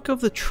trunk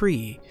of the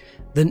tree,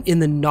 then in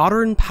the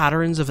northern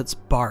patterns of its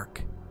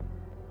bark,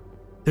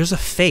 there's a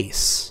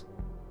face.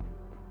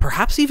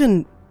 Perhaps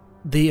even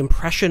the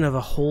impression of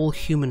a whole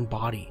human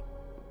body.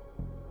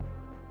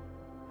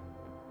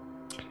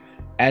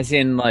 As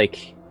in,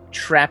 like,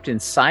 trapped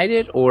inside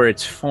it, or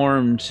it's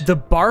formed? The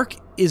bark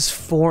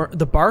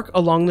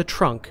along the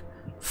trunk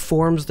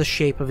forms the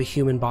shape of a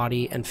human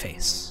body and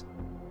face.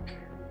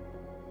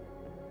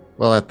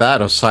 Well, at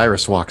that,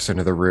 Osiris walks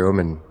into the room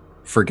and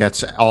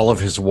forgets all of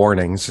his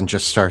warnings and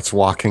just starts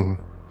walking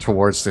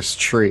towards this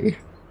tree.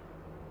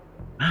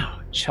 Wow,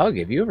 Chug,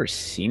 have you ever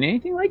seen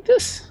anything like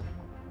this?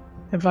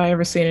 Have I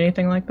ever seen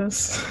anything like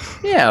this?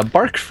 Yeah, a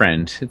bark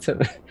friend.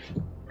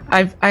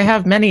 I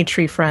have many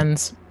tree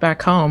friends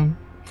back home.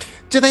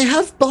 Do they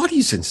have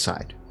bodies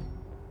inside?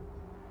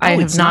 I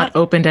have not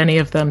opened any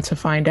of them to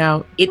find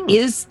out.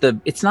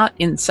 It's not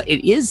inside,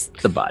 it is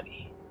the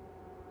body.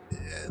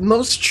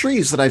 Most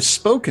trees that I've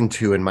spoken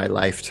to in my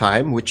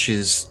lifetime, which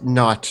is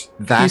not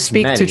that many. You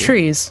speak to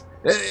trees?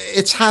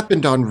 It's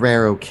happened on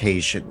rare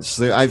occasions.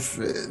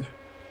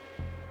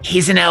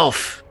 He's an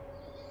elf.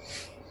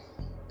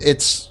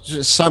 It's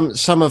just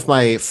some of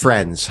my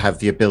friends have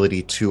the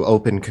ability to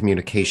open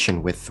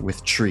communication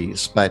with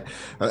trees, but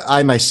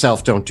I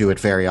myself don't do it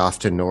very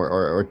often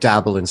or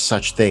dabble in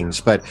such things.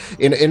 But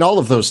in all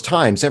of those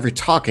times, every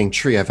talking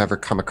tree I've ever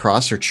come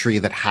across, or tree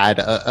that had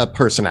a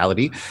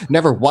personality,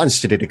 never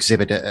once did it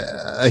exhibit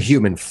a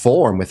human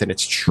form within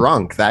its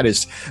trunk. That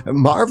is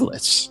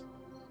marvelous,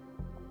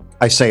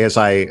 I say as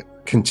I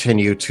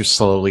continue to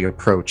slowly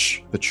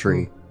approach the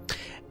tree.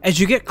 As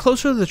you get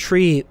closer to the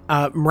tree,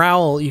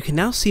 Mraul, you can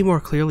now see more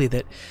clearly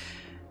that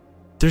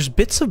there's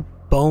bits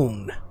of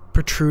bone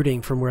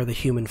protruding from where the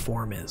human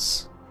form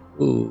is.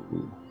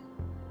 Ooh.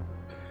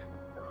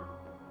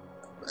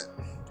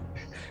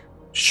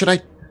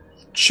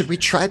 Should we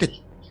try to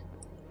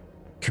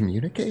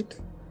communicate?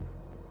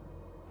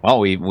 Well,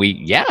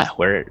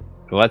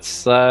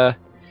 let's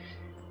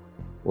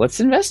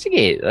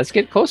investigate. Let's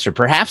get closer.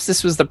 Perhaps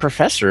this was the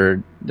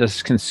professor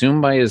just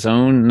consumed by his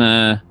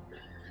own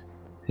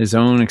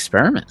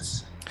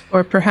experiments.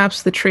 Or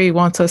perhaps the tree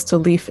wants us to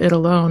leave it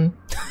alone.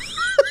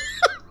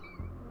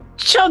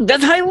 Chug,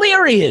 that's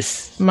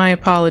hilarious! My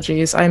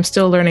apologies. I'm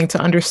still learning to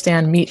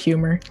understand meat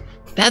humor.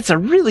 That's a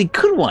really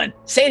good one.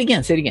 Say it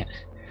again.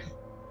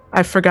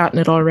 I've forgotten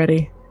it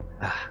already.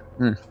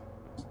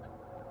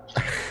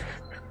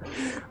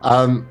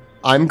 I'm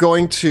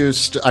going to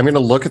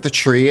look at the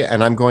tree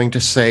and I'm going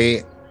to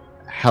say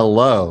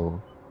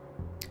hello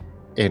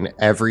in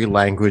every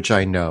language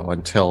I know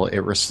until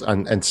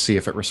and see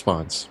if it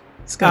responds.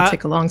 It's gonna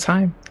take a long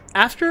time.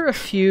 After a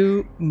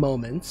few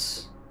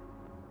moments,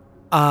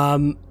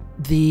 of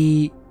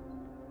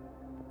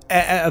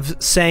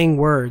saying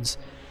words,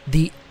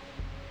 a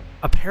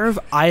pair of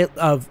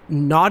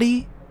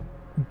naughty,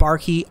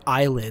 barky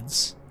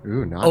eyelids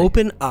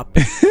open up.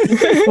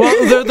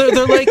 Well,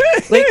 they're like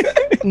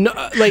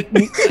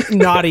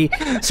naughty.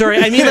 Sorry,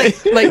 I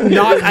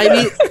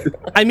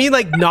mean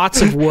like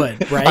knots of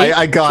wood, right?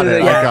 I got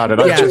it. Yeah. I got it.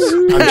 I'm just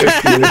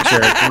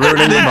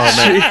ruining the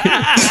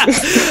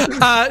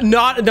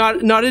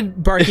moment.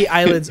 Knotted barky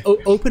eyelids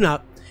open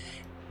up,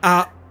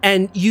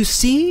 and you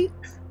see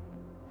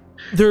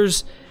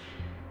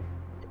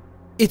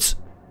it's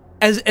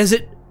as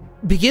it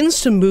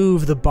begins to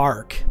move the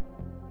bark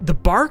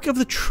of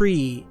the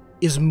tree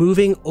is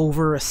moving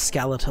over a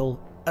skeletal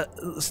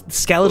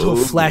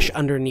flesh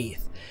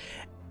underneath,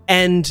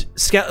 and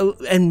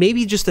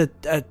maybe just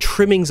a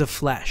trimmings of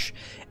flesh.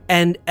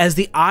 And as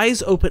the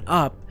eyes open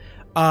up,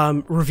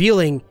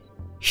 revealing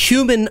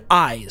human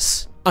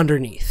eyes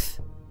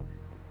underneath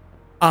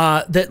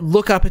that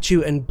look up at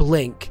you and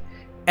blink,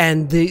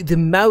 and the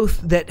mouth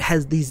that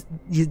has these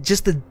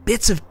just the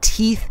bits of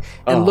teeth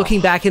and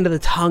looking back into the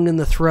tongue and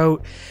the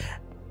throat.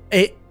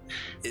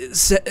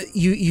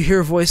 You hear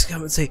a voice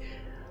come and say,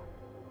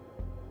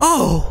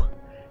 "Oh,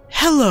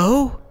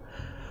 hello.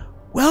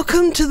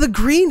 Welcome to the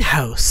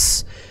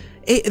greenhouse.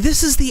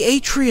 This is the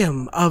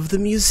atrium of the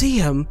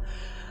museum.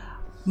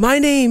 My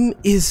name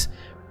is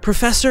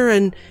Professor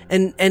and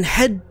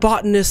head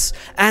botanist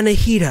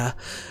Anahita.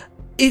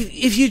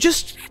 If you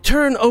just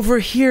turn over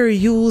here,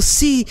 you will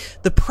see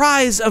the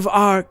prize of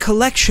our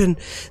collection.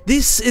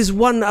 This is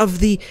one of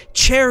the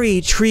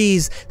cherry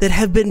trees that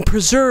have been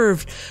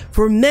preserved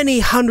for many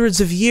hundreds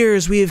of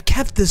years. We have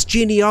kept this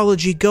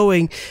genealogy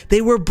going.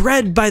 They were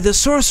bred by the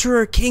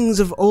sorcerer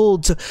kings of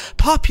old to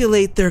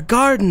populate their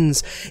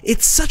gardens.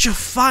 It's such a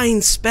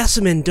fine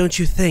specimen, don't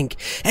you think?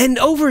 And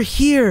over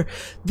here,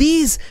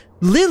 these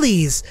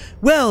lilies,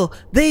 well,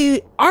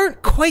 they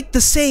aren't quite the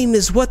same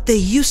as what they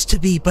used to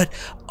be, but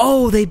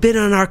oh, they've been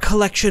on our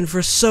collection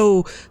for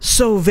so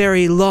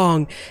very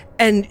long.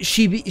 And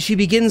she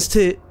begins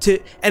to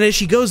and as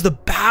she goes, the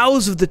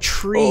boughs of the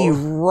tree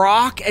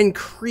rock and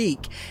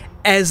creak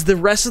as the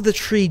rest of the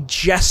tree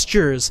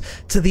gestures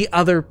to the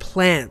other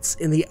plants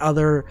in the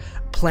other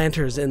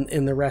planters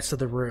in the rest of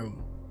the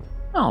room.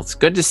 Oh, it's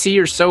good to see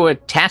you're so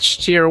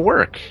attached to your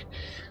work.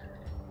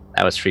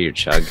 That was for you,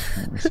 Chug.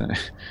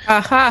 Ha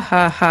ha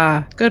ha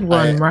ha. Good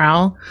one,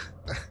 Morale.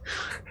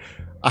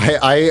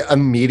 I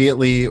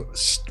immediately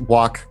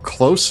walk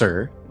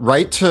closer,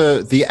 right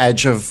to the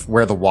edge of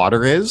where the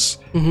water is.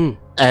 Mm-hmm.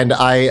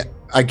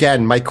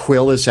 And my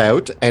quill is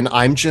out, and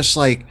I'm just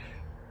like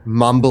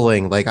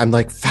mumbling, like I'm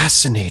like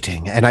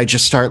fascinating. And I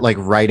just start like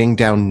writing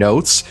down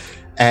notes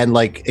and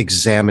like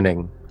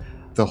examining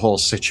the whole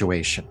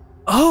situation.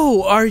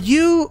 Oh, are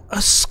you a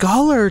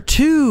scholar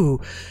too?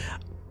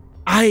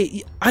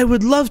 I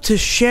would love to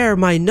share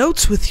my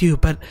notes with you,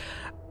 but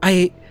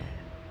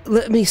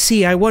let me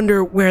see, I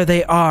wonder where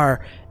they are.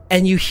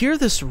 And you hear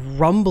this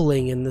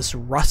rumbling and this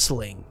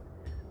rustling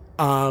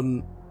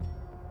coming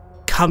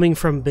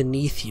from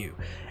beneath you,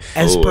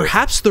 as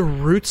perhaps the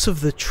roots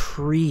of the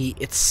tree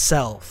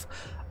itself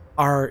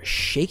are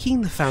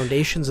shaking the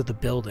foundations of the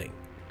building.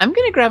 I'm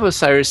gonna grab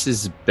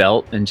Osiris's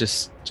belt and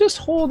just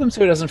hold him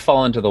so he doesn't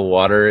fall into the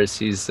water, as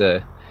he's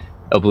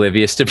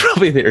oblivious to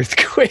probably the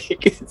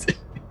earthquake.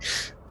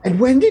 And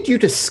when did you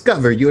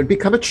discover you had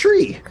become a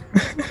tree?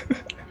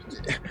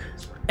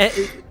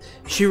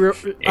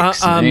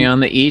 Ixnay on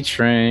the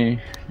E-tray.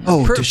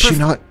 Oh, does she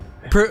not?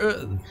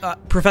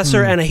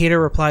 Professor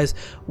Anahita replies,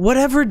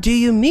 "Whatever do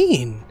you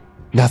mean?"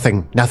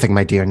 Nothing,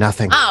 my dear,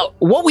 nothing.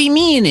 What we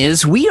mean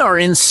is we are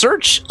in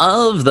search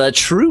of the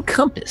true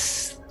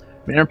compass.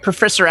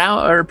 Professor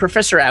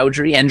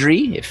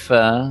Endry, if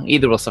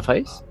either will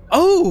suffice.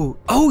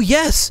 Oh,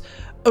 yes.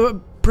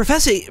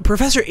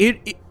 Professor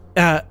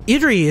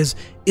Idri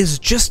is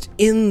just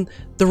in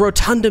the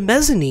rotunda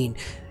mezzanine.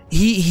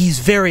 He's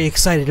very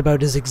excited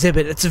about his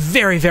exhibit. It's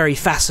very, very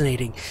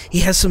fascinating.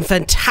 He has some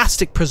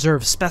fantastic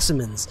preserved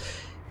specimens.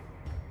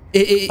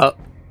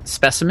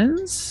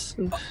 Specimens?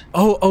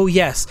 Oh,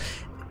 yes.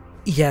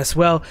 Yes,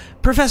 well,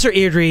 Professor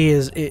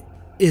Idri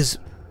is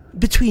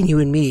between you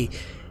and me.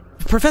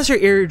 Professor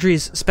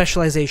Idri's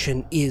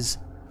specialization is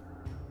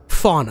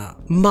fauna.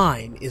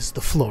 Mine is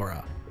the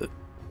flora.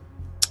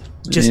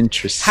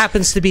 Just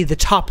happens to be the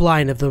top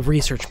line of the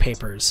research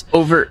papers.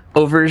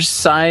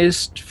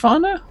 Oversized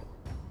fauna?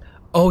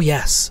 Oh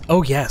yes.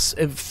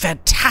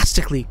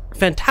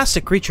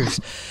 Fantastic creatures.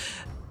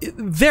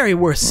 Very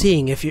worth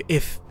seeing if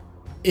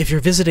you're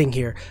visiting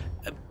here.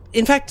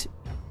 In fact,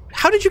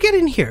 how did you get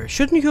in here?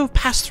 Shouldn't you have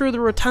passed through the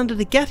rotunda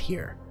to get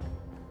here?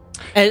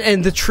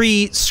 And the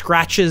tree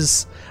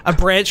scratches a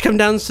branch, come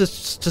down to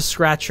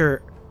scratch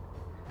her.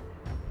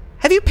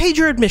 Have you paid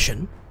your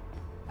admission?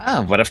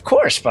 Oh, but of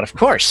course.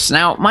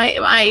 Now,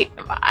 my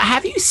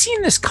have you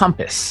seen this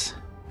compass?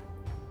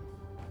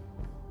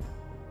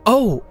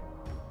 Oh,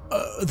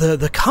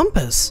 the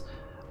compass.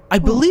 I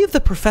believe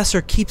the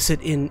professor keeps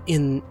it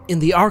in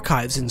the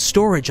archives in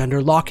storage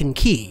under lock and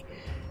key.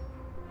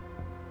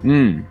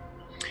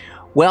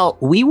 Well,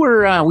 we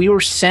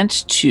were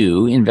sent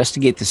to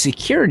investigate the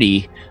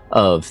security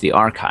of the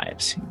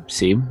archives.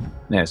 See,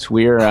 yes,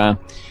 we're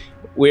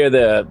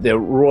the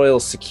Royal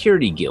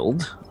Security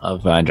Guild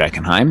of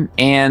Drakkenheim,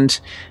 and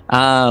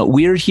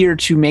we're here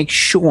to make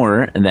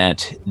sure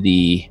that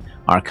the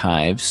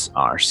archives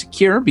are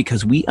secure,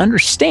 because we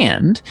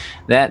understand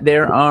that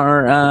there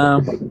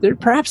are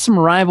perhaps some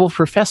rival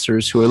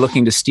professors who are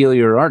looking to steal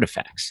your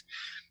artifacts.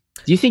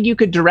 Do you think you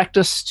could direct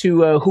us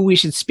to who we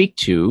should speak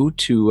to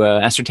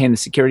ascertain the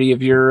security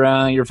of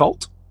your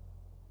vault?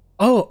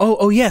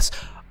 Oh yes,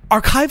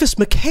 Archivist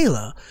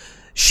Michaela.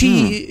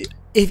 She,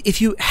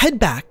 if you head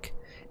back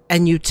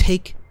and you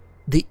take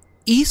the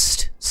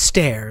east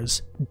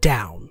stairs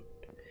down,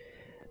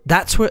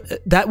 that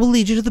will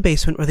lead you to the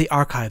basement where the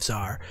archives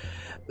are.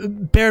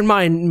 Bear in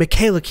mind,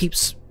 Michaela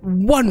keeps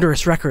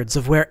wondrous records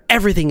of where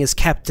everything is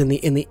kept in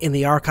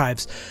the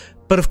archives,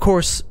 but of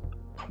course,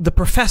 the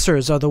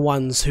professors are the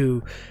ones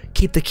who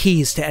keep the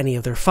keys to any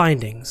of their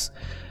findings.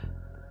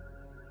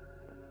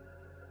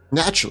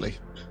 Naturally.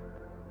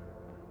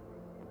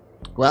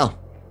 Well,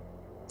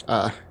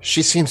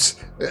 She seems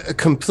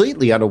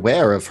completely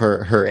unaware of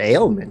her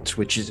ailment,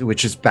 which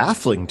is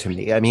baffling to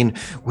me. I mean,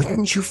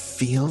 wouldn't you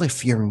feel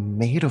if you're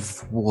made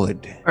of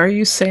wood? Are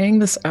you saying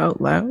this out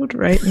loud,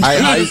 right?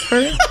 Yes,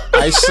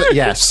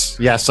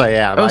 I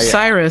am.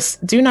 Osiris,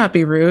 do not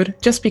be rude.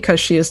 Just because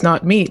she is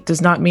not meat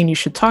does not mean you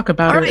should talk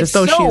about her as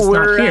though she is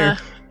not here.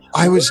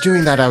 I was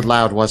doing that out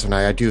loud, wasn't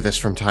I? I do this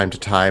from time to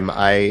time.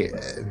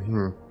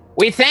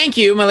 We thank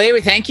you, Malay.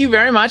 We thank you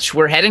very much.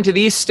 We're heading to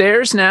these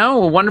stairs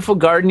now. A wonderful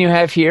garden you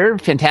have here.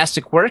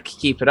 Fantastic work.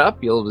 Keep it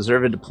up. You'll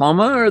deserve a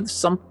diploma or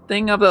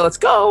something of it. Let's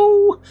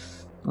go.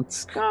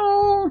 Let's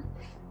go.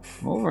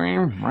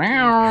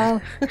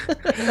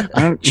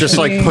 Just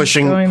like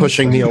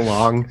pushing me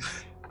along.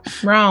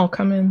 Ral,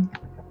 come in.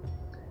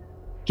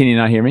 Can you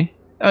not hear me?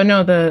 Oh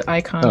no, the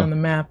icon on the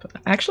map.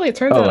 Actually, it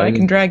turns out I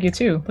can drag you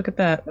too. Look at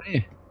that.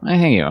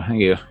 Thank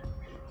you.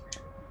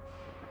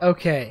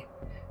 Okay.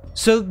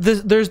 So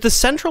there's the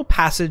central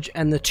passage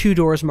and the 2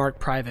 doors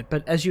marked private,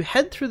 but as you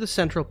head through the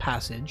central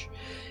passage,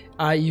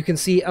 you can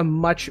see a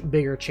much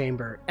bigger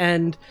chamber.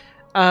 And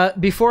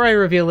before I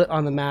reveal it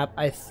on the map,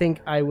 I think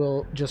I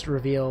will just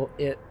reveal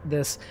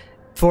this.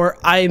 For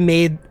I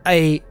made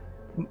a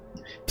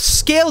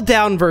scaled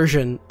down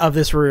version of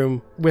this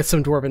room with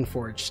some Dwarven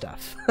Forge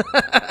stuff.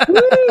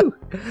 Woo!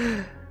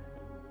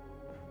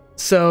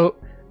 So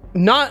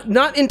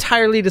not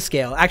entirely to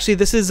scale. Actually,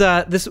 this is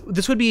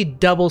this would be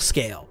double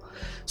scale.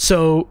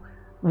 So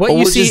what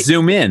you see, just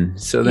zoom in.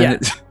 So then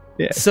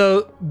it's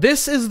So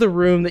this is the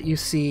room that you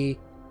see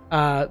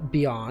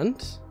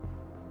beyond.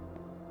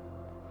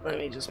 Let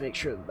me just make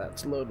sure that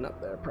that's loading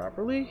up there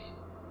properly.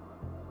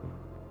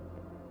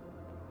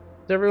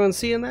 Is everyone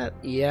seeing that?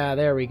 Yeah,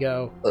 there we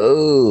go.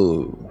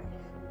 Oh.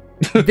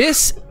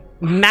 This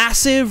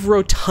massive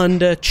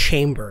rotunda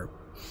chamber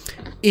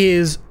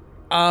is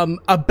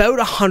about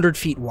 100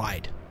 feet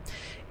wide.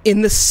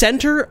 In the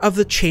center of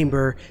the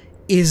chamber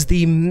is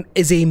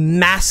a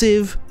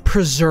massive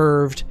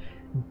preserved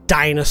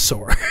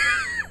dinosaur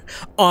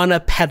on a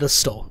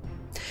pedestal.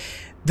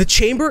 The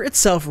chamber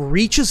itself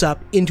reaches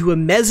up into a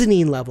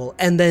mezzanine level,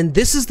 and then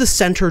this is the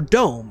center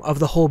dome of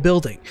the whole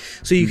building.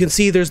 So you can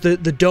see there's the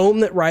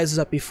dome that rises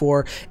up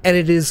before, and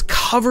it is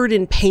covered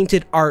in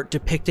painted art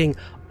depicting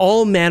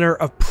all manner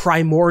of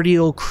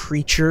primordial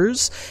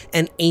creatures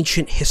and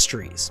ancient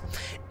histories.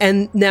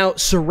 And now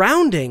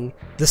surrounding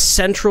the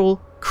central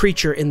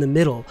creature in the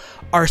middle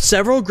are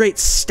several great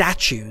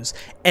statues,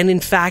 and in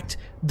fact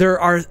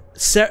there are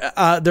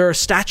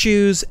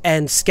statues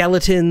and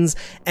skeletons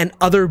and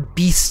other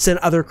beasts and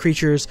other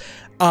creatures,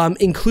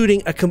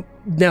 including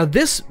now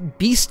this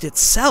beast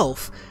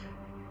itself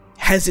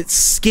has its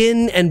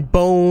skin and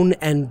bone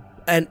and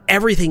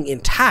everything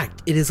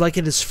intact. It is like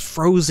it is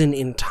frozen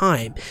in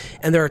time.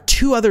 And there are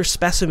 2 other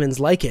specimens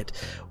like it.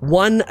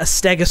 One a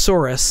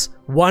Stegosaurus,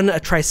 one a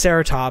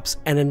Triceratops,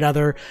 and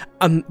another,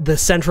 the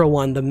central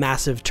one, the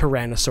massive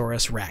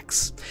Tyrannosaurus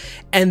Rex.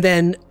 And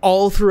then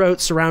all throughout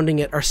surrounding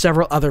it are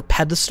several other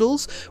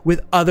pedestals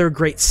with other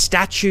great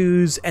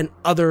statues and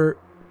other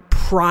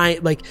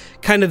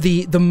kind of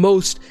the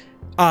most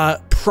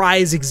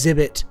prize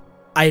exhibit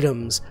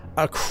items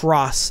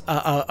across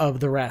of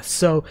the rest.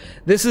 So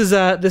this is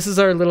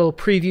our little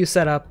preview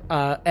setup,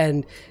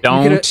 and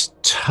don't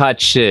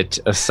touch it,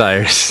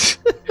 Osiris.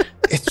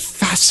 It's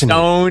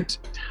fascinating. Don't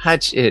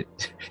touch it.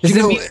 It's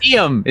a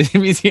museum. It's a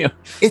museum.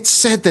 It's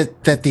said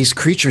that these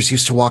creatures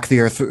used to walk the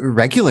earth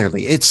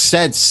regularly. It's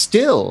said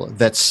still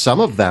that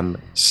some of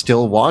them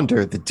still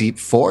wander the deep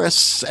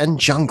forests and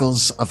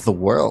jungles of the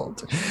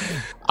world.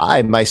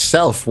 I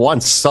myself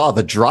once saw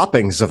the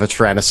droppings of a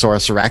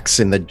Tyrannosaurus Rex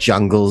in the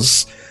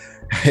jungles.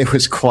 It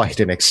was quite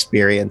an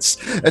experience.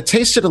 It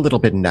tasted a little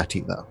bit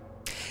nutty, though.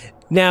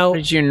 Now,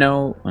 did you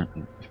know?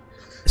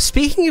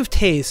 Speaking of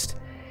taste,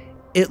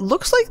 it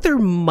looks like there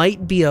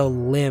might be a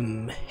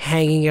limb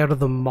hanging out of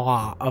the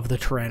maw of the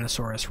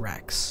Tyrannosaurus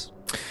Rex.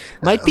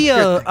 Might be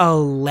a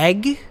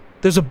leg.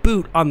 There's a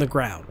boot on the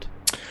ground.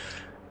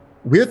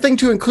 Weird thing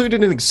to include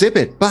in an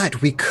exhibit,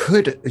 but we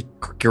could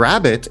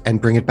grab it and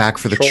bring it back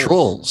for the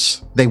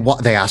trolls.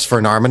 They asked for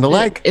an arm and a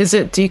leg. Is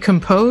it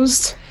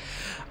decomposed?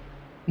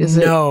 It is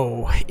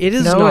not.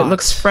 It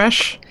looks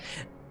fresh.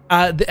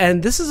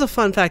 And this is a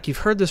fun fact. You've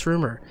heard this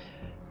rumor.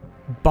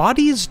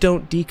 Bodies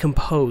don't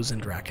decompose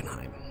in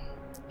Drakkenheim.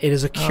 It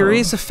is a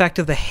curious effect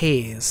of the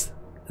haze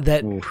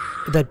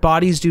that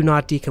bodies do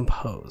not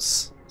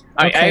decompose.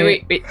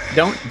 Okay. Wait!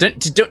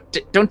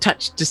 Don't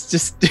touch.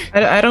 Just.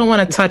 I don't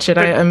want to touch it.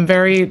 I'm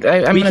going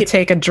to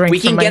take a drink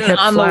from my hip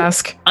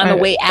flask on the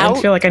way out.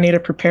 I feel like I need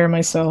to prepare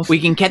myself. We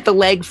can get the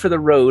leg for the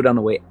road on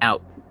the way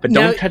out. But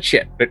don't touch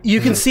it.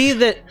 You can see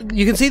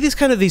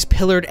these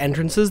pillared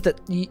entrances that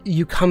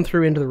you come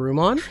through into the room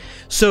on.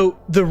 So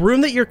the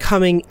room that you're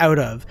coming out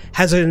of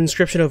has an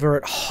inscription over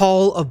it,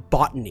 Hall of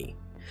Botany.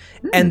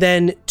 And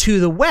then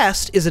to the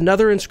west is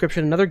another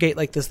inscription, another gate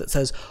like this that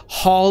says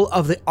Hall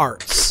of the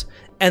Arts.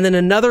 And then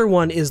another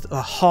one is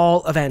the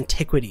Hall of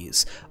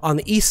Antiquities on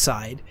the east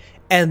side.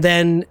 and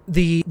then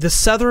the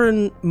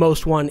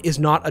southernmost one is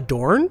not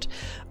adorned.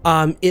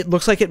 It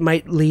looks like it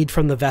might lead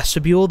from the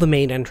vestibule, the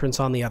main entrance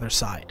on the other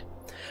side.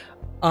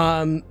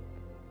 So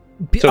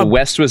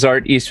west was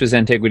art, east was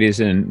antiquities,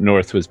 and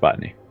north was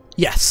botany.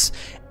 Yes.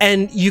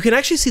 And you can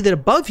actually see that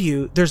above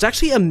you, there's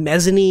actually a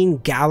mezzanine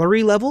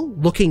gallery level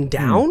looking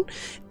down,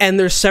 and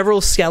there's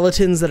several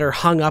skeletons that are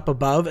hung up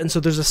above. And so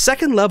there's a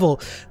second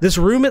level. This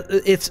room,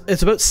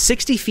 it's about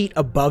 60 feet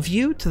above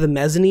you to the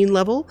mezzanine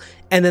level,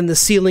 and then the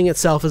ceiling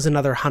itself is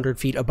another 100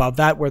 feet above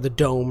that, where the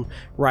dome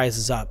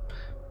rises up.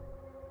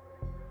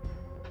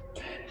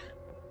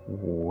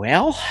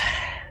 Well,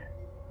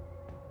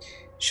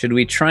 should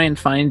we try and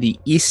find the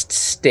east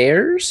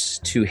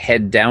stairs to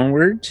head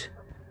downward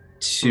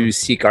to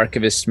seek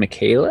Archivist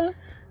Michaela?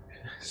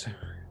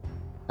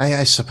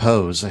 I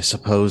suppose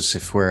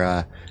if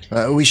we're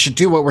we should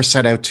do what we're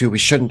set out to. We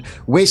shouldn't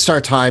waste our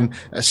time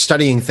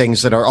studying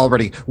things that are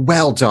already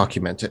well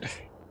documented.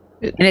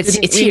 And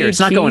it's here. It's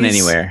not going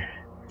anywhere.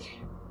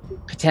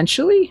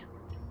 Potentially?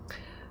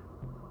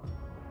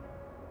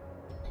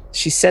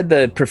 She said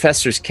the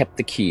professors kept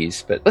the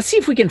keys, but let's see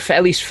if we can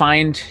at least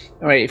find,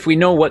 all right, if we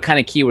know what kind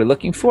of key we're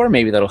looking for,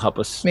 maybe that'll help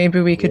us.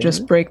 Maybe we could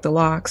just break the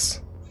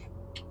locks.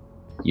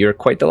 You're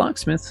quite the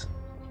locksmith.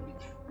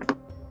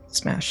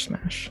 Smash,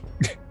 smash.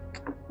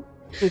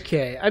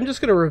 Okay, I'm just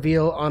going to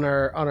reveal on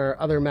our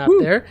other map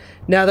there.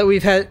 Now that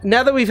we've had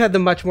the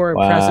much more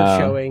impressive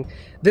showing,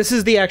 this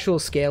is the actual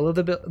scale of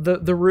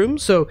the room.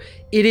 So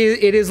it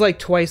is like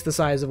twice the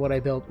size of what I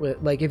built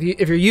with. Like if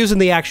you're using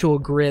the actual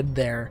grid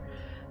there,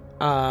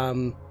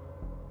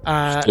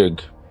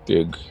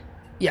 big.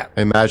 Yeah,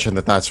 I imagine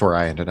that's where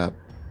I ended up.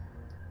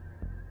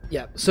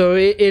 Yeah, so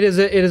it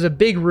is a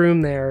big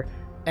room there.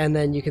 And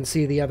then you can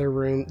see the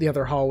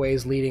other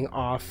hallways leading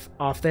off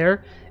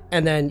there.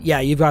 And then, yeah,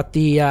 you've got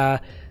the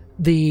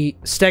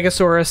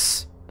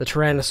Stegosaurus, the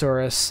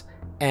Tyrannosaurus,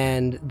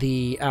 and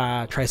the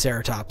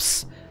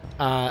Triceratops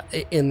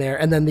in there.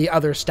 And then the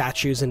other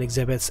statues and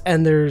exhibits.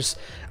 And there's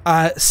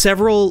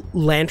several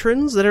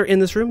lanterns that are in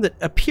this room that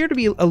appear to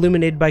be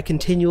illuminated by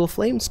continual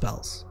flame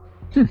spells.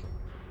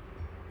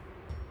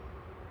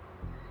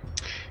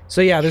 So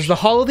yeah, there's the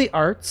Hall of the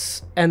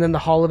Arts, and then the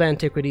Hall of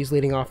Antiquities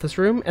leading off this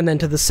room, and then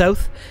to the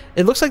south,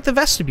 it looks like the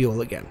vestibule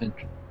again.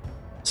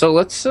 So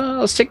let's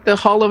take the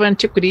Hall of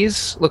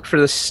Antiquities, look for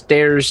the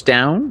stairs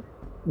down,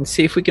 and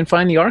see if we can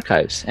find the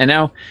archives. And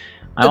now,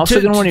 I'm also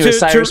going to warn you,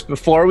 Osiris,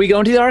 before we go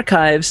into the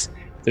archives,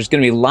 there's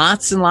going to be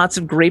lots and lots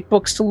of great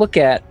books to look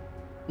at.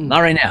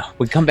 Not right now.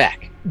 We'll come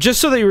back. Just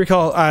so that you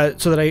recall,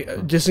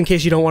 just in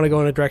case you don't want to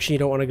go in a direction you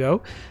don't want to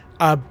go,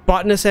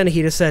 Botanist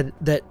Anahita said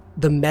that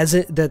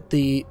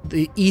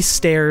the east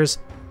stairs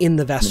in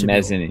the vestibule. The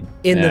mezzanine.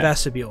 The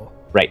vestibule.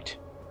 Right.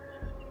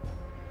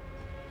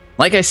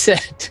 Like I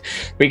said,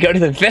 we go to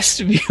the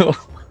vestibule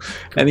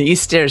and the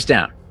east stairs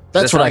down.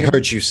 That's what I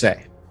heard you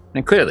say.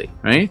 And clearly,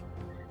 right?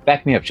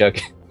 Back me up, Chuck.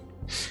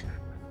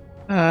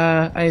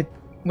 I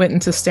went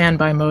into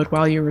standby mode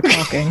while you were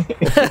talking.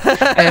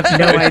 I have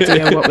no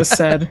idea what was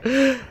said.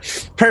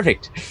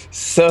 Perfect.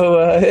 So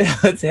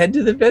let's head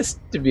to the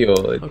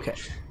vestibule. Okay.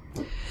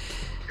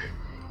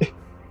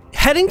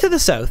 Heading to the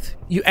south,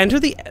 you enter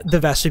the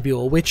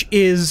vestibule, which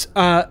is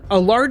a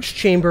large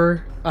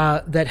chamber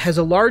that has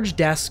a large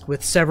desk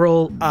with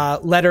several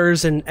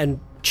letters and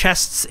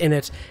chests in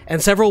it,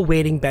 and several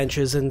waiting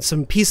benches and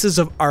some pieces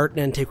of art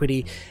and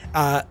antiquity.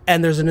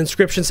 And there's an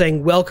inscription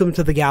saying, "Welcome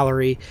to the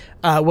gallery,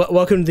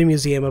 welcome to the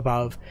museum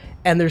above."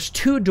 And there's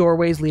two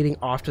doorways leading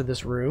off to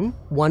this room,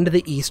 one to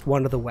the east,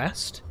 one to the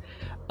west.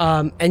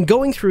 And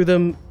going through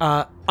them,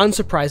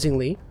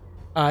 unsurprisingly,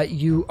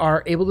 you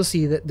are able to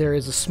see that there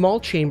is a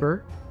small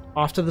chamber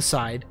off to the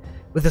side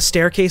with a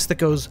staircase that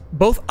goes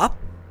both up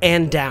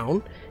and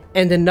down,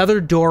 and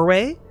another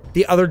doorway,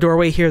 the other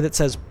doorway here that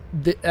says,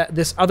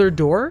 this other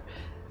door,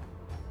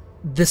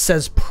 this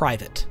says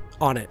private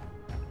on it,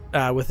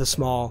 with a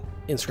small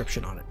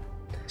inscription on it.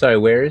 Sorry,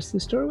 where is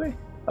this doorway?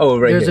 Oh,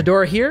 right There's here. a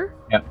door here,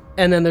 Yep.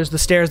 And then there's the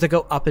stairs that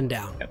go up and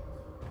down. Yep.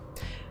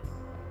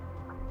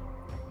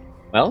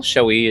 Well,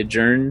 shall we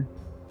adjourn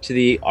to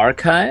the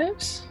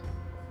archives?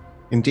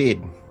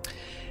 Indeed.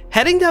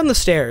 Heading down the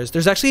stairs,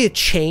 there's actually a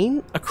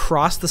chain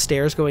across the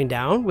stairs going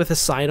down with a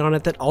sign on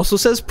it that also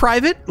says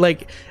private,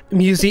 like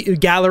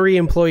gallery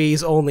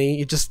employees only.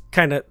 You just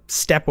kind of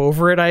step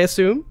over it, I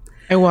assume.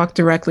 I walk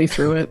directly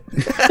through it.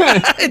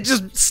 It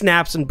just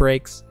snaps and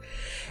breaks.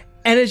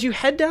 And as you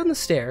head down the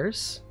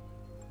stairs,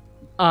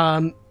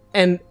 and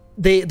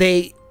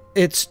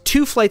it's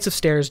 2 flights of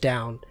stairs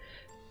down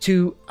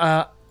to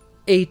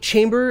a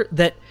chamber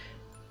that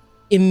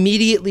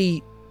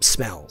immediately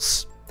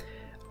smells.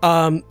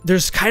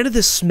 There's kind of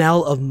this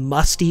smell of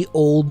musty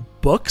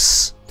old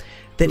books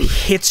that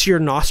hits your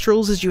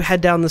nostrils as you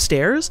head down the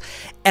stairs,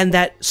 and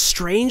that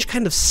strange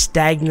kind of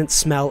stagnant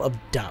smell of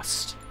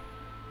dust.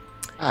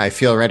 I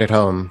feel right at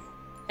home.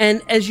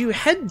 And as you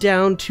head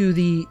down to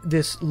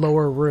this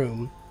lower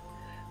room,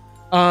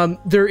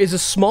 there is a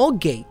small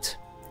gate,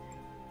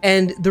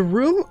 and the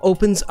room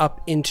opens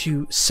up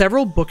into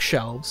several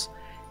bookshelves,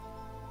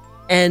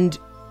 and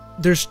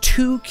there's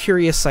two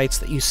curious sights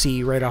that you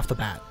see right off the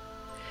bat.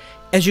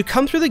 As you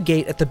come through the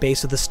gate at the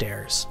base of the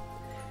stairs,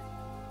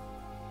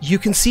 you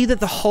can see that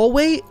the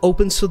hallway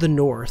opens to the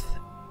north,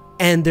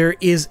 and there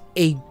is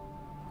a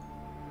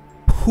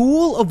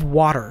pool of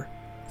water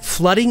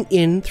flooding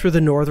in through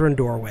the northern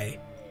doorway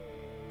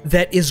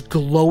that is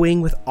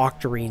glowing with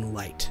octarine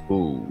light.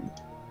 Ooh.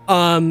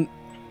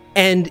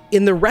 And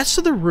in the rest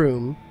of the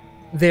room,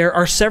 there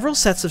are several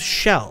sets of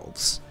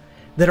shelves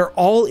that are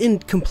all in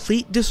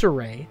complete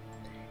disarray,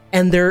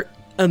 and there,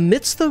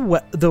 amidst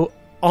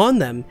on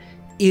them,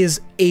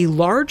 is a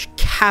large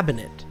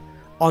cabinet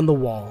on the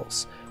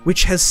walls,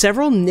 which has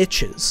several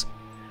niches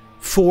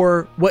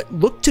for what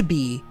look to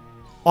be,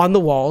 on the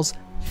walls,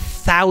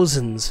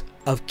 thousands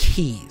of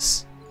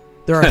keys.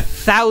 There are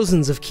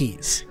thousands of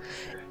keys,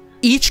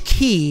 each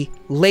key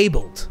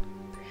labeled,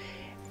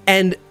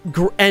 and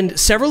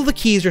several of the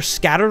keys are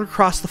scattered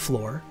across the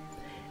floor,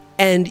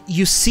 and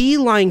you see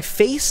lying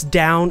face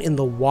down in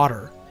the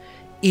water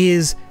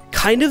is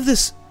kind of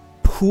this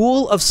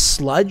pool of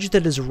sludge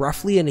that is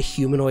roughly in a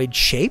humanoid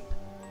shape,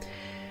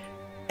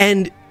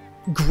 and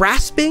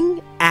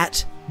grasping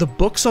at the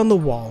books on the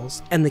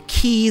walls and the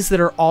keys that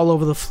are all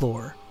over the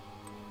floor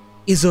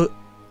is a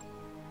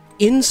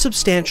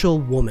insubstantial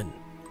woman.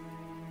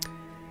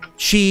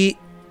 She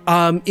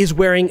is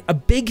wearing a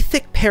big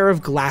thick pair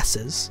of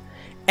glasses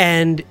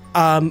and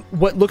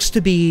what looks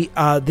to be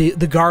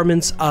the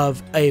garments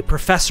of a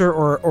professor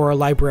or a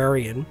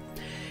librarian,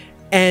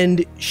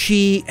 and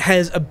she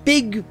has a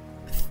big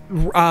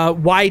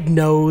wide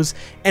nose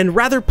and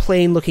rather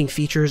plain looking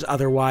features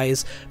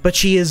otherwise, but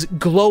she is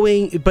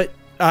glowing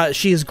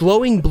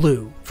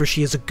blue, for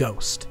she is a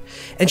ghost,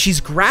 and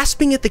she's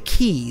grasping at the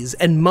keys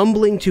and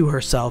mumbling to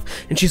herself,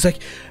 and she's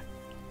like,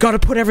 gotta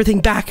put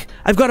everything back,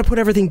 I've got to put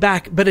everything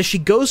back. But as she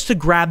goes to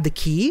grab the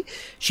key,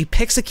 she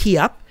picks a key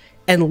up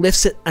and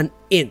lifts it an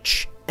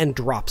inch and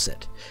drops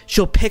it.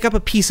 She'll pick up a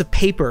piece of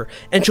paper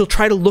and she'll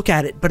try to look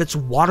at it, but it's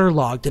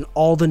waterlogged and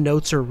all the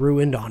notes are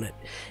ruined on it.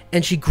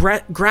 And she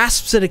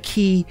grasps at a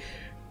key,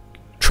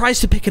 tries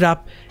to pick it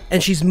up,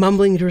 and she's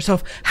mumbling to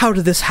herself, how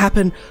did this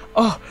happen?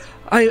 Oh,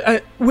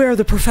 where are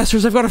the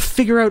professors? I've got to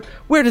figure out,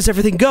 where does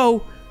everything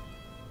go?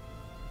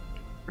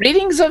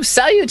 Greetings of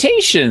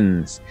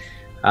salutations.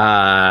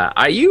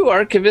 Are you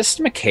Archivist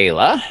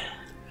Michaela?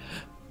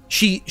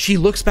 She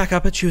looks back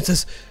up at you and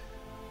says,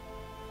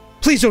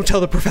 please don't tell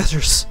the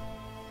professors.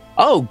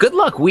 Oh, good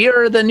luck. We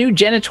are the new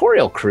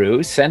janitorial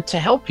crew sent to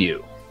help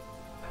you.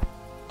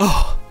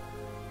 Oh,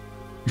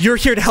 you're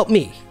here to help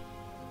me?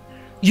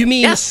 You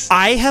mean yes.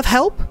 I have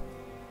help?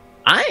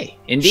 Aye,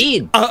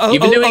 indeed.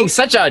 You've been doing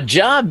such a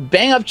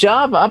bang-up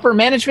job. Upper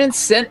management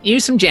sent you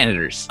some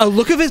janitors. A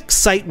look of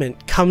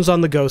excitement comes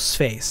on the ghost's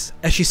face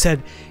as she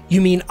said,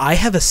 you mean I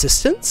have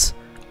assistants?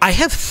 I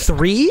have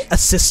 3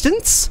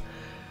 assistants?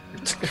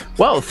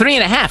 Well,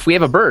 3.5. We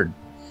have a bird.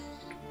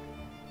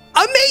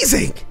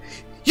 Amazing!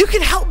 You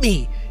can help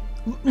me!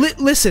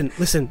 Listen.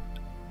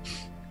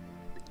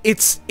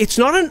 It's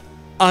not an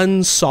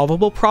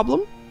unsolvable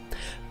problem,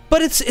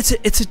 but it's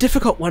a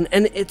difficult one,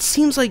 and it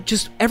seems like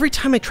just every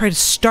time I try to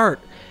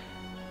start,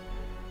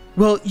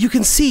 well, you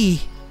can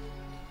see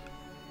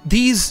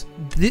these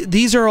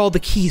are all the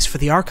keys for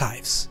the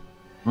archives.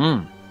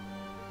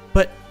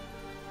 But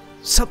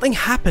something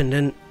happened,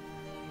 and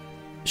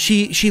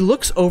she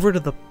looks over to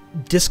the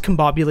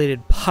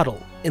discombobulated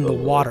puddle in the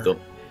water.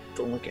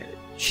 Don't look at it.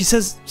 She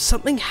says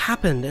something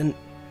happened, and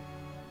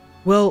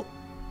well,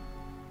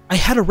 I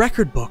had a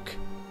record book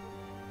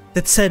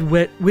that said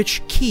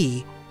which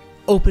key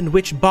opened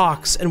which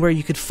box and where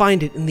you could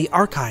find it in the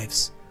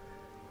archives.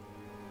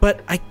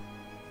 But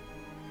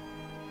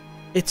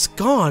it's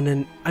gone,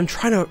 and I'm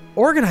trying to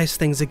organize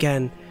things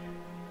again.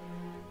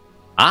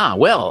 Ah,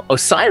 well,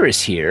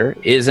 Osiris here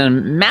is a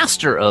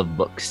master of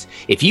books.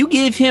 If you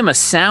give him a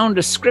sound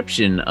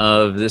description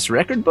of this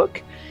record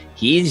book,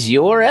 he's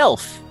your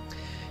elf.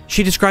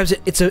 She describes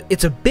it.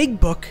 It's a big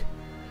book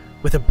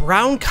with a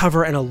brown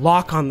cover and a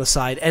lock on the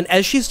side. And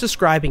as she's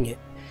describing it,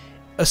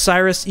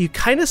 Osiris, you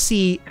kind of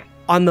see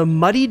on the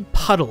muddied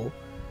puddle,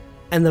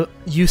 and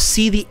you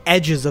see the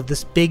edges of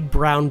this big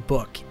brown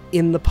book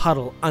in the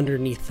puddle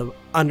underneath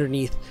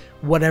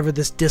whatever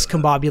this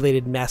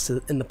discombobulated mess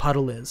in the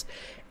puddle is.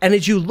 And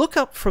as you look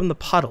up from the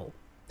puddle,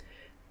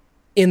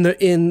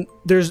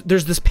 there's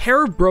this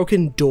pair of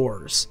broken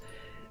doors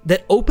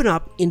that open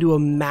up into a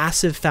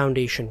massive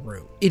foundation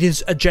room. It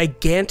is a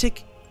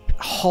gigantic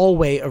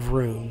hallway of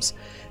rooms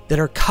that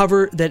are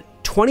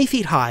 20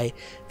 feet high,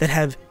 that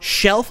have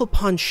shelf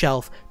upon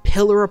shelf,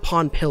 pillar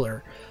upon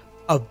pillar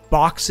of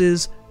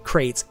boxes,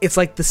 crates. It's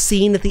like the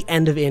scene at the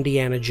end of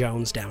Indiana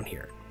Jones down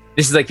here.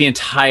 This is like the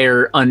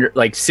entire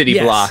city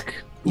block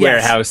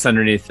warehouse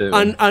underneath it.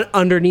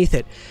 Underneath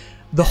it.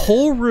 The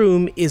whole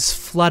room is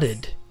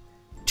flooded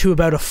to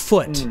about a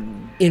foot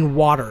in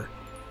water.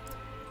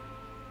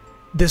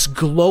 This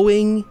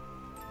glowing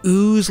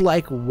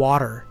ooze-like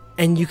water,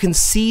 and you can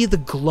see the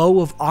glow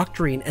of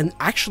octarine, and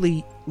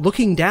actually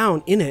looking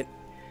down in it,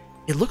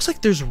 it looks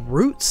like there's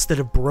roots that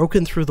have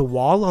broken through the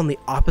wall on the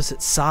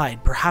opposite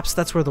side. Perhaps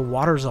that's where the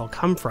waters all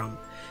come from.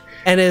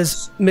 And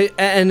as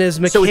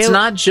Michaela, So it's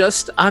not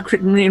just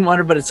aquamarine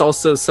water, but it's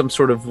also some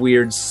sort of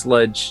weird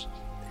sludge.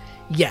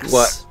 Yes.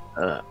 What?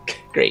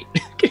 Great.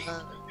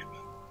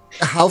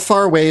 How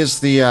far away is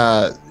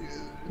the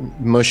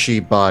mushy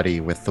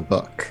body with the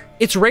book?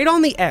 It's right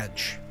on the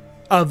edge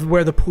of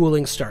where the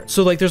pooling starts.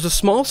 So like there's a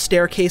small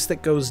staircase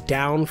that goes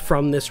down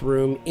from this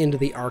room into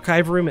the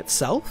archive room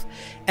itself.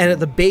 And at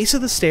the base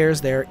of the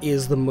stairs there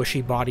is the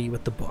mushy body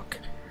with the book.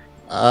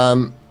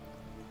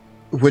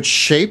 Would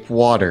shape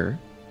water...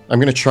 I'm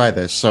going to try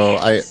this. So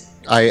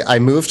I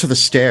move to the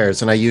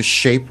stairs and I use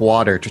shape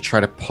water to try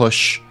to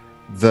push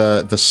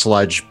the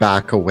sludge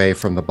back away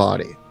from the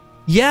body.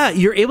 Yeah,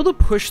 you're able to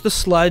push the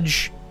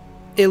sludge.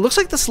 It looks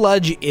like the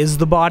sludge is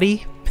the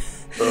body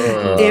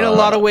in a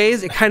lot of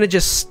ways. It kind of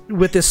just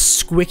with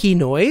this squicky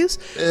noise.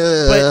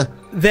 But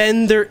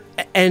then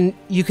and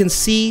you can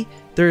see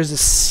there's a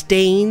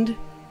stained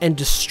and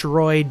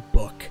destroyed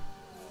book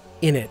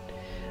in it.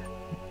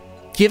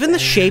 Given the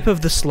shape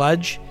of the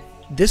sludge,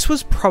 this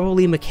was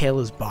probably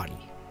Michaela's body.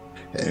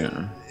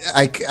 Yeah.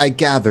 I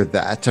gathered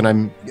that, and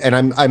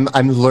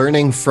I'm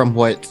learning from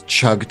what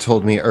Chug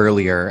told me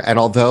earlier. And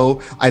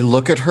although I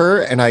look at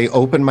her and I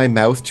open my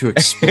mouth to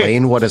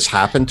explain what has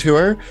happened to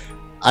her,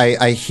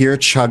 I hear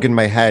Chug in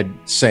my head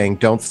saying,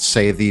 "Don't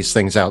say these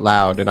things out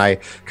loud." And I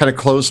kind of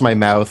close my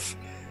mouth,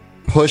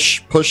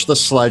 push the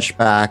sludge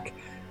back.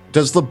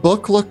 Does the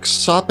book look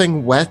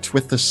sopping wet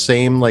with the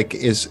same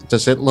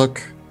does it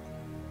look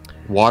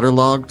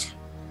waterlogged?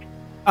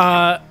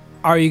 Are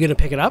you going to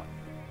pick it up?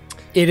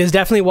 It is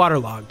definitely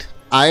waterlogged.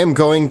 I am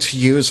going to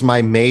use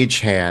my mage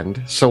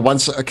hand. So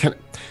once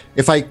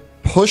if I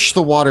push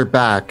the water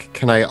back,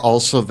 can I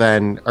also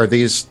then I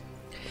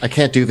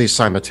can't do these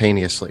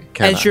simultaneously,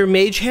 can I? As your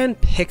mage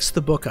hand picks the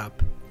book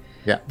up,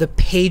 yeah, the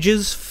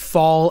pages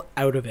fall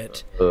out of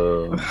it.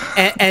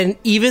 And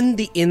even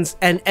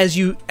as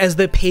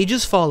the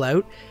pages fall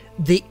out,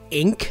 the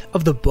ink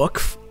of the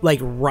book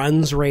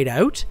runs right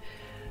out.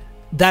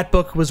 That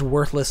book was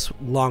worthless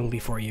long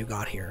before you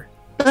got here.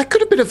 That could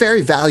have been a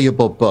very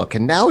valuable book,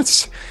 and now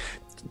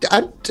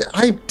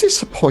I'm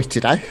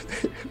disappointed.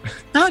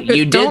 No,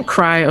 you Don't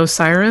cry,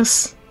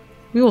 Osiris.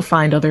 We will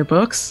find other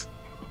books.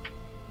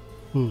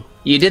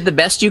 You did the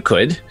best you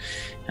could.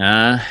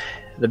 The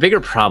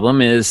bigger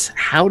problem is,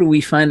 how do we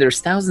find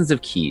there's thousands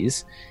of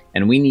keys,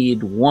 and we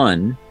need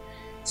one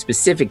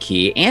specific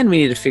key, and we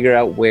need to figure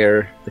out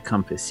where the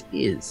compass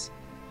is.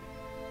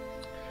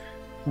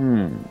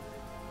 Can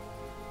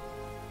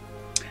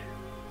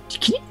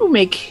you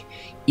make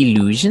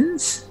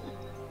illusions?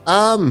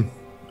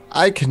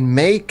 I can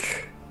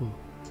make...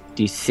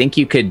 Do you think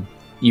you could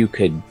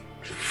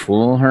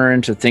fool her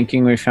into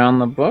thinking we found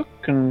the book?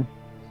 And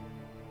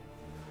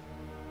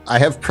I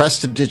have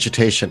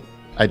prestidigitation.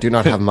 I do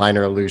not have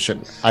minor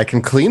illusion. I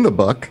can clean the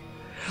book.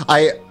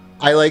 I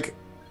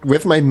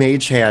with my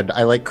mage hand,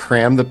 I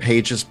cram the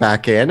pages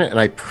back in and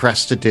I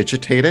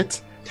prestidigitate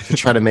it to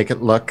try to make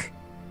it look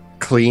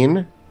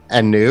clean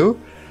and new.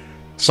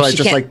 So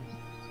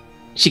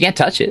she can't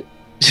touch it.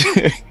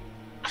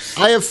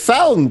 I have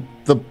found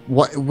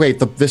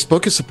this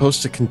book is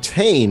supposed to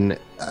contain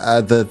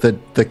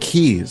the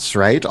keys,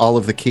 right? All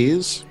of the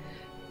keys?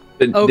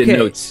 The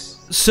notes.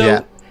 So,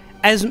 yeah.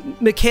 As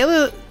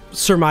Michaela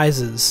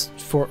surmises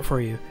for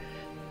you,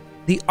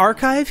 the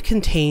archive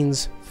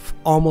contains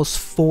almost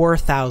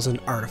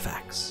 4,000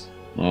 artifacts.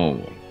 Oh.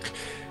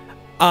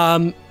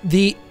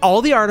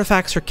 All the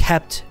artifacts are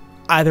kept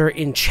either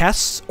in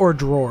chests or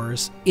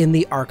drawers in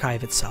the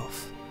archive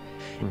itself.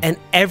 And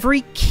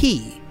every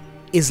key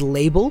is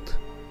labeled,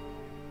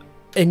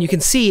 and you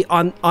can see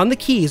on the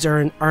keys are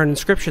an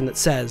inscription that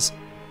says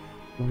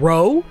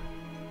row,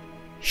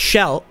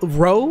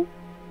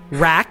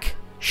 rack,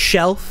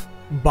 shelf,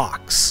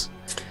 box.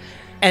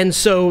 And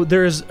so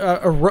there's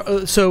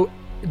so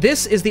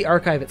this is the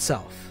archive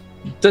itself.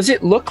 Does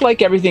it look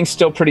like everything's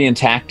still pretty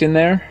intact in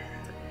there?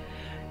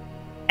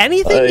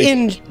 Anything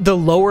in the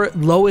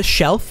lowest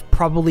shelf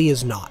probably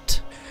is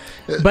not,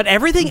 but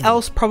everything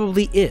else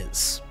probably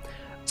is.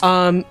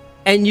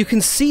 And you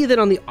can see that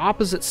on the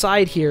opposite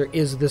side here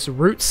is this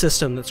root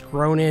system that's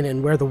grown in,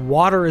 and where the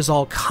water is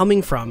all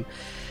coming from.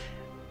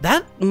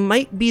 That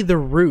might be the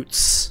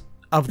roots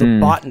of the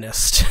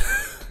botanist.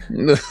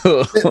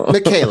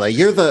 Michaela,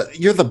 you're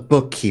the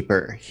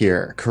bookkeeper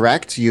here,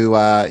 correct? You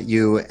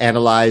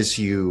analyze,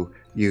 you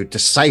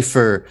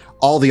decipher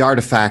all the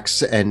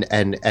artifacts and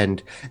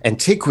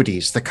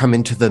antiquities that come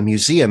into the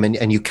museum,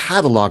 and you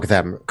catalog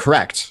them,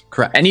 correct?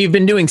 And you've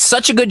been doing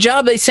such a good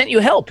job, they sent you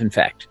help, in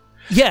fact.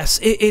 Yes,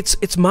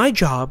 it's my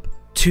job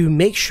to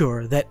make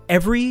sure that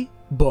every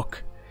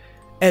book,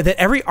 that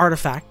every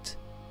artifact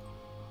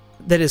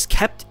that is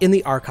kept in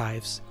the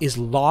archives is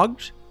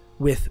logged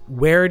with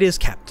where it is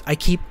kept. I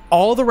keep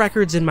all the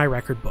records in my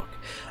record book.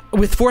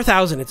 With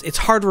 4,000, it's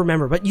hard to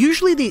remember, but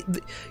usually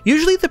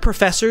the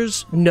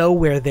professors know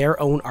where their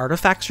own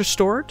artifacts are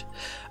stored.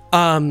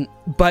 So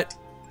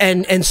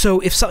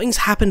if something's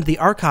happened to the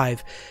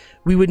archive,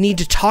 we would need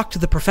to talk to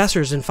the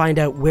professors and find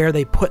out where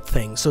they put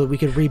things so that we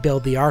could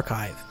rebuild the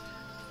archive.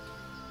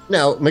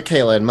 Now,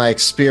 Michaela, in my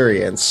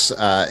experience,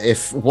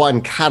 if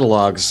one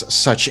catalogs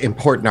such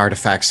important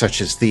artifacts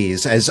such as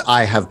these, as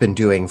I have been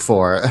doing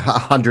for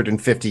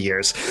 150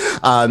 years,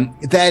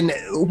 then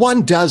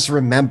one does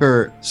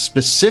remember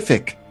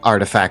specific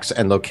artifacts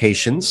and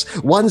locations,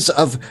 ones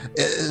of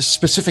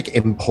specific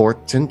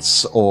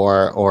importance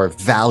or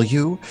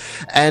value.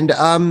 And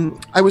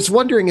I was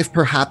wondering if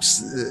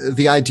perhaps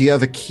the idea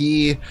of a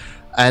key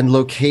and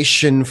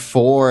location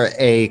for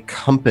a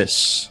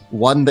compass,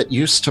 one that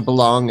used to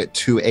belong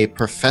to a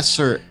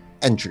Professor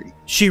Endry.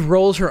 She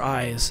rolls her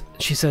eyes.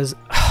 She says,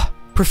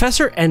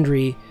 Professor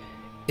Endry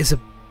is a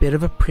bit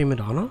of a prima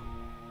donna.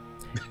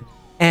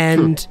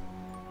 And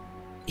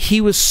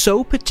he was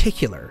so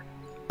particular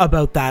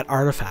about that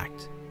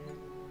artifact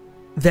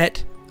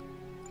that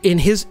in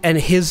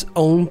his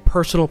own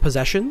personal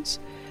possessions,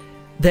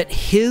 that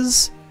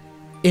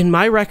in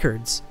my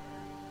records,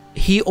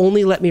 he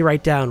only let me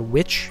write down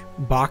which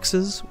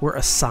boxes were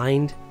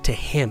assigned to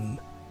him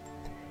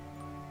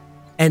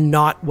and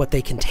not what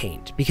they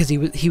contained, because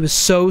he was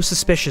so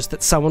suspicious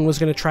that someone was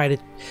going to try to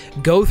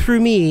go through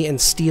me and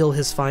steal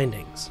his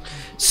findings.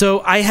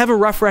 So I have a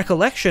rough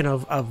recollection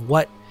of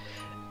what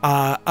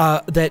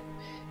that,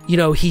 you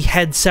know, he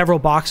had several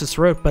boxes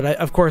throughout, but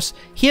of course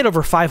he had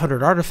over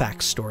 500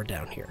 artifacts stored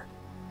down here.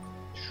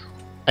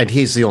 And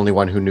he's the only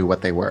one who knew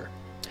what they were.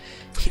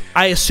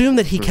 I assume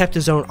that he kept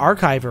his own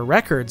archive or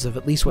records of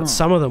at least what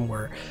some of them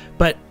were,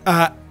 but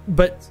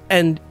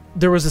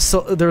there was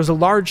a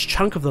large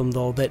chunk of them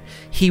though that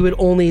he would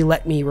only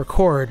let me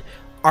record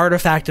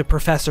artifact of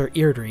Professor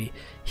Eardry.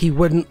 He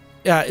wouldn't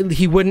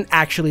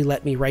actually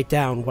let me write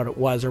down what it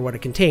was or what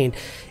it contained.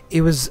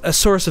 It was a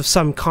source of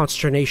some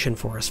consternation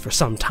for us for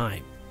some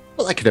time.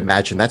 Well, I could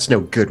imagine that's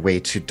no good way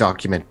to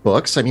document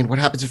books. I mean, what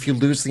happens if you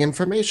lose the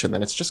information?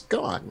 Then it's just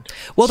gone.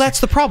 Well, that's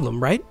the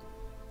problem, right?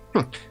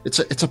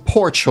 It's a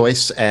poor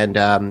choice, and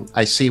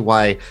I see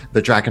why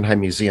the Drakkenheim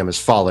Museum has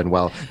fallen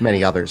while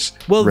many others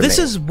remain. This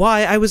is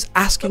why I was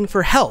asking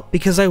for help,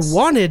 because I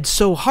wanted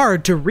so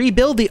hard to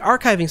rebuild the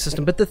archiving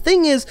system. But the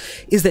thing is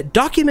that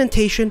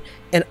documentation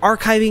and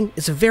archiving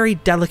is a very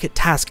delicate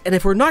task, and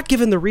if we're not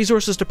given the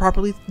resources to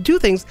properly do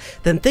things,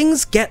 then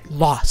things get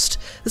lost.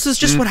 This is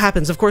just what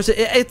happens. Of course,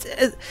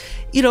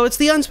 it's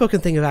the unspoken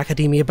thing of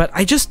academia, but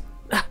I just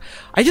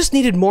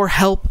needed more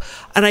help,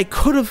 and I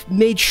could have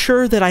made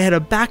sure that I had a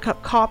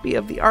backup copy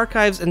of the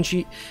archives, and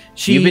she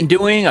You've been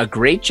doing a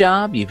great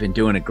job.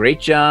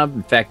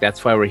 In fact,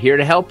 that's why we're here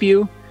to help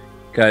you,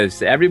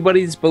 because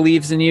everybody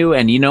believes in you,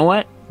 and you know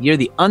what? You're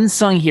the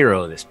unsung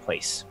hero of this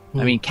place.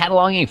 I mean,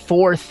 cataloging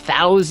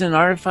 4,000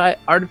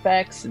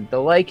 artifacts and the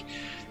like,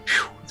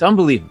 it's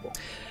unbelievable.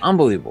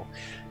 Unbelievable.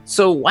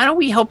 So why don't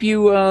we help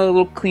you a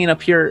little clean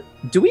up here?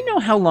 Do we know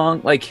how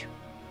long,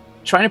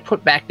 trying to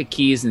put back the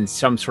keys in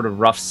some sort of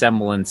rough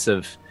semblance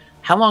of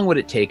how long would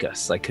it take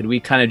us? Could we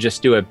kind of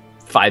just do a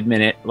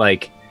 5-minute,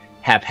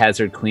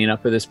 haphazard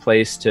cleanup of this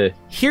place to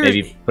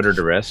maybe put her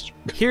to rest?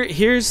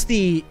 Here's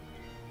the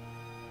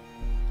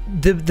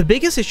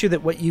biggest issue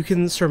that what you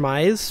can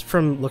surmise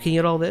from looking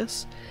at all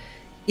this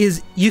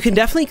is you can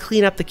definitely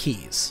clean up the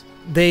keys.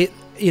 They,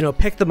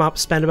 pick them up,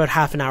 spend about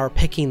half an hour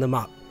picking them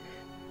up,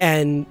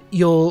 and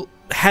you'll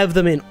have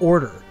them in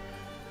order.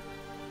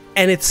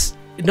 And it's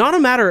not a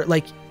matter,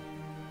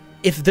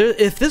 if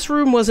this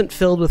room wasn't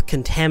filled with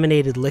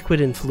contaminated liquid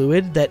and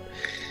fluid that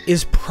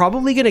is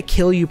probably going to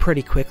kill you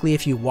pretty quickly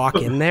if you walk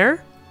in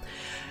there,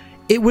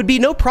 it would be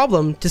no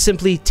problem to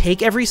simply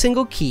take every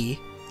single key,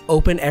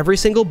 open every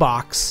single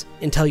box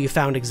until you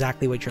found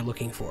exactly what you're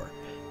looking for.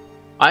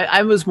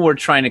 I was more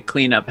trying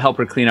to help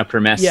her clean up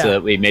her mess so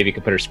that we maybe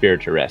could put her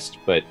spirit to rest.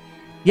 But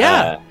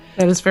that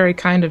is very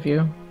kind of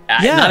you.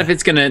 Not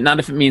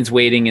if it means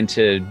wading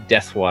into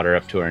death water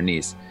up to our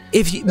knees.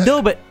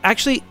 But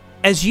actually,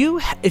 if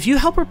you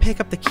help her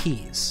pick up the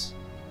keys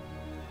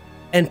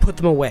and put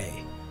them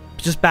away,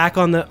 just back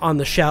on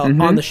the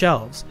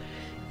shelves,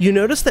 you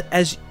notice that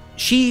as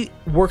she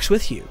works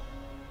with you,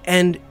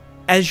 and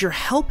as you're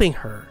helping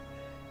her,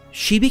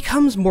 she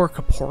becomes more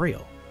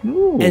corporeal.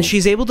 Ooh. And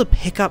she's able to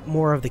pick up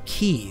more of the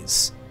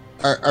keys.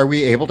 Are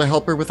we able to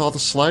help her with all the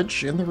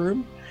sludge in the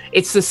room?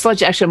 It's the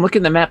sludge. Actually, I'm looking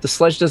at the map. The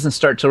sludge doesn't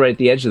start till right at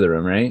the edge of the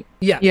room, right?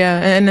 Yeah,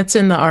 and it's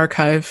in the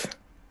archive.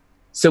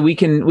 So we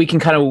can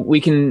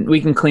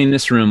clean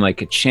this room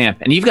like a champ.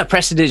 And you've got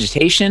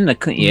prestidigitation,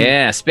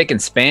 spick and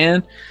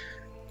span.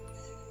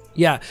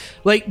 Yeah,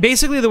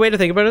 basically the way to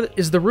think about it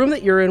is the room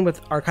that you're in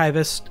with the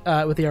archivist.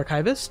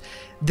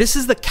 This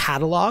is the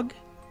catalog,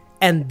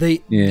 and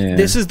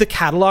this is the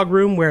catalog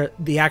room where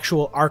the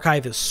actual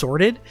archive is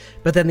sorted.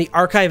 But then the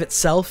archive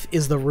itself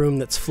is the room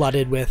that's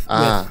flooded with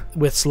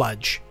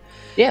sludge.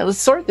 Yeah, let's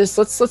sort this.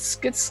 Let's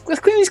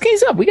clean these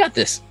keys up. We got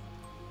this.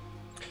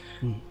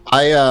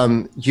 I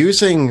am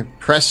using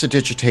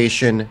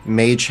prestidigitation,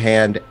 mage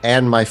hand,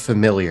 and my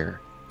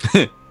familiar.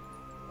 Show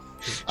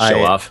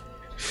off.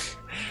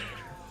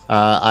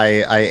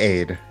 I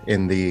aid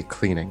in the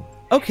cleaning.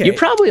 Okay. You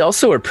probably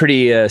also are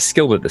pretty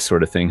skilled at this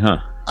sort of thing, huh?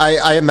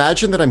 I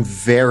imagine that I'm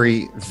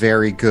very,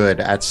 very good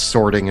at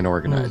sorting and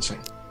organizing.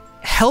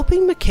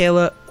 Helping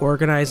Michaela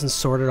organize and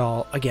sort it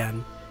all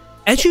again.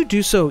 As you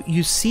do so,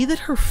 you see that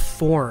her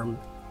form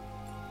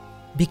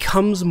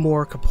becomes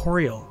more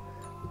corporeal.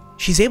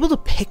 She's able to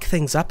pick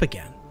things up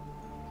again.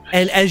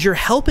 And as you're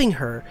helping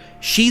her,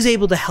 she's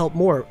able to help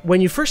more.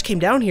 When you first came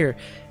down here,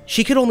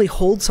 she could only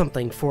hold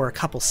something for a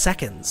couple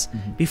seconds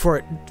before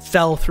it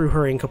fell through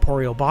her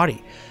incorporeal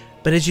body.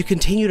 But as you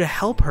continue to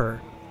help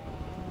her,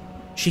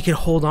 she can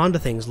hold on to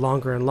things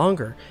longer and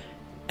longer.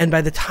 And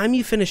by the time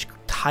you finish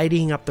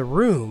tidying up the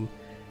room,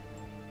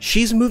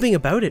 she's moving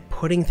about it,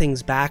 putting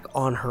things back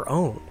on her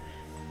own.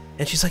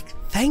 And she's like,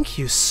 thank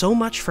you so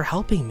much for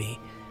helping me.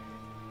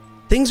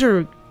 Things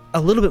are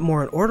a little bit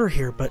more in order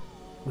here, but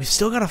we've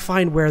still got to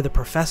find where the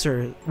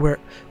professor, where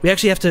we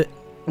actually have to,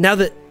 now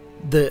that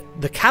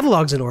the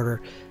catalog's in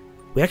order,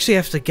 we actually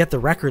have to get the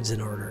records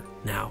in order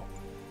now.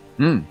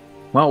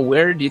 Well,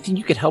 where do you think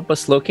you could help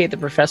us locate the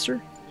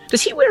professor?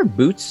 Does he wear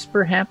boots,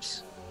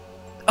 perhaps?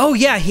 Oh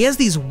yeah, he has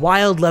these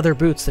wild leather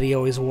boots that he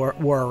always wore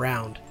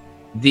around.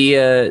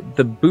 The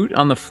boot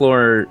on the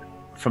floor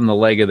from the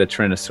leg of the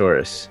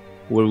Tyrannosaurus.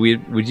 Would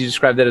you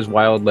describe that as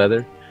wild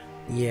leather?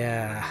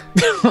 Yeah.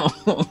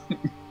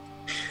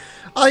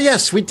 Oh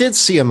yes, we did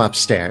see him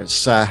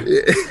upstairs.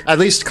 At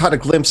least caught a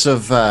glimpse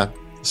of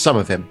some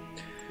of him.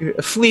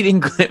 A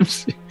fleeting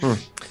glimpse.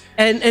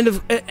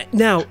 And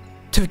now,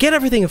 to get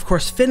everything, of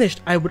course,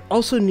 finished, I would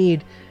also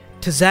need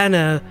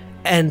Tizana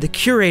and the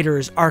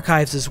curator's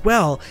archives as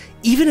well.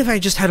 Even if I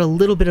just had a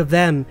little bit of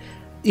them,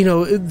 you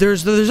know,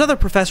 there's other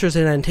professors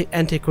and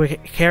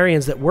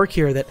antiquarians that work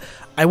here that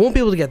I won't be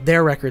able to get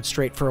their records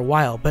straight for a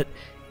while, but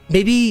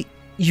maybe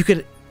you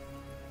could...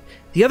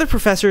 The other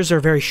professors are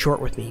very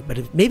short with me, but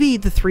if maybe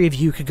the three of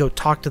you could go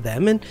talk to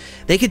them and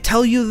they could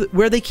tell you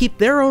where they keep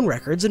their own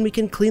records, and we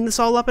can clean this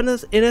all up in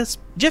a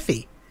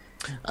jiffy.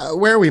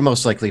 Where are we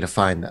most likely to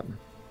find them?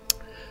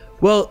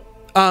 Well,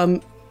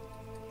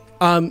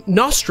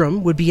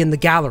 Nostrum would be in the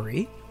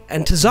gallery,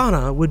 and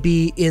Tizana would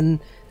be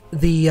in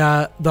the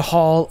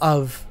hall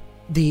of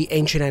the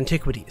ancient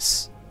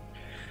antiquities.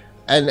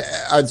 And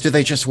do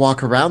they just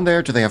walk around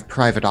there? Do they have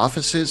private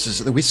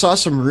offices? We saw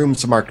some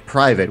rooms marked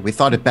private. We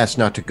thought it best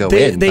not to go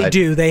in. They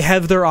do. They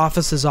have their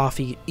offices off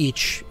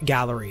each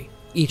gallery,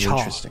 each hall.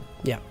 Interesting.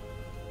 Yeah.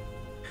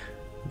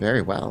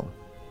 Very well.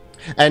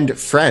 And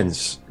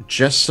friends,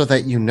 just so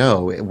that you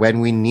know, when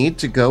we need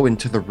to go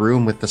into the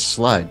room with the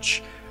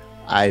sludge,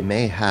 I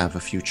may have a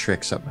few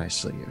tricks up my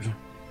sleeve.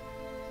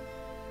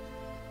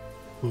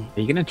 Are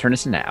you going to turn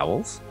us into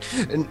owls?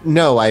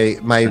 No,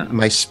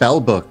 my spell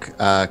book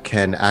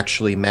can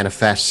actually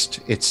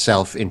manifest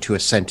itself into a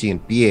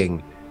sentient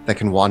being that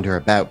can wander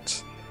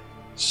about.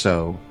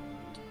 So,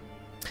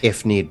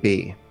 if need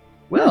be.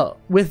 Well,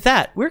 with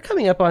that, we're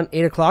coming up on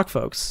 8 o'clock,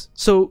 folks.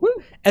 So,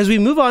 as we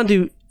move on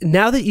to,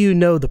 now that you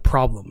know the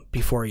problem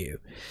before you,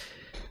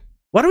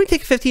 why don't we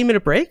take a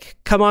 15-minute break,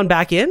 come on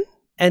back in,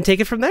 and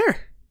take it from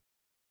there?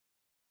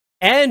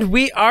 And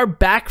we are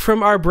back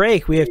from our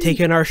break. We have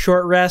taken our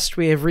short rest.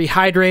 We have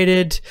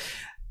rehydrated,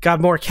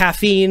 got more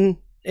caffeine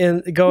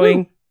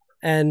going,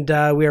 and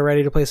we are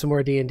ready to play some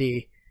more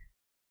D&D.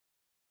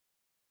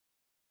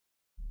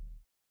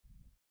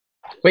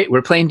 Wait,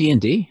 we're playing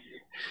D&D?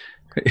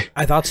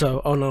 I thought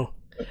so. Oh, no.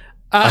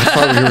 I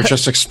thought we were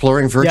just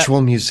exploring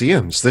virtual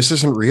museums. This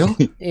isn't real?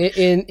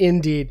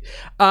 Indeed.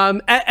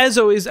 As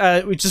always,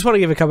 we just want to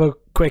give a couple of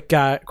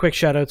quick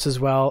shout-outs as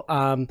well.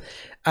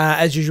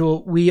 As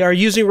usual, we are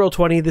using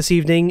Roll20 this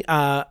evening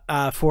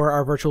for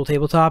our virtual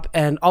tabletop,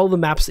 and all the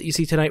maps that you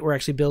see tonight were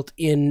actually built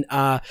in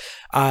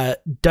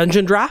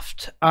Dungeon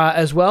Draft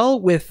as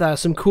well, with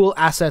some cool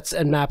assets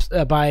and maps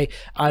by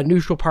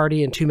Neutral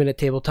Party and 2 Minute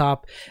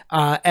Tabletop.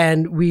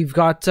 And we've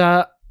got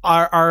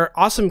our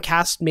awesome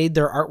cast made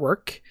their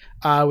artwork,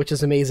 which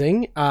is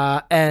amazing.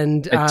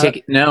 And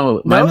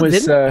mine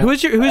was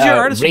who's your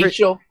artist?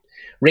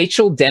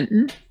 Rachel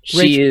Denton.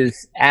 She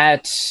is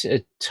at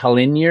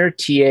Talinier,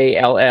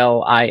 TALLINIER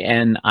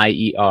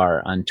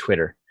on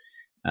Twitter.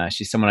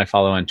 She's someone I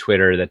follow on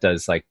Twitter that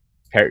does like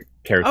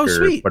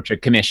character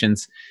portrait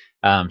commissions.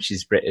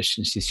 She's British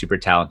and she's super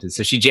talented.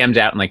 So she jammed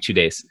out in like 2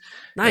 days.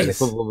 Nice. Like,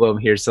 boom, boom, boom.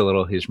 Here's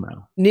Morel.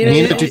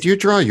 Nina, did you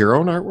draw your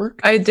own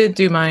artwork? I did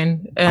do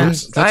mine. And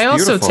that's I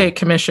also beautiful. take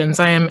commissions.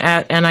 I am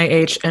at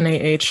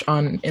NIHNAH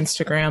on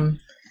Instagram.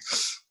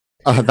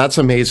 That's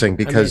amazing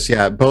because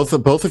both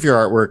of your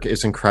artwork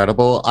is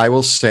incredible. I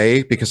will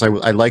say, because I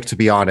like to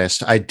be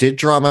honest, I did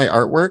draw my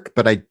artwork,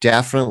 but I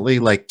definitely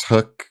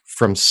took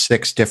from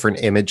 6 different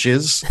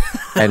images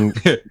and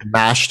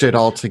mashed it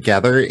all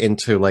together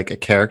into a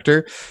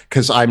character,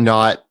 because I'm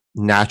not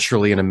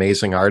naturally an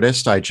amazing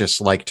artist. I just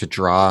like to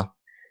draw.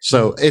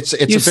 So it's you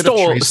a bit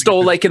of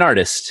stole like an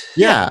artist.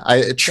 Yeah,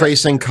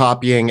 tracing,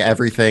 copying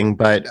everything,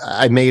 but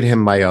I made him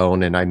my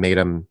own and I made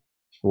him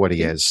what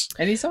he is.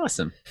 And he's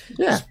awesome.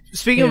 Yeah.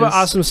 Speaking of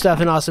awesome stuff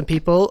and awesome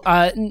people,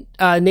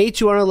 Nate,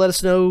 you want to let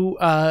us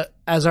know,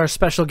 as our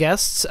special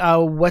guests,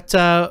 what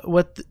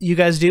you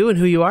guys do and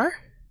who you are?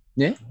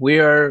 Yeah, we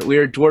are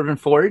Dwarven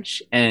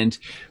Forge, and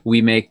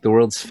we make the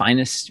world's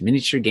finest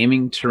miniature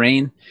gaming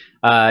terrain.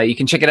 You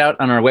can check it out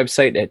on our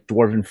website at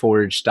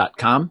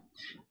dwarvenforge.com.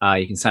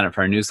 You can sign up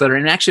for our newsletter,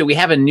 and actually, we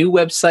have a new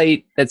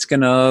website that's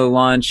going to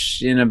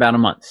launch in about a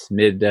month,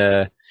 mid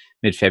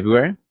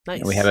February. Nice.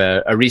 And we have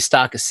a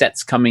restock of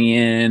sets coming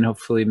in,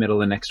 hopefully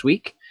middle of next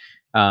week.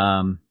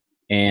 And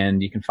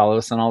you can follow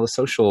us on all the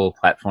social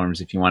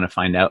platforms if you want to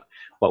find out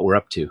what we're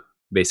up to.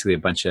 Basically, a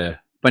bunch of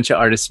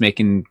artists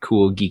making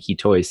cool geeky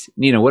toys.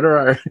 Nina, what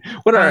are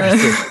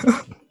our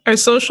our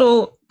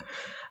social?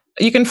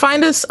 You can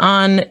find us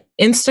on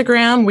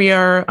Instagram. We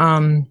are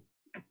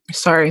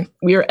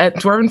we are at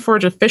Dwarven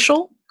Forge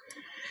Official.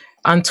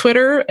 On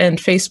Twitter and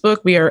Facebook,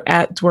 we are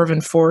at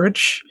Dwarven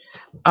Forge.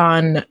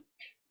 On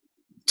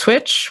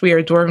Twitch, we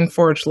are Dwarven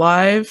Forge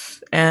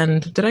Live.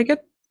 And did I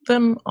get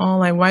them all?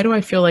 Why do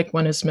I feel like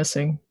one is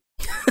missing?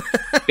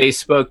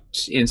 Facebook,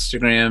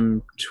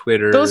 Instagram,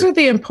 Twitter. Those are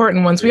the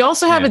important ones. We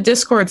also have a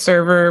Discord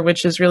server,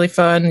 which is really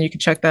fun. You can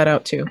check that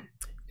out too.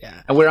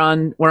 Yeah, and we're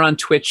on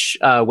Twitch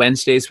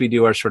Wednesdays. We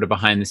do our sort of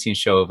behind the scenes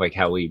show of like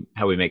how we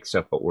make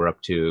stuff, what we're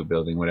up to,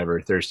 building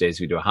whatever. Thursdays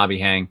we do a hobby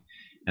hang,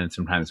 and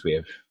sometimes we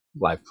have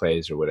live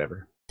plays or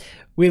whatever.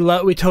 We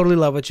totally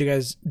love what you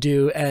guys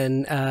do,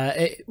 and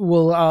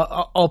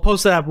I'll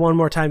post that up one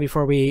more time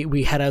before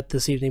we head out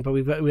this evening. But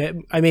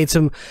I made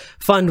some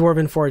fun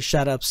Dwarven Forge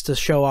setups to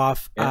show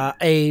off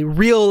a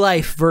real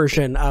life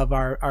version of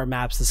our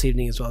maps this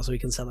evening as well, so we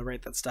can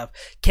celebrate that stuff.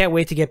 Can't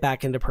wait to get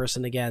back into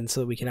person again so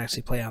that we can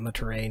actually play on the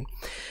terrain.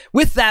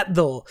 With that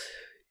though,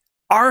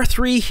 our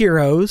three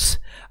heroes,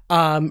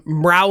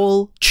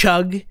 Mrawl,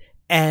 Chug,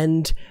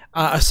 and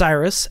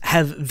Osiris,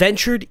 have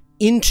ventured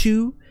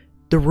into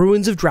the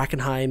ruins of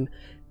Drakkenheim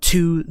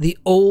to the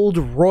old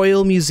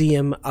royal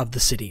museum of the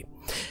city.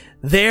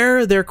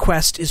 There, their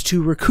quest is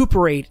to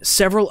recuperate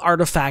several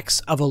artifacts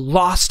of a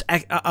lost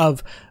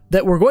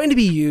that were going to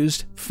be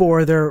used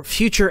for their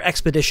future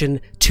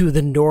expedition to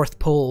the North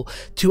Pole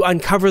to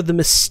uncover the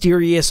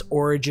mysterious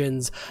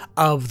origins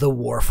of the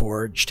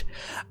Warforged.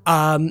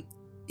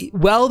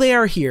 While they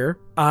are here,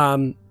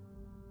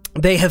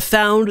 they have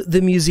found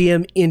the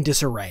museum in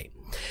disarray.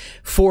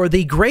 For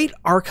the great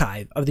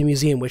archive of the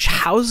museum, which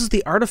houses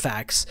the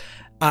artifacts,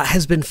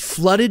 has been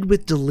flooded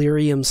with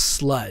delirium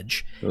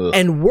sludge. Ugh.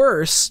 And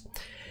worse,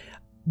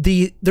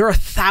 there are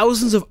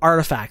thousands of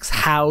artifacts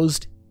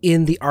housed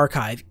in the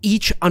archive,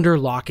 each under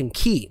lock and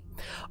key.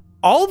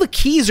 All the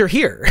keys are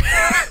here.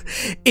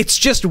 It's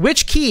just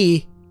which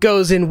key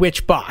goes in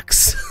which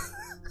box.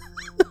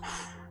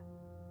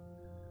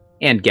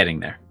 And getting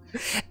there.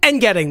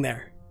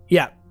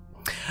 Yeah.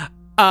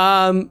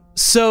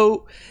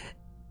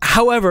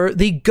 However,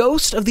 the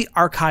ghost of the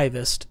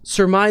archivist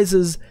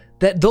surmises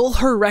that though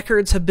her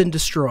records have been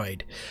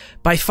destroyed,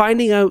 by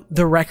finding out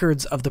the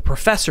records of the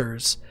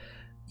professors,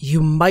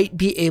 you might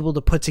be able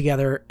to put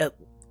together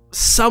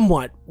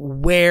somewhat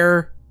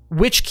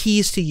which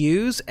keys to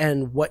use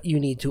and what you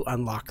need to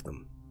unlock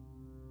them.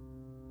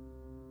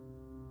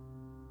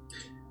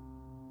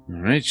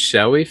 All right,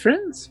 shall we,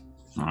 friends?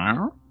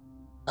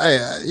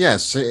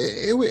 Yes,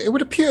 it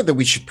would appear that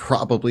we should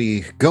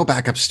probably go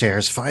back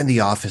upstairs, find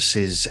the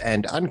offices,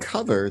 and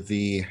uncover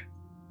the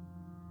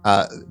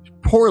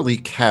poorly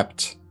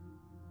kept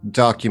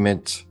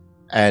document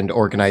and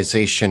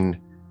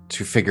organization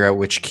to figure out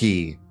which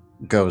key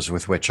goes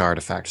with which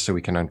artifact, so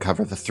we can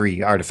uncover the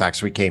 3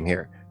 artifacts we came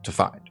here to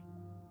find.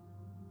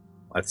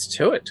 Let's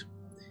do it.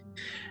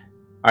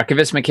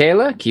 Archivist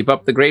Michaela, keep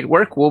up the great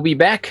work. We'll be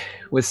back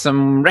with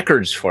some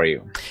records for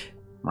you.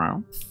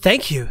 Wow.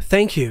 Thank you.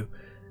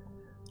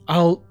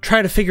 I'll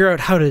try to figure out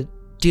how to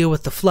deal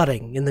with the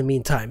flooding in the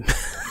meantime.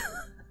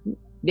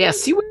 Yeah,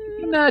 see what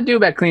you can do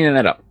about cleaning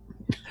that up.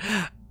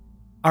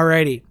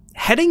 Alrighty.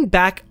 Heading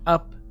back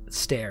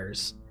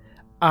upstairs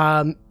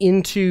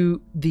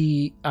into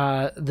the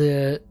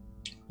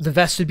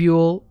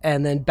vestibule,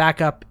 and then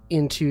back up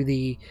into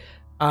the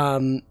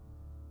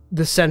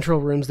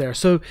central rooms there.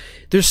 So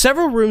there's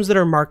several rooms that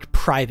are marked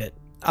private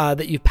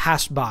that you've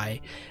passed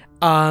by.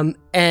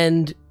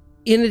 And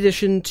in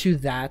addition to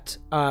that,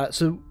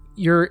 so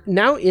you're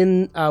now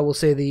in, we'll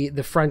say,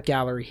 the front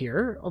gallery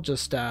here. I'll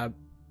just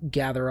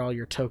gather all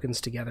your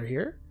tokens together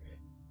here.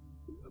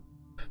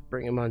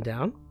 Bring them on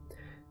down.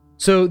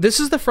 So this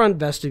is the front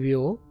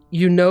vestibule.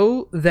 You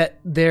know that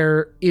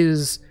there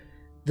is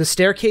the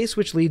staircase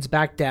which leads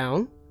back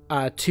down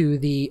to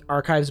the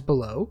archives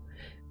below.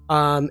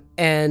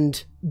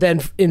 And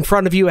then in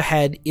front of you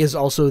ahead is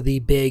also the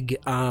big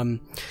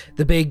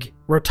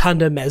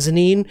rotunda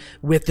mezzanine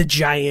with the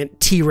giant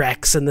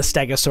T-Rex and the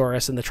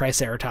Stegosaurus and the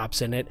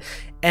Triceratops in it,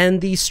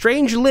 and the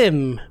strange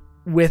limb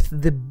with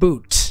the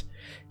boot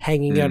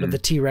hanging out of the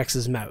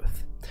T-Rex's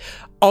mouth.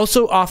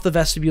 Also off the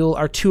vestibule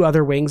are 2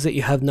 other wings that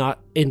you have not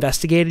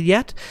investigated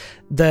yet: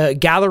 the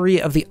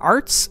Gallery of the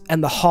Arts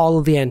and the Hall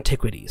of the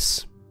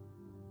Antiquities.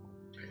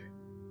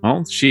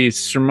 Well, she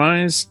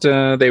surmised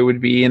they would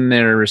be in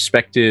their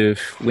respective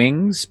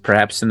wings,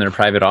 perhaps in their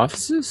private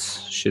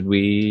offices. Should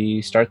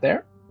we start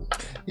there?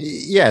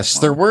 Yes,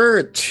 there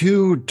were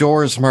 2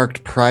 doors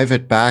marked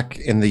private back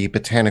in the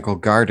botanical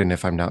garden,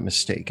 if I'm not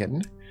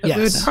mistaken. Yes.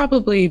 It would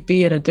probably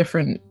be in a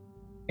different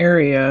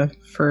area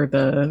for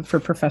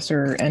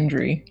Professor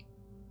Endry.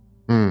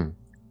 Are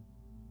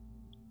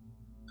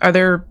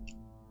there...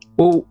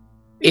 Well,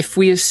 if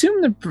we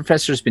assume the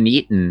professor's been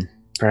eaten,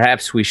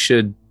 perhaps we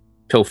should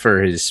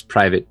pilfer his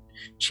private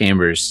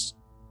chambers.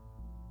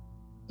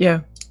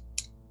 Yeah,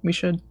 we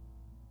should.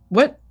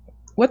 What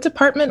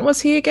department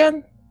was he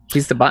again?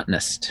 He's the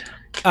botanist.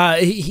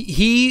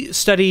 He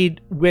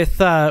studied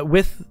with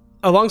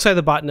alongside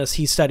the botanist.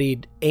 He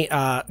studied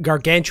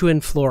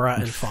gargantuan flora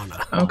and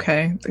fauna.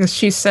 Okay, because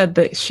she said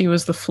that she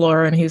was the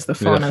flora and he's the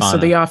fauna, so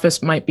the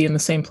office might be in the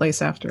same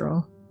place after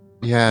all.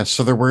 Yeah,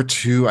 so there were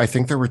 2. I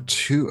think there were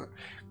 2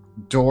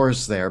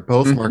 doors there,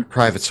 both marked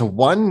private. So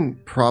one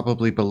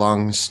probably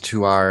belongs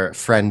to our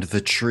friend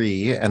the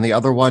tree, and the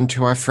other one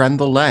to our friend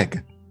the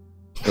leg.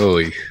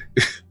 Oh.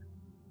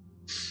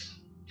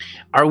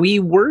 Are we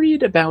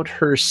worried about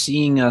her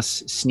seeing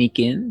us sneak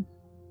in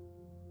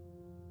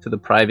to the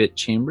private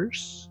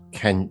chambers?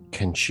 Can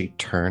she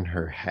turn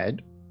her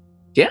head?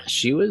 Yeah,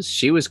 she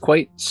was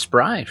quite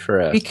spry for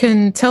us. We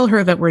can tell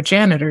her that we're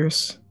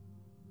janitors.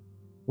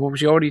 Well,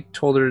 she already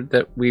told her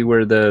that we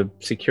were the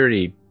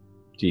security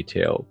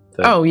detail.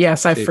 Oh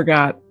yes, I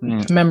forgot.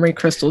 Memory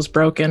crystal's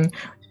broken.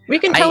 We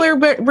can tell her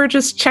we're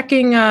just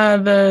checking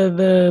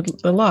the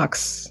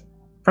locks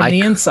from the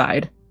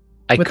inside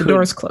with the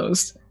doors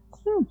closed.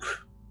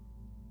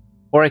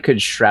 Or I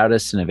could shroud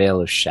us in a veil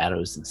of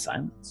shadows and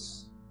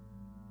silence.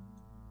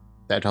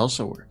 That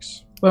also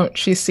works. Won't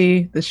she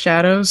see the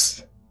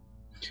shadows?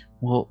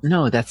 Well,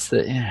 no, that's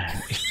the.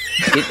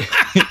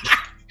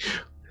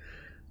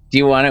 Do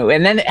you want to?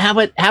 And then how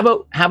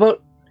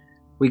about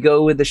we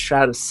go with the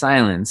shroud of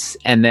silence,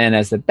 and then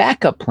as the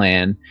backup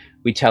plan,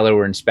 we tell her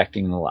we're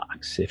inspecting the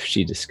locks. If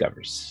she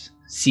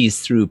sees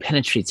through,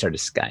 penetrates our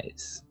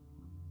disguise.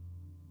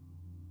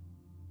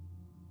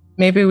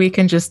 Maybe we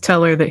can just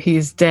tell her that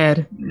he's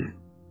dead,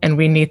 and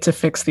we need to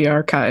fix the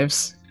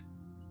archives.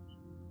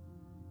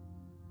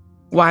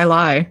 Why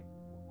lie?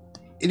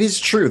 It is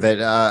true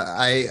that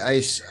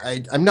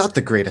I'm not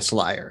the greatest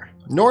liar,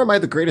 nor am I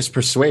the greatest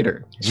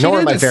persuader. She nor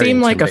am I didn't very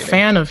seem like a intimidating.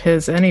 fan of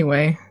his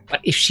anyway.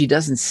 But if she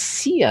doesn't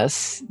see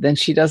us, then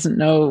she doesn't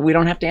know. We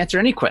don't have to answer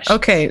any questions.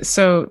 Okay,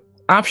 so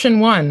option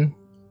 1,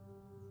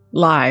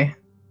 lie.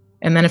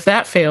 And then if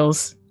that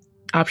fails,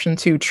 option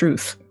 2,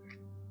 truth.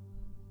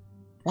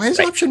 Why is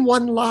option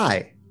 1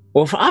 lie?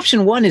 Well, for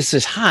option 1 is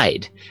just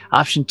hide.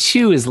 Option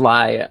 2 is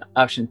lie.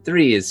 Option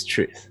 3 is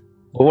truth.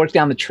 We'll work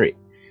down the tree.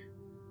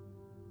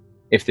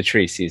 If the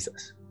tree sees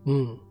us.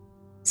 The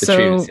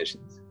tree of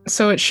decisions.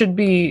 So it should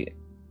be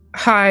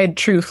hide,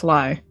 truth,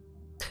 lie.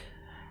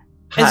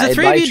 As the Hide,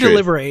 three lie, of you truth.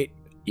 deliberate,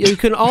 you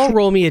can all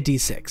roll me a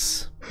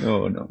d6.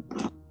 Oh, no.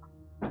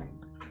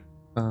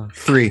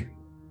 3.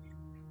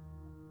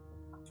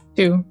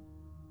 2.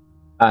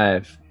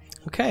 5.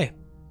 Okay.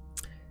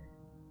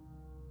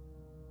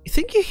 You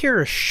think you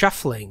hear a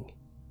shuffling.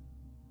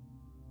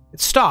 It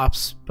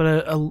stops, but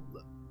a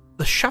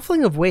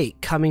shuffling of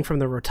weight coming from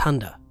the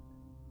rotunda.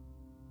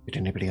 Did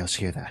anybody else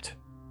hear that?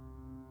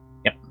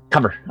 Yep.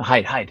 Cover.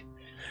 Hide.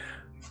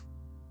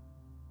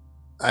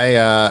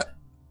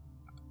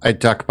 I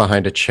duck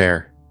behind a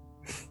chair.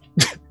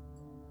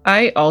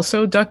 I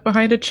also duck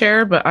behind a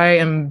chair, but I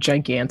am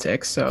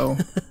gigantic, so...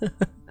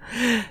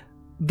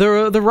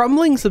 The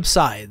rumbling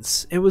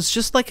subsides. It was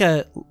just like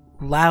a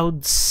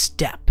loud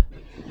step.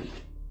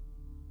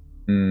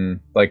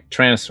 Like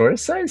Tyrannosaurus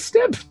size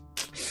step?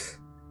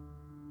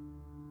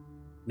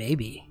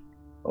 Maybe.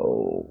 Oh.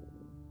 All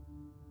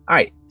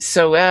right.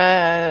 So,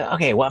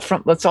 okay. Well,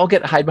 let's all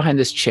hide behind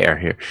this chair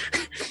here.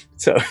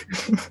 So,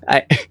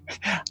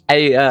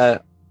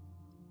 I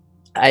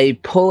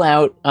pull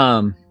out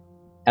of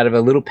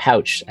a little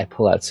pouch. I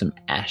pull out some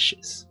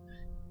ashes.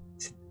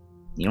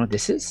 You know what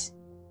this is?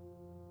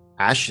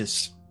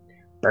 Ashes.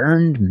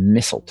 Burned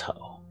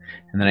mistletoe.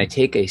 And then I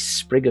take a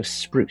sprig of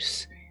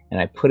spruce and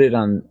I put it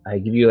on. I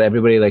give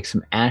everybody like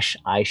some ash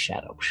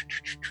eyeshadow.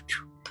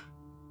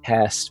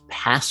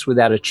 Pass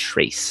without a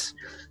trace.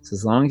 So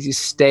as long as you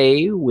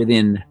stay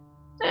within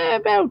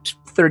about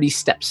 30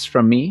 steps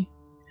from me,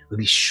 we'll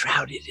be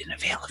shrouded in a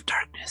veil of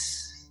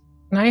darkness.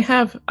 Can I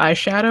have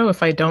eyeshadow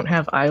if I don't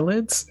have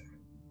eyelids?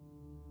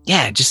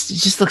 Yeah, it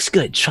just looks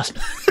good. Trust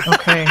me.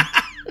 Okay.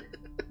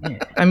 Yeah.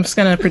 I'm just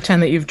gonna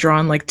pretend that you've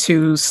drawn like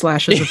 2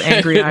 slashes of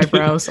angry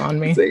eyebrows on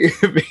me.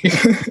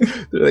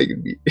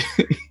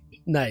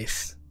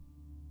 Nice.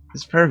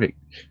 It's perfect.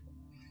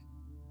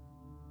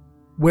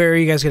 Where are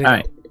you guys gonna go? All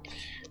right.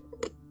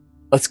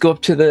 Let's go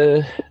up to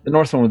the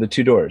north one with the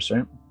 2 doors,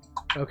 right?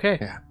 Okay.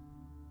 Yeah.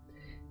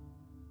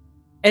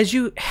 As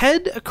you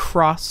head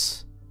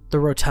across the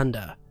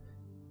rotunda,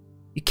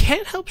 you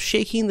can't help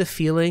shaking the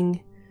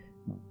feeling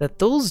that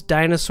those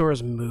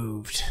dinosaurs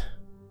moved.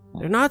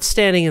 They're not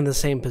standing in the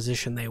same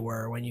position they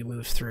were when you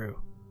moved through.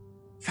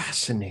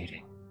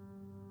 Fascinating.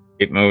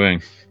 Keep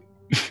moving.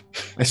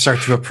 I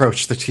start to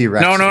approach the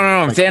T-Rex.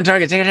 No. Stay on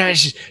target. Stay on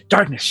target.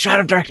 Darkness.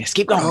 Shroud of darkness.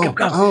 Keep going.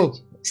 Go. Oh,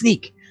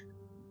 Sneak.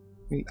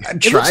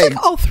 It looks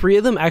like all three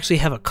of them actually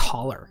have a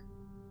collar.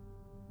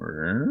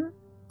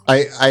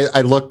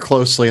 I look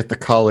closely at the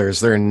collar. Is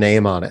there a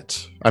name on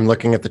it? I'm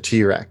looking at the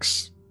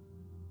T-Rex.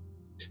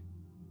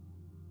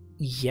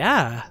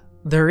 Yeah,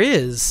 there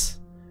is.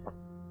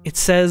 It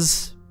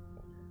says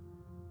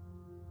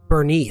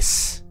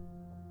Bernice.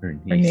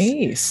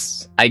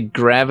 Bernice. I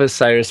grab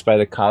Osiris by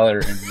the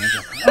collar and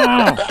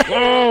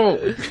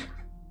oh!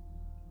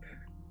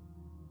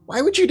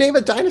 Why would you name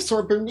a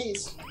dinosaur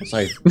Bernice?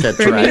 So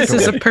Bernice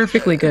is a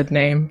perfectly good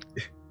name.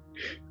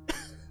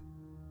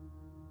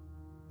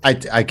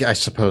 I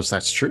suppose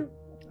that's true.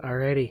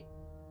 Alrighty.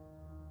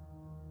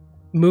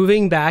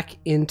 Moving back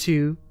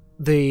into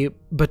the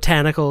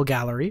botanical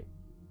gallery,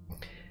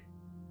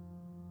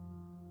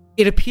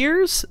 it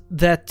appears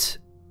that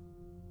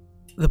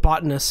the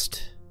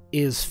botanist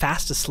is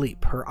fast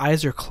asleep. Her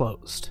eyes are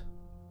closed.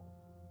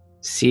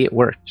 See, it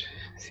worked.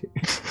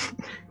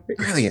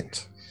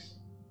 Brilliant.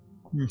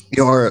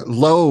 Your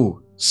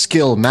low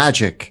skill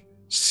magic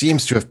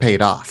seems to have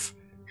paid off.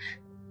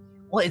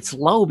 Well, it's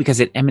low because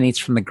it emanates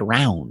from the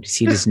ground.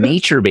 See, it is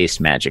nature-based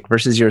magic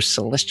versus your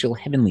celestial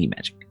heavenly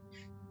magic.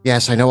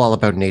 Yes, I know all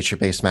about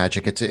nature-based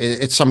magic.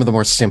 It's some of the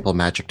more simple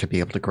magic to be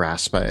able to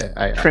grasp.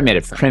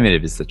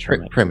 Primitive is the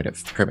term.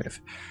 Primitive.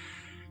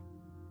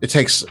 It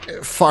takes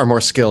far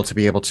more skill to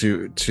be able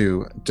to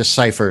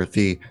decipher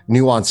the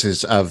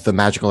nuances of the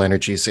magical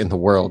energies in the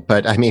world.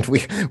 But I mean, we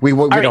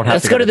don't have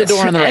let's to go to the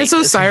door on the right. As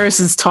Osiris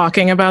is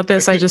talking about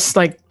this, I just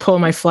like pull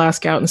my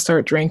flask out and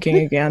start drinking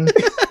again.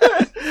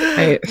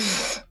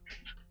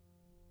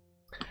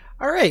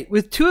 All right.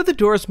 With two of the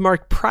doors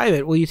marked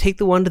private, will you take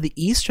the one to the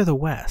east or the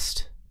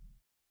west?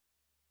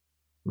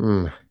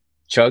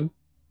 Chug?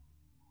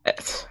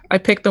 I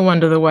pick the one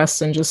to the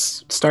west and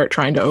just start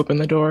trying to open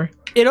the door.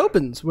 It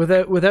opens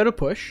without a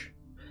push.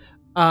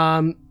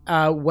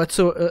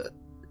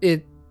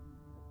 It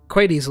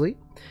quite easily,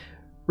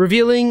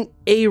 revealing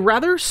a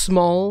rather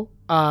small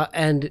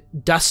and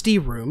dusty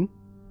room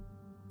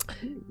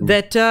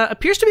that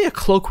appears to be a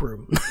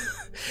cloakroom.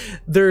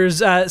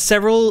 There's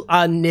several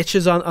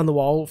niches on the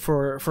wall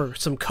for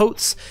some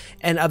coats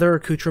and other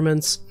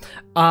accoutrements.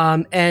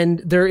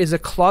 And there is a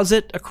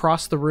closet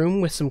across the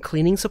room with some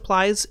cleaning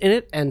supplies in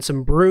it and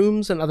some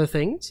brooms and other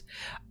things.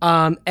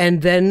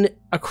 And then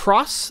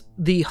across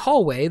the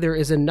hallway, there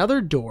is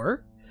another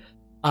door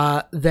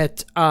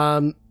that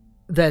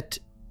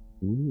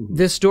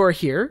this door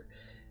here,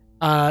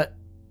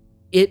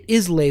 it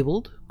is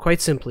labeled, quite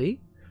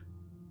simply,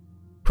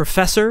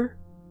 Professor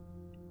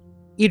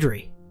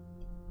EDT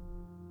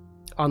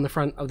on the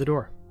front of the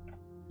door.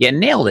 Yeah,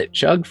 nailed it,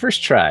 Chug.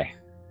 First try.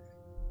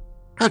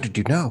 How did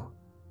you know?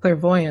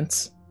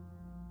 Clairvoyance.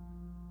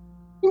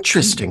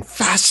 Interesting.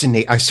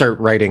 Fascinating. I start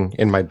writing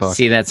in my book.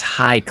 See, that's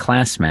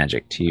high-class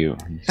magic to you.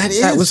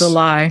 That was a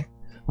lie.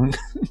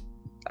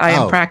 I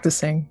am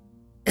practicing.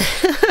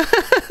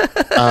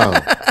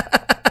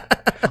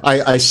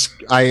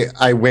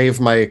 I wave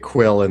my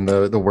quill and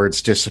the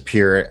words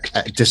disappear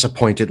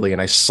disappointedly,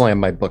 and I slam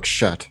my book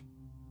shut.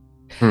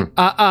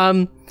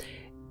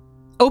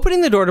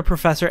 Opening the door to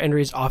Professor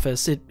Endry's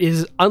office, it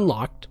is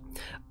unlocked.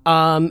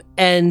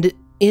 And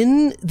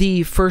in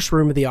the first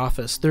room of the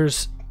office,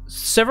 there's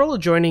several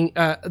adjoining,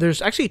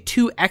 there's actually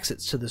two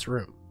exits to this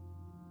room.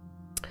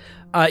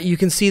 You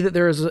can see that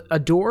there is a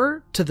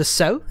door to the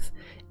south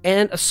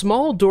and a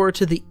small door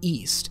to the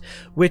east,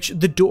 which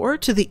the door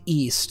to the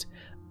east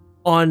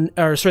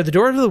the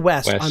door to the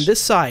west on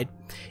this side,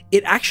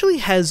 it actually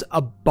has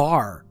a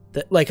bar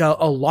that, like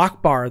a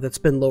lock bar that's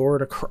been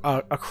lowered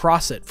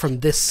across it from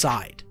this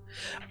side.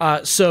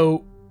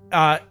 So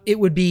it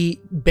would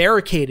be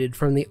barricaded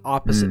from the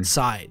opposite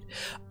side.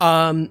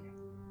 And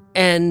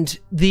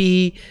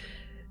there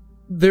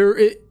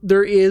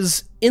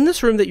is, in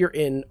this room that you're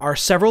in, are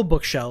several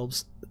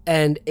bookshelves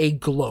and a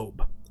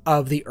globe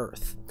of the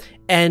earth.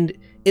 And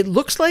it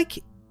looks like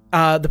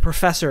the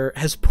professor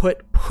has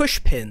put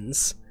push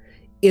pins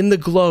in the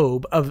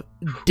globe of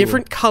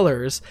different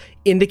colors,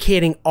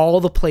 indicating all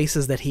the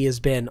places that he has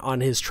been on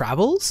his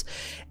travels.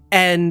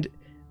 And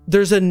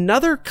there's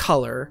another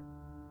color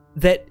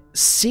that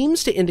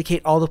seems to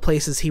indicate all the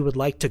places he would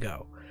like to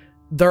go.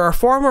 There are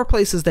 4 more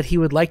places that he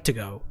would like to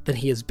go than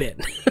he has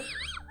been.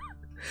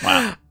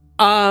 Wow.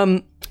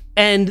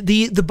 And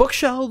the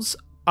bookshelves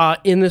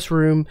in this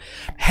room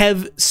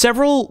have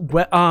several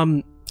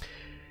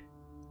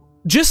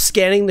just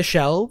scanning the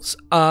shelves,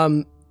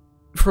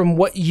 from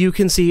what you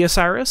can see,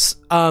 Osiris,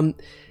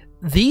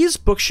 these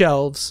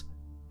bookshelves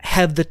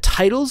have the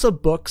titles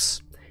of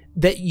books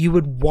that you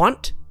would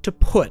want to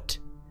put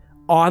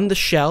on the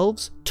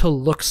shelves to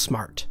look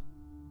smart.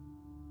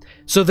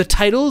 So the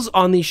titles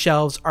on these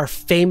shelves are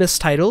famous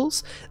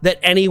titles that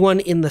anyone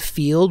in the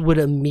field would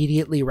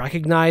immediately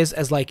recognize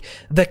as like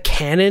the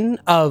canon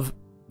of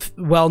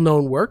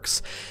well-known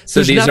works.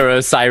 So these are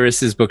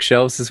Osiris's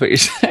bookshelves, is what you're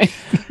saying?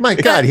 My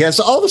God, he has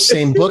all the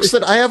same books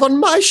that I have on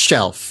my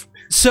shelf.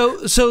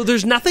 So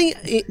there's nothing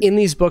in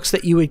these books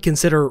that you would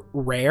consider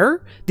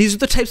rare. These are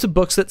the types of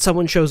books that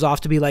someone shows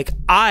off to be like,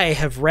 I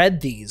have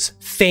read these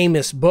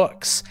famous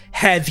books.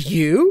 Have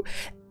you?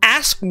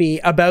 ask me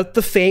about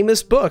the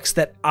famous books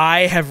that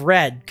I have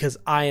read because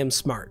I am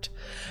smart.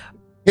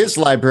 His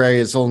library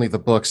is only the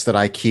books that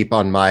I keep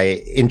on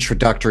my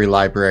introductory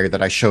library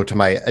that I show to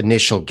my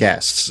initial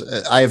guests.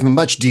 I have a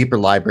much deeper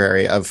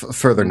library of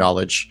further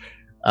knowledge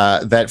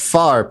that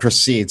far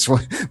precedes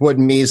what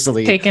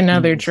measly Take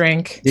another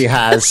drink. he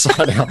has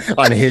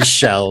on his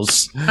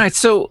shelves. All right,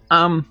 so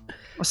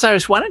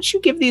Cyrus, why don't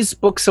you give these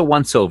books a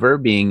once over,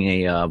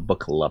 being a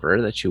book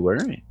lover that you were?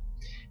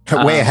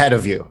 Way ahead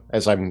of you,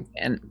 as I'm.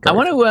 And I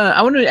want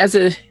to, as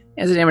an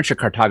amateur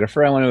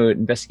cartographer, I want to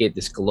investigate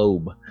this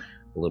globe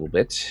a little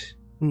bit.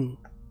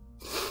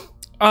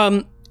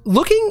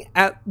 Looking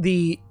at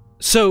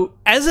so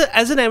as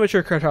an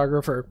amateur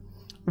cartographer,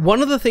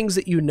 one of the things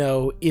that you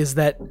know is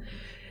that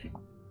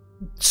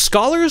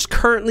scholars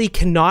currently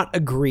cannot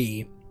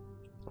agree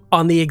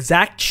on the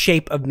exact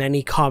shape of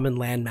many common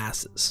land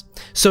masses.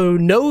 So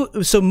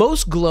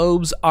most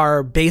globes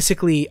are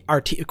basically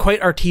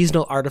quite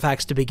artisanal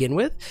artifacts to begin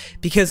with,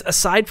 because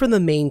aside from the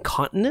main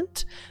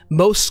continent,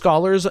 most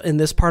scholars in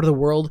this part of the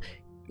world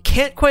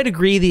can't quite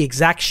agree the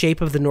exact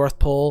shape of the North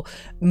Pole.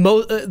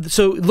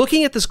 So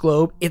looking at this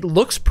globe, it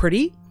looks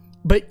pretty,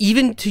 but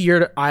even to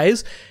your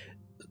eyes,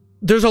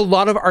 there's a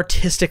lot of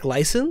artistic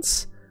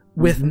license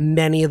with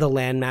many of the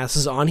land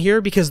masses on here,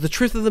 because the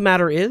truth of the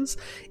matter is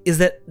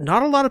that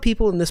not a lot of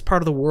people in this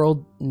part of the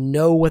world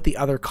know what the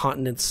other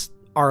continents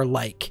are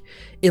like,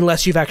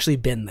 unless you've actually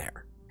been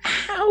there.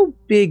 How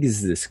big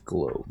is this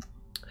globe?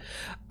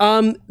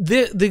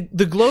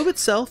 The globe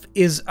itself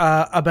is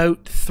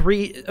about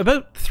 3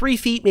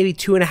 feet, maybe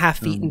 2.5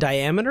 feet in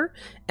diameter,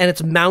 and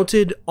it's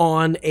mounted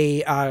on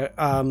a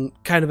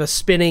kind of a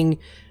spinning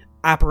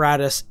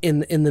apparatus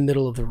in the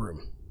middle of the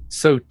room.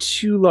 So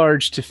too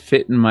large to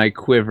fit in my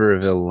quiver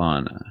of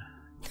Ilana.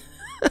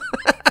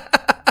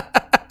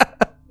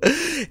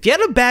 If you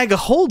had a bag of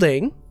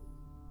holding,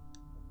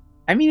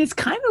 I mean, it's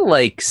kind of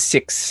like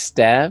 6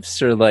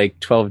 staffs or like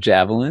 12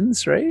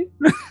 javelins, right?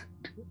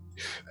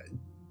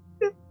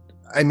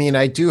 I mean,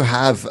 I do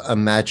have a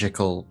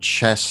magical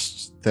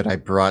chest that I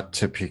brought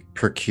to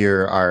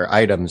procure our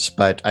items,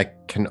 but I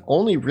can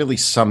only really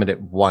summon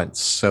it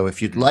once. So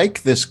if you'd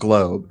like this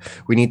globe,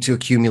 we need to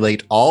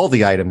accumulate all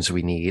the items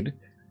we need,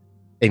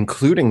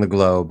 including the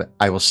globe.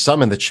 I will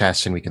summon the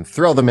chest and we can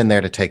throw them in there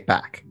to take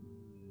back.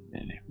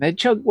 Hey,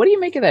 Chug, what do you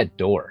make of that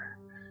door?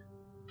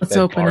 Let's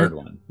That open barred it.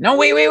 one. No,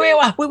 wait.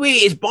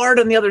 It's barred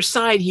on the other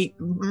side.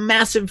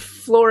 Massive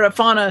flora,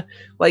 fauna,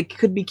 like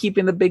could be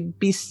keeping the big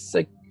beasts,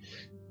 like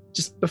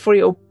just before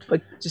you open,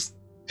 like just.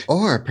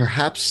 Or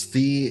perhaps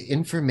the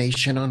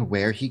information on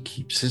where he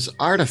keeps his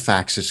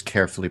artifacts is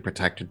carefully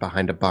protected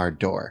behind a barred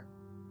door.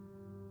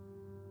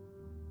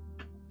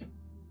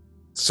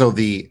 So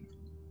the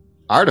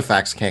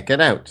artifacts can't get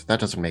out. That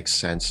doesn't make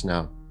sense,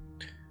 no.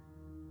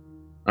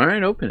 All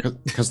right, open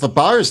it. Because the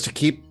bar is to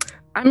keep...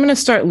 I'm going to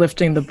start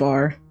lifting the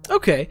bar.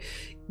 okay,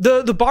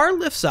 the bar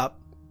lifts up.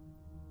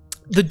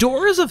 The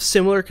door is of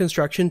similar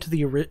construction to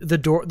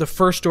the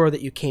first door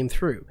that you came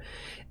through,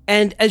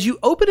 and as you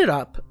open it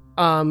up,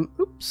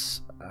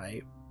 oops,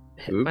 I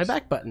hit my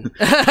back button.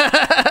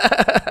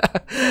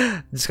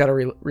 Just got to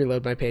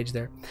reload my page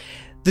there.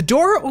 The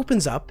door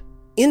opens up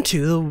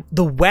into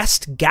the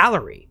West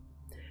Gallery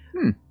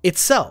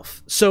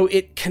itself. So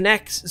it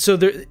connects. So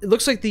it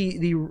looks like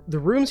the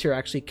rooms here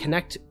actually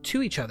connect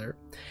to each other.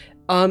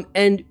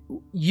 And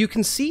you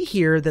can see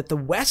here that the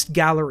West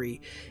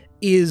Gallery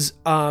is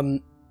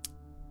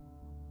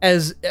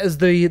as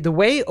the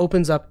way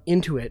opens up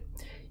into it,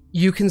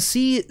 you can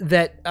see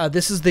that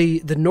this is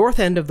the north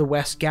end of the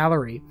West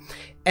Gallery.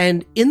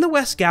 And in the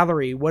West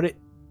Gallery, what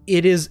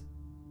it is,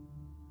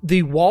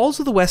 the walls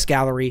of the West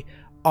Gallery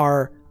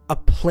are a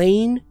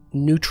plain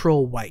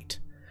neutral white.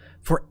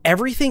 For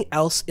everything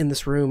else in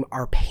this room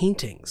are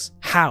paintings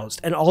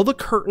housed, and all the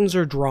curtains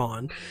are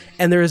drawn,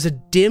 and there is a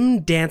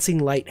dim dancing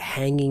light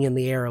hanging in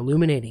the air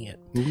illuminating it.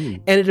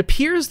 And it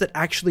appears that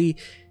actually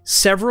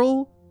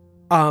several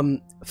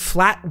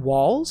flat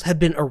walls have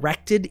been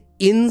erected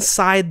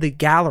inside the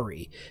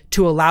gallery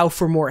to allow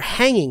for more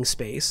hanging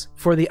space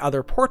for the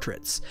other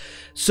portraits.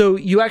 So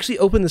you actually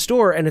open this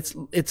door, and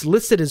it's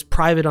listed as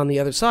private on the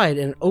other side,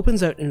 and it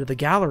opens out into the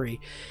gallery.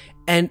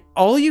 And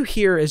all you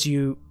hear as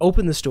you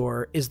open this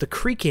door is the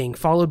creaking,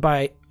 followed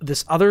by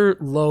this other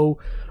low,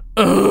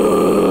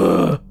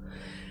 and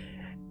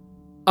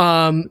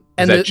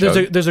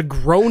there's a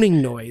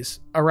groaning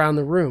noise around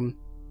the room.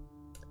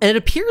 And it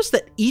appears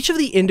that each of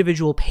the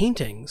individual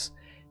paintings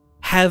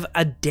have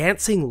a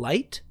dancing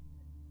light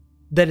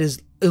that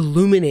is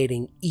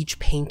illuminating each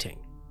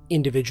painting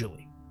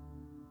individually.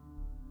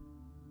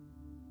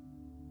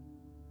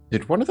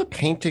 Did one of the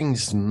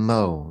paintings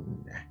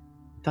moan?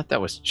 I thought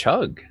that was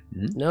Chug.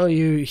 No,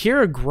 you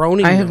hear a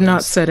groaning I have noise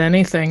not said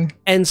anything.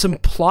 and some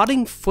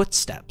plodding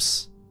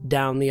footsteps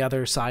down the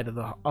other side of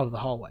the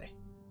hallway.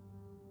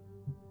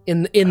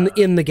 In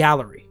the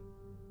gallery.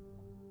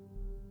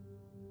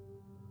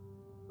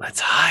 Let's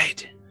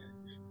hide.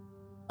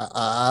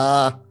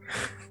 Are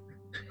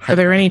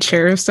there any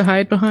chairs to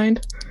hide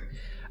behind?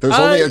 There's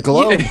only a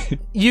globe.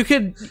 You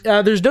could.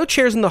 There's no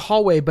chairs in the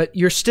hallway, but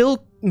you're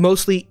still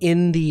mostly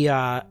in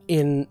the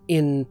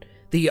in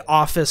the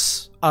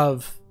office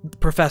of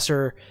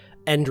Professor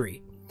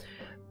Endry,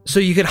 so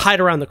you could hide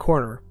around the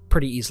corner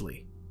pretty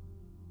easily.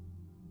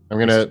 I'm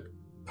gonna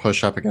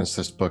push up against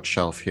this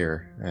bookshelf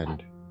here,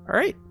 and all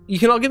right, you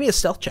can all give me a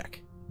stealth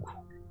check.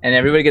 And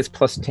everybody gets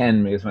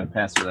 +10 because I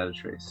passed without a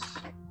trace.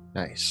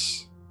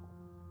 nice.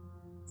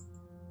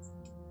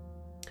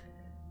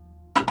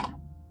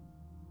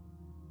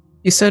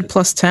 You said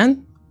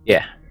 +10?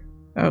 Yeah.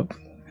 Oh,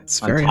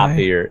 it's On very top high. of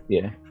your,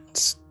 yeah.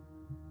 It's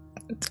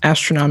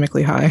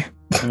astronomically high.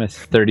 I'm a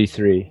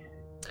 33.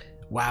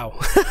 Wow.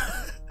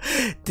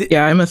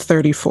 Yeah, I'm a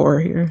 34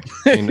 here.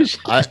 I mean,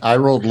 I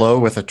rolled low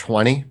with a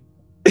 20.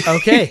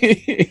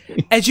 Okay.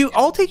 As you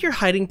all take your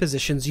hiding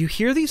positions, you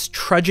hear these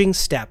trudging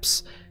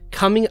steps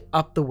coming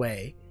up the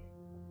way,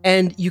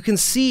 and you can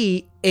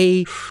see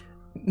a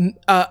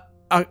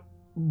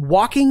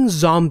walking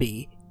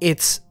zombie.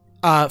 It's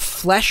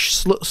flesh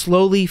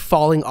slowly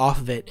falling off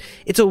of it.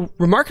 It's a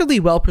remarkably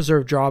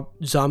well-preserved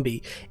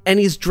zombie, and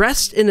he's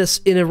dressed in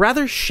a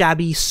rather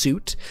shabby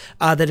suit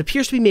that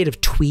appears to be made of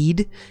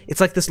tweed.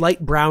 It's like this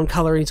light brown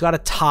color, and he's got a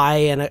tie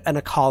and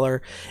a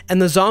collar. And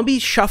the zombie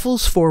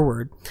shuffles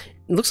forward.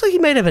 It looks like he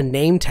might have a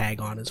name tag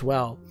on as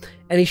well.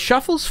 And he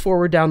shuffles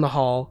forward down the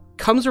hall,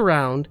 comes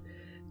around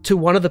to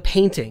one of the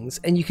paintings,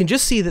 and you can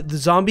just see that the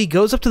zombie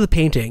goes up to the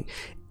painting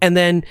and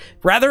then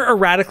rather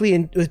erratically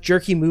and with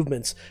jerky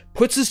movements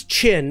puts his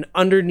chin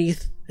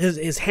underneath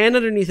his hand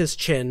underneath his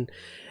chin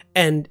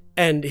and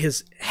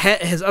his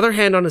other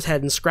hand on his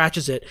head and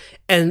scratches it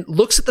and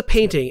looks at the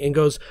painting and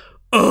goes,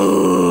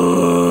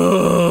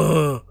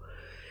 "Ugh,"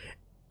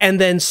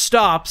 and then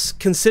stops,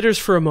 considers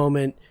for a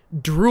moment,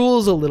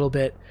 drools a little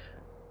bit,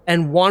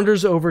 and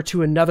wanders over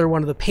to another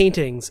one of the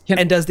paintings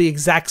and does the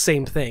exact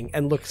same thing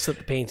and looks at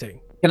the painting.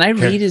 Can I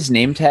read his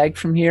name tag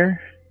from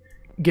here?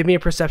 Give me a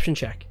perception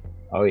check.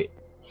 Oh, yeah.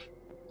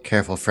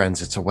 Careful,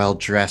 friends. It's a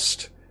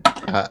well-dressed,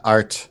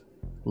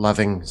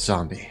 art-loving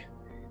zombie.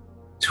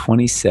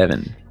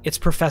 27. It's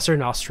Professor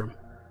Nostrum.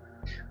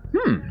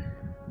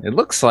 It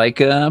looks like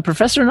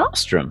Professor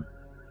Nostrum,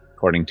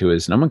 according to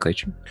his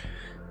nomenclature.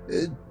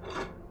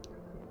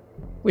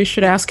 We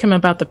should ask him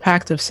about the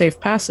Pact of Safe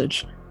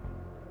Passage.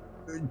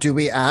 Do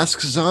we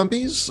ask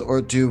zombies,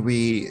 or do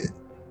we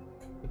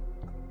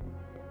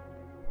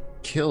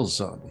kill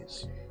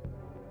zombies?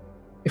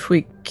 If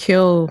we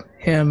kill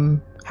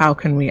him, how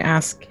can we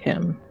ask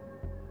him?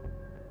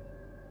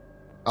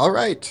 All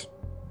right.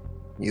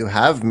 You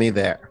have me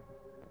there.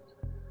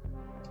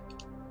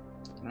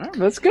 All right,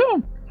 let's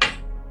go.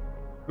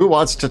 Who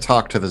wants to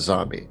talk to the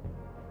zombie?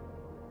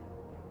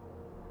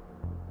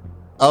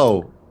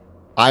 Oh,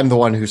 I'm the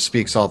one who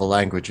speaks all the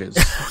languages.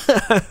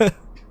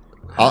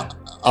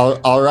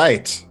 All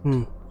right.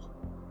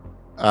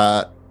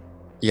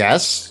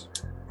 Yes.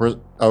 We're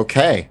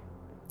okay.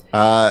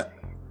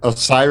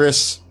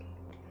 Osiris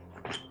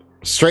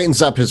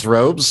straightens up his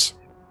robes,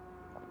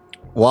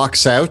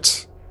 walks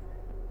out.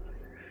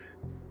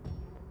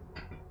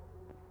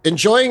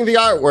 Enjoying the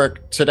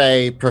artwork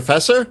today,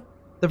 Professor?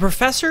 The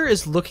professor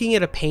is looking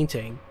at a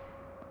painting.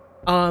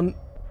 The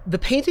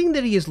painting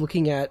that he is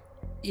looking at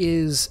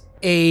is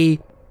a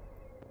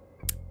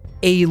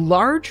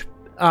large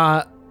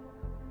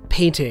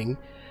painting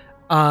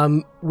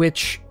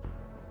which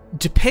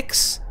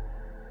depicts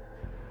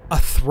a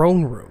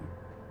throne room,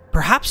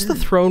 perhaps the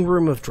throne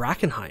room of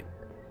Drakkenheim.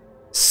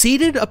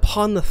 Seated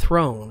upon the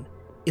throne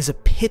is a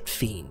pit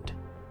fiend,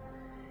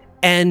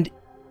 and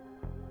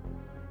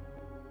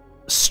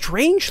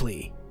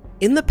strangely,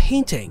 in the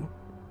painting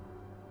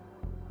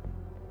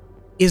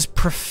is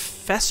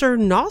Professor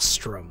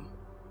Nostrum,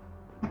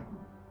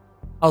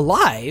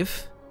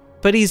 alive,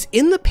 but he's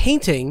in the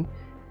painting,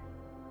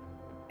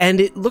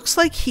 and it looks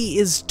like he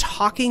is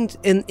talking,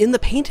 in the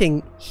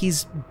painting,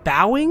 he's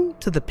bowing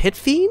to the pit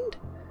fiend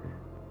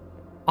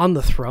on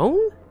the throne?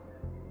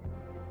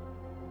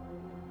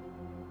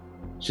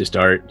 It's just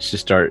art. It's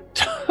just art.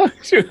 Talk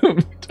to him.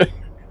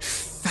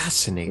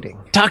 Fascinating.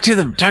 Talk to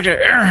them. Talk to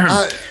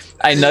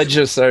I nudge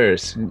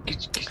Osiris.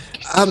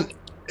 The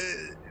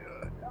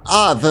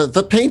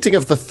painting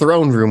of the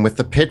throne room with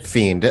the pit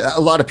fiend. A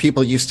lot of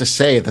people used to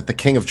say that the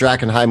king of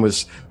Drakkenheim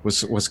was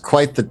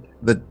quite the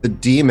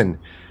demon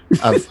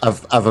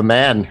of a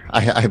man,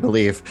 I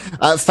believe.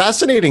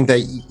 Fascinating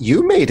that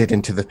you made it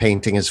into the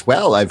painting as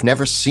well. I've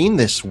never seen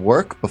this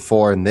work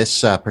before in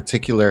this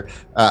particular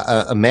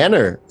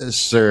manner,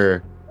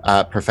 Sir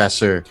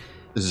Professor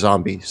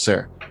Zombie,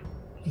 sir.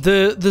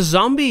 The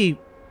zombie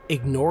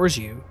ignores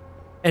you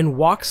and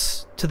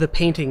walks to the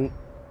painting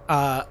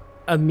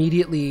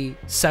immediately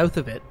south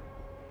of it.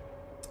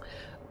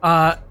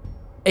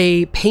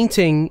 A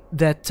painting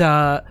that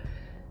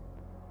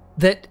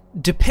that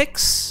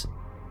depicts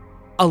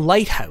a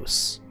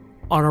lighthouse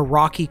on a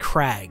rocky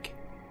crag,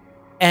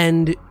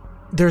 and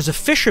there's a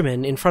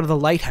fisherman in front of the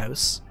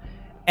lighthouse,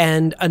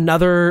 and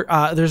another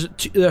there's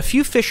a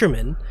few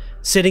fishermen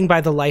sitting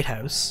by the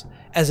lighthouse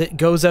as it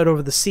goes out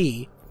over the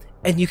sea,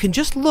 and you can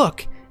just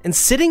look, and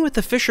sitting with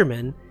the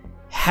fisherman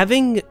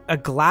having a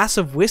glass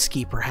of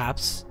whiskey,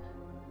 perhaps,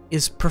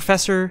 is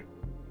Professor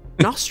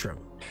Nostrum.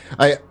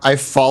 I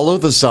follow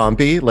the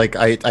zombie, like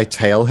I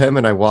tail him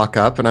and I walk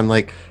up and I'm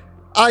like,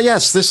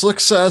 yes, this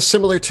looks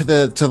similar to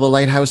the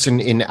lighthouse in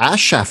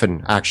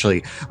Aschaffen,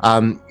 actually.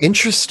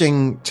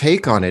 Interesting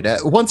take on it.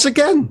 Once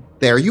again,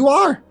 there you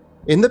are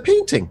in the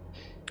painting.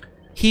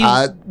 He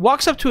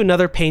walks up to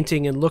another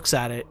painting and looks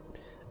at it.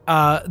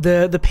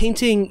 The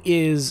painting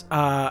is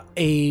a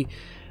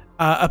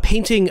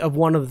painting of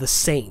one of the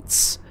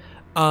saints.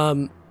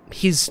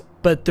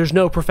 But there's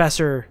no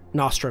Professor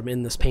Nostrum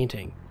in this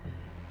painting.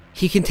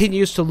 He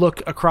continues to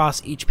look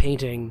across each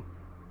painting,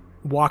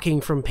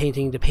 walking from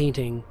painting to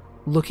painting,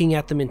 looking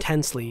at them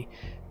intensely,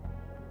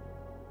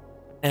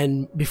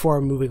 and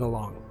before moving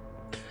along.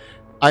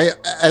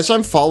 As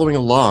I'm following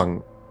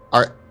along,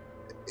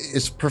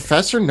 is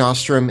Professor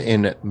Nostrum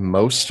in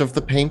most of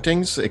the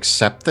paintings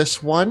except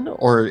this one,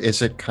 or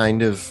is it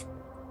kind of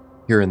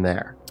here and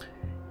there?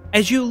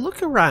 As you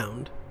look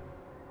around,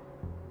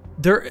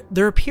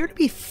 there appear to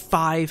be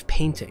 5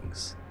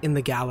 paintings in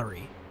the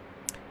gallery.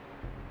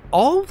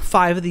 All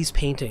 5 of these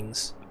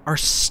paintings are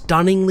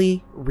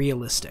stunningly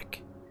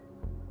realistic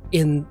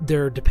in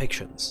their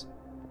depictions.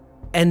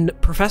 And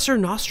Professor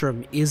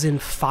Nostrum is in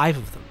 5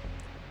 of them.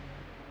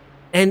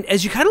 And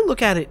as you kind of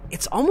look at it,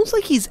 it's almost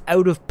like he's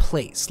out of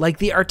place. Like,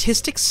 the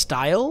artistic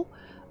style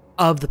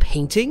of the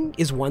painting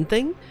is one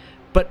thing,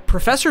 but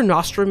Professor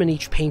Nostrum in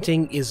each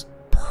painting is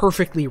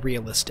perfectly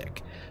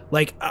realistic.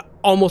 Like,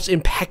 almost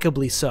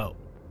impeccably so.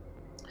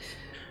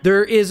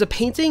 There is a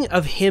painting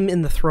of him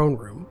in the throne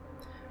room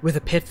with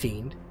a pit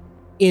fiend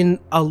in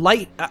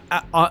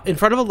in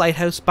front of a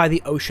lighthouse by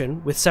the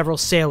ocean with several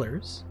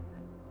sailors.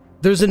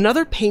 There's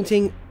another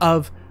painting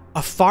of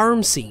a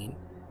farm scene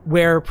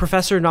where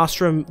Professor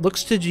Nostrum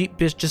looks to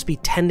just be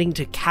tending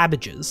to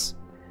cabbages.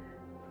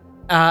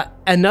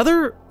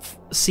 Another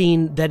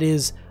scene that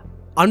is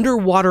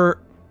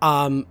underwater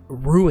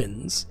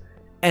ruins,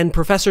 and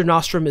Professor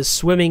Nostrum is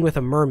swimming with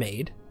a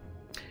mermaid.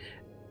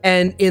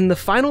 And in the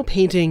final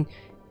painting,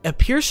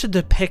 appears to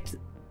depict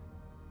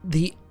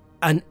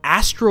an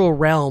astral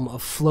realm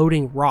of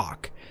floating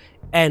rock,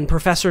 and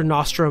Professor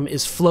Nostrum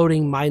is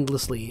floating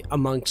mindlessly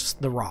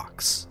amongst the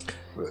rocks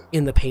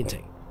in the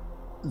painting.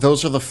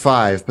 Those are the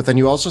 5, but then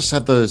you also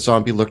said the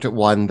zombie looked at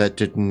one that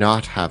did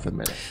not have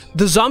him in it.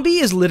 The zombie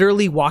is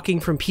literally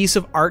walking from piece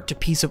of art to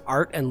piece of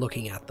art and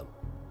looking at them.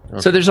 Okay.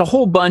 So there's a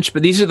whole bunch,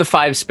 but these are the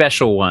 5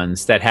 special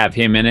ones that have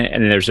him in it,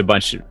 and then there's a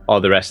bunch, all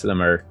the rest of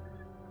them are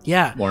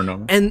more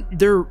normal. And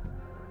they're,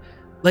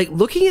 like,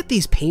 looking at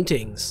these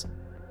paintings,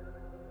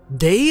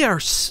 they are,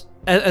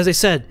 as I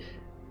said,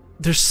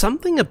 there's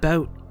something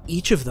about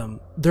each of them.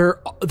 They're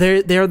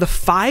the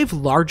 5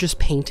 largest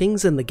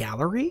paintings in the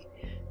gallery.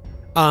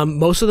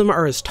 Most of them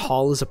are as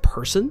tall as a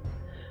person.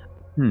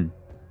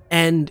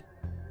 And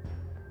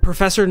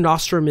Professor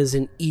Nostrum is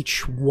in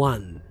each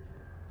one.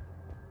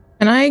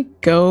 Can I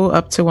go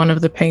up to one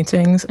of the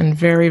paintings and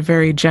very,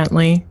 very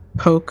gently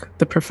poke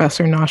the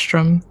Professor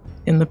Nostrum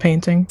in the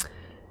painting?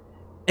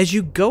 As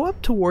you go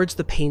up towards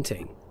the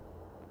painting,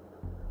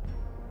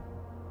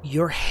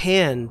 your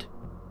hand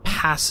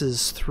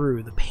passes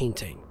through the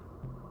painting.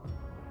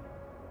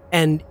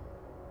 And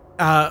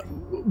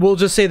we'll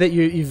just say that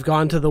you've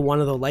gone to the one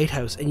of the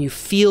lighthouse and you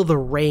feel the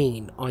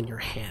rain on your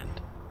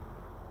hand.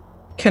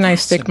 Can I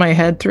stick my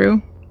head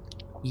through?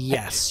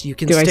 Yes, you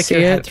can stick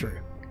your head through.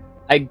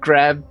 I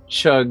grab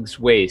Chug's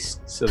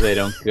waist so they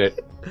don't get...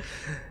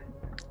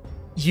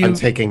 I'm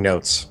taking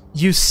notes.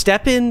 You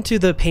step into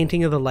the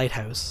painting of the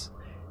lighthouse,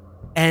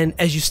 and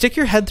as you stick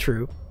your head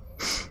through,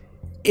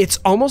 it's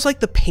almost like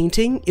the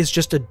painting is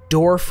just a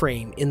door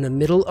frame in the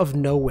middle of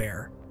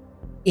nowhere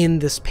in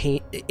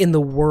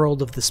the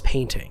world of this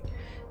painting.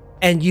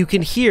 And you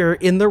can hear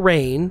in the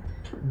rain,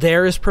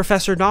 there is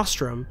Professor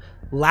Nostrum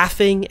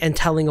laughing and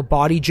telling a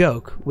bawdy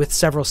joke with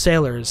several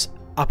sailors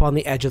up on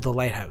the edge of the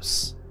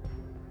lighthouse.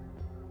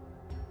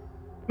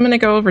 I'm gonna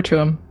go over to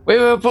him. Wait,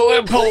 pull.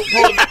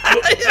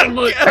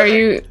 Are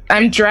you?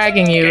 I'm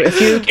dragging you.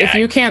 If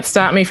you can't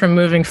stop me from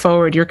moving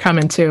forward, you're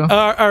coming too.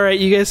 All right,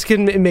 you guys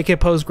can make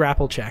opposed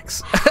grapple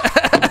checks.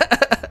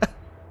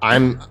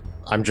 I'm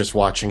just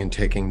watching and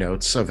taking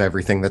notes of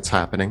everything that's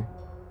happening.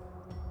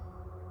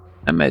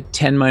 I'm at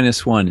 10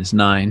 minus 1 is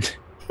 9.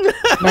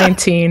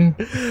 19.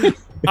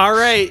 All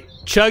right,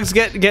 Chug's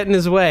getting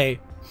his way.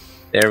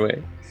 Their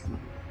way.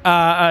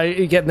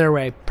 Getting their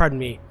way. Pardon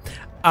me.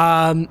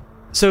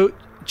 So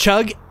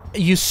Chug,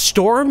 you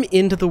storm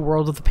into the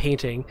world of the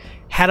painting,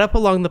 head up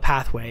along the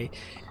pathway,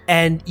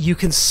 and you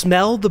can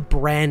smell the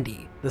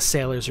brandy the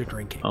sailors are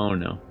drinking. Oh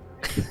no.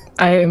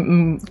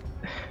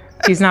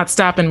 He's not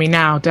stopping me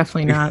now.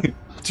 Definitely not.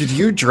 Did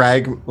you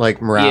drag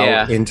like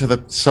Morale into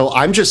the? So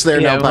I'm just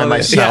there now by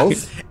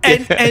myself.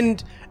 Yeah.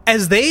 And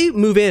as they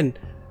move in,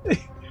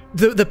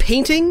 the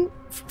painting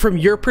from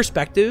your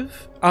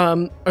perspective,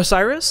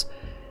 Osiris,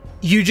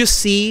 you just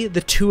see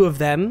the two of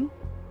them.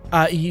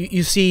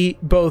 You see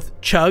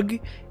both Chug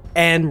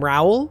and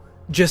Raoul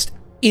just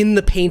in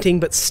the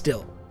painting, but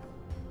still.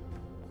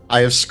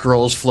 I have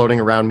scrolls floating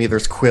around me.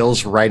 There's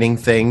quills writing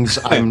things.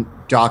 I'm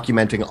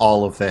documenting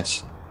all of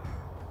this.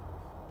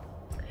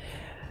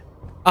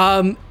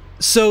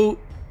 So,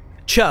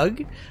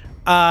 Chug,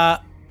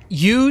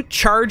 you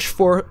charge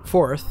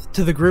forth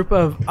to the group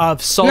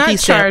of salty. Not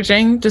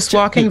charging, just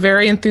walking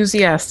very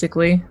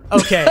enthusiastically.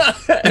 Okay,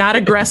 not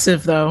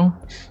aggressive though.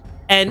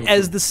 And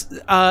as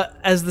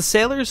the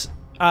sailors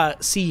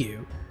see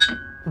you,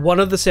 one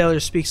of the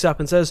sailors speaks up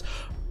and says,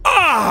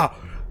 "Ah,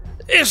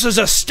 this is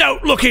a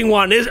stout-looking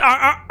one,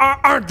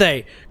 aren't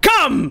they?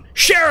 Come,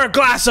 share a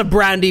glass of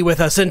brandy with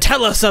us and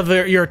tell us of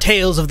your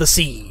tales of the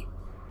sea."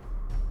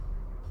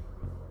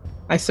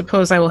 I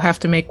suppose I will have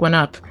to make one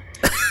up.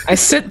 I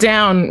sit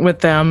down with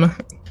them.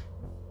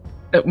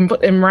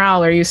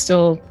 Imral, are you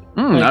still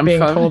I'm being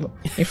following. told?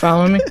 You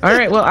following me? All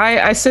right, well,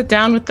 I sit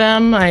down with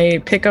them.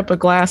 I pick up a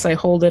glass. I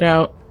hold it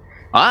out.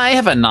 I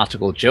have a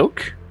nautical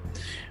joke.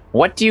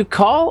 What do you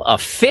call a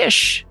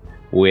fish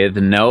with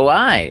no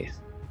eyes?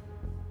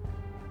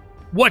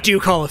 What do you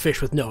call a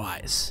fish with no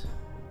eyes?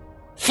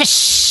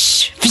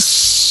 Fish,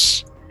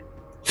 fish,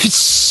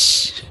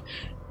 fish.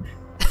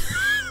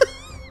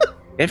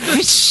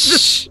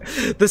 Fish.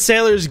 The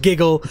sailors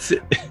giggle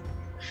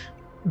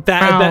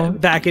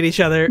back at each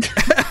other.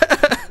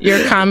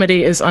 Your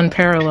comedy is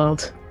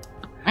unparalleled.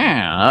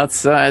 Yeah,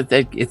 that's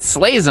it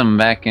slays them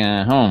back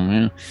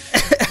home.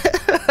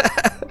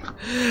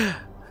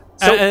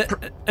 Yeah.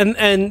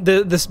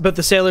 But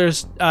the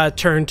sailors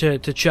turn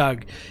to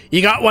Chug.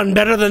 You got one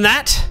better than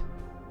that?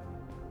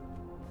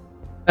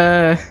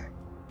 I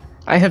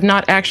have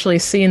not actually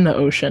seen the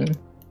ocean.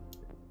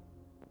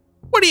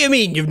 What do you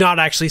mean you've not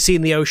actually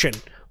seen the ocean?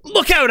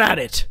 Look out at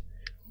it!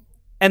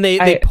 And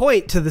they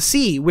point to the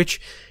sea, which,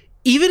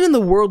 even in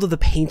the world of the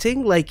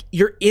painting, like,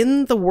 you're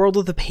in the world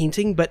of the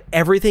painting, but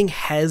everything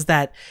has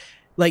that,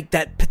 like,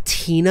 that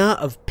patina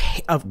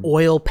of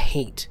oil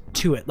paint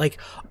to it. Like,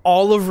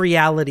 all of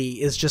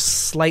reality is just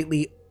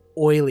slightly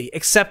oily,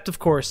 except, of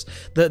course,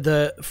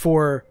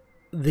 for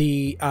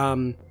the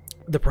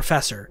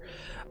professor.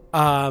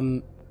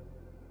 And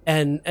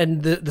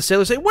the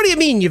sailors say, "What do you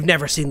mean you've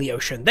never seen the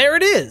ocean? There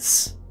it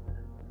is."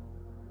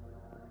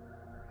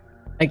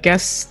 I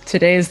guess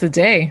today is the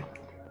day.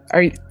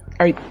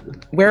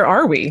 Where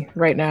are we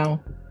right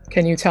now?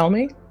 Can you tell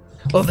me?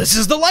 Well, this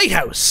is the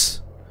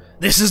lighthouse.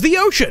 This is the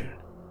ocean.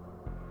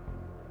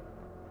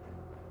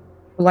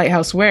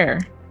 Lighthouse where?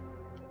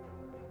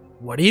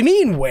 What do you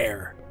mean,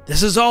 where?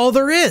 This is all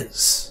there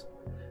is.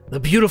 The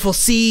beautiful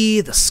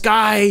sea, the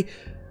sky.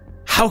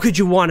 How could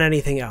you want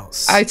anything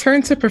else? I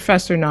turn to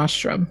Professor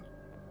Nostrum.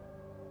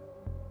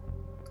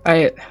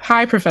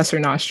 Hi, Professor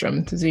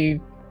Nostrum. Does he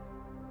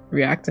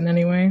react in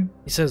any way?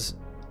 He says,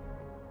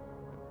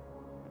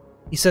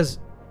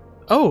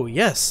 "Oh,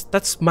 yes,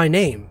 that's my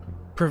name,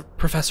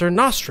 Professor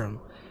Nostrum.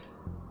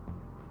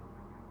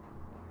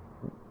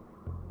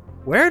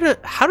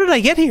 How did I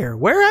get here?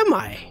 Where am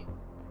I?"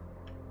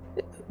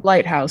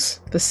 Lighthouse,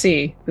 the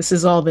sea. This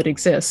is all that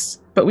exists.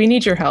 But we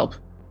need your help.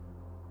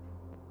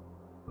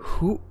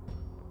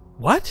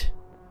 What?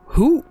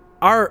 Who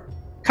are...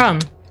 Come.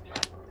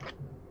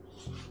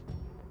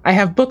 I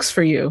have books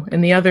for you in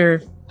the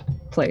other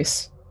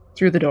place.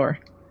 Through the door.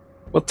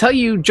 We'll tell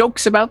you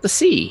jokes about the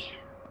sea.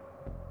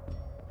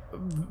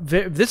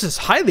 This is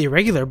highly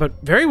irregular, but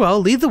very well,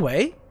 lead the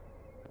way.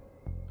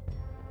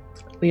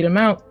 Lead him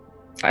out.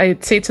 I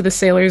say to the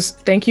sailors,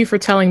 thank you for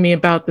telling me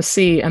about the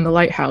sea and the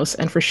lighthouse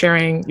and for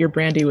sharing your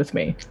brandy with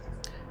me.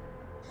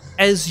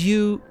 As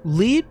you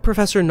lead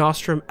Professor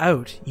Nostrum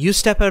out, you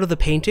step out of the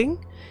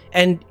painting,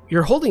 and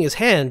you're holding his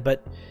hand,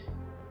 but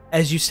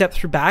as you step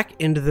back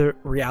into the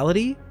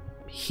reality,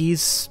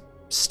 he's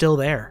still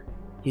there.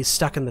 He's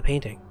stuck in the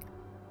painting.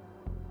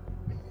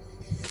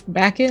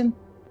 Back in.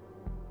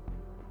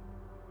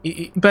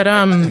 But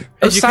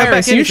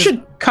Osiris, you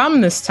should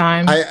come this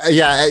time.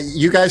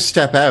 You guys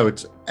step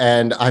out,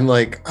 and I'm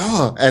like,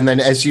 oh, and then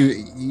as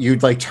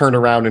you'd like turn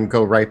around and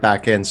go right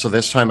back in. So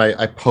this time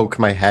I poke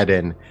my head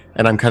in,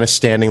 and I'm kind of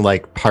standing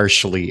like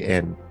partially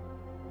in.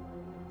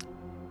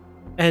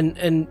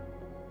 And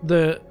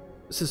the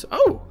says,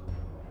 "Oh,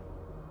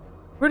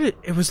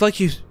 it was like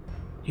you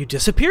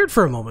disappeared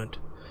for a moment."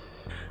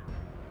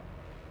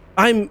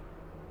 I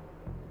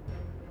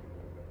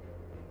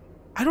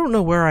don't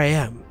know where I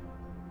am,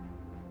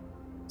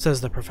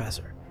 says the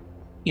professor.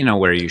 You know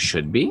where you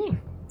should be.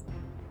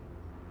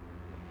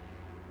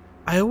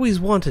 I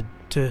always wanted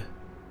to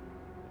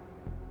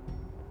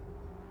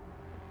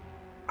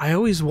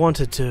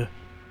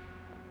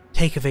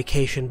take a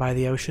vacation by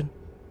the ocean.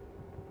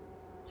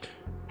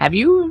 Have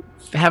you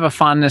have a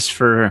fondness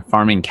for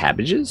farming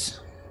cabbages?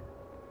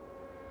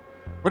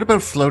 What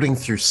about floating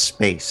through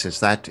space? Is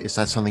that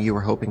something you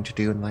were hoping to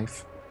do in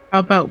life? How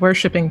about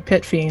worshipping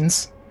pit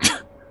fiends?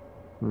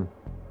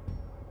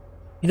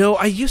 You know,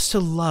 I used to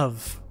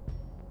love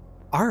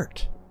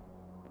art.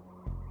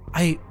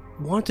 I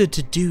wanted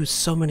to do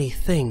so many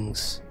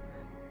things.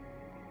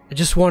 I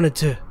just wanted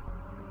to...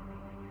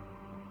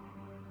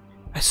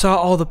 I saw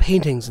all the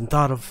paintings and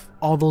thought of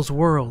all those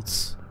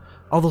worlds,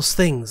 all those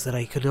things that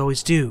I could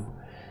always do.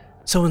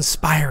 So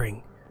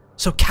inspiring.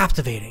 so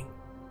captivating.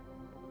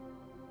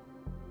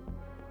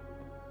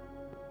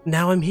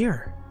 Now I'm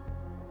here.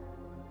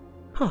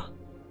 Huh.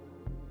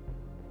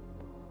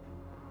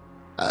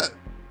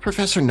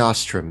 Professor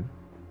Nostrum,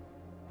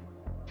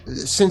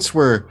 since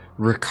we're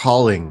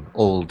recalling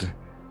old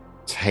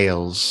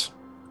tales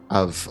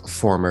of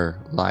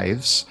former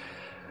lives,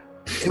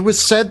 it was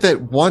said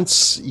that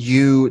once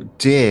you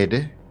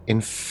did,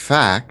 in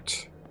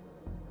fact,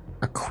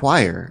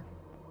 acquire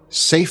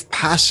safe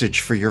passage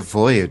for your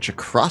voyage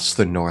across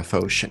the North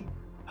Ocean.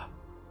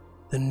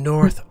 The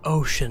North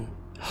Ocean.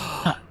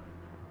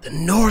 The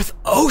North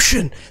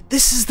Ocean!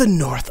 This is the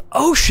North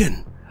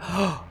Ocean!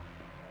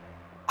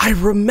 I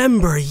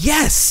remember,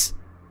 yes!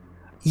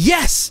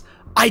 Yes!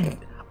 I'd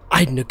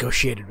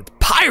negotiated with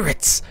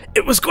pirates!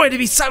 It was going to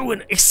be so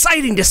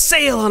exciting to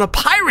sail on a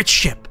pirate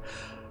ship!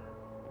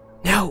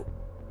 Now,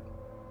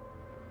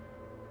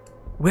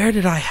 where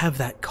did I have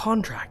that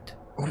contract?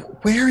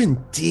 Where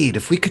indeed?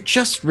 If we could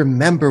just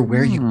remember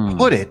where you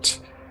put it,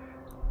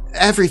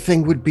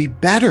 everything would be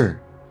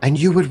better, and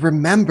you would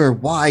remember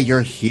why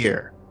you're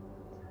here.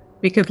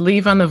 We could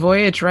leave on the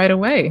voyage right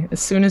away, as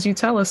soon as you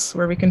tell us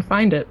where we can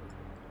find it.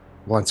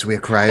 Once we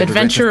acquire the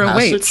Adventure rite of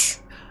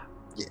awaits.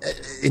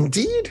 passage?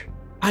 Indeed.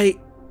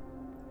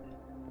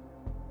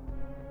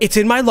 It's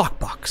in my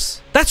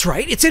lockbox. That's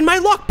right, it's in my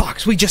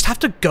lockbox. We just have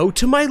to go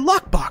to my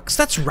lockbox.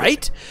 That's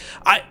right.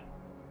 I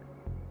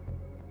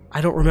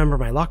don't remember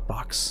my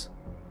lockbox.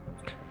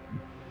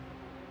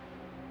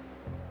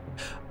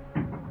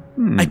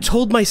 I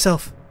told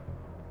myself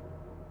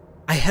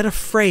I had a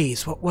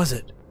phrase. What was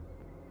it?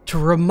 To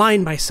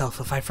remind myself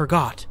if I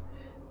forgot.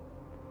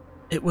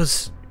 It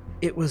was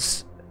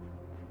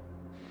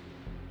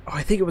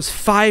I think it was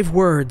 5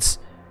 words.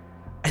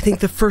 I think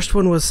the first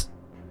one was,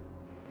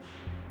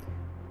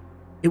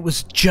 it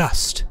was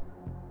just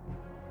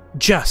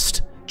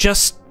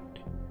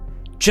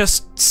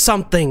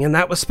something, and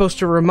that was supposed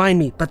to remind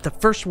me, but the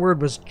first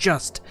word was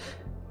just.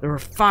 There were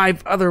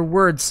 5 other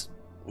words.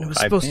 It was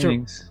supposed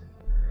to.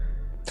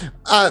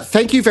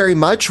 Thank you very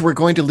much. We're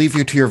going to leave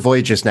you to your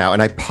voyages now,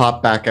 and I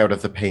pop back out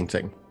of the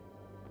painting.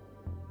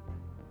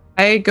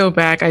 I go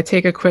back, I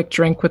take a quick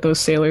drink with those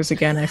sailors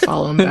again, I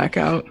follow them back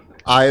out.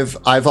 I've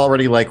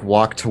already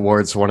walked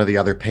towards one of the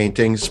other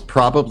paintings.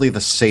 Probably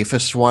the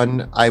safest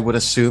one, I would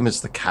assume,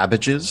 is the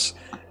cabbages.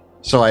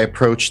 So I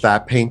approach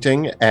that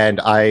painting,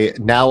 and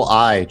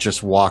I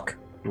just walk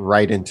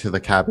right into the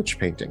cabbage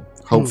painting.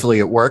 Hopefully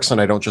it works, and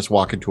I don't just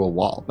walk into a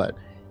wall, but...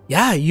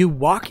 Yeah, you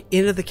walk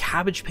into the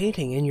cabbage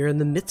painting, and you're in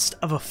the midst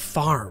of a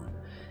farm.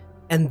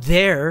 And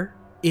there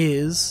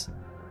is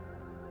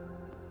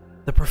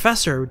the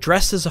professor,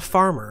 dressed as a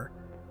farmer,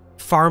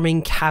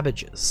 farming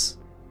cabbages.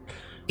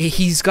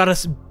 He's got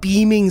a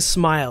beaming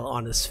smile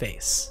on his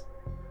face.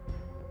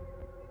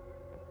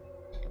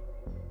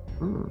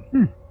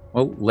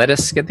 Well, let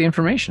us get the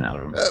information out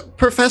of him.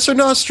 Professor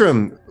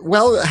Nostrum,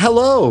 well,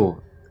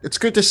 hello. It's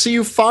good to see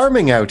you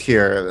farming out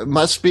here. It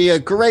must be a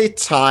great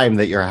time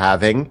that you're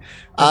having.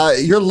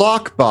 Your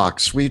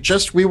lockbox,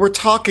 we were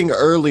talking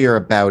earlier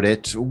about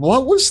it.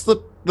 What was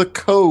the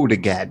code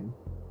again?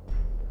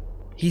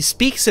 He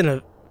speaks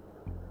in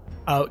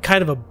a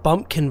kind of a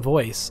bumpkin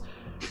voice.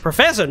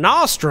 Professor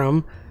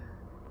Nostrum?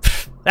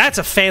 That's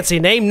a fancy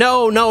name.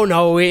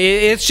 No.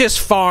 It's just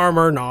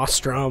Farmer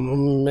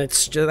Nostrum.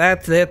 It's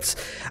just that's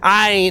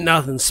I ain't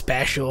nothing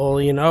special,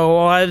 you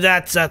know.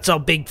 That's a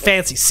big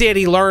fancy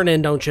city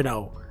learning, don't you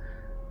know?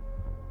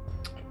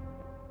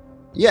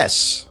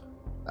 Yes.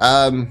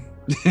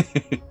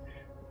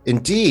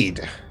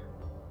 Indeed.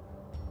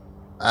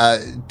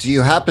 Do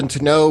you happen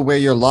to know where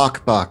your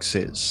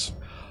lockbox is?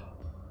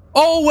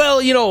 Oh,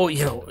 well, you know,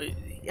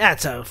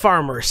 that's a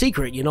farmer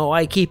secret, you know.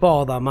 I keep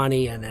all the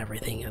money and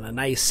everything in a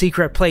nice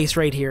secret place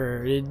right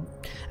here.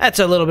 That's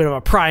a little bit of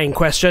a prying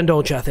question,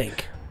 don't you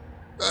think?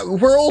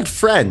 We're old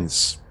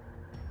friends.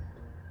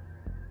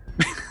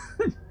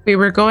 We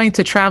were going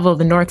to travel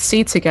the North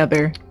Sea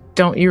together.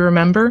 Don't you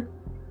remember?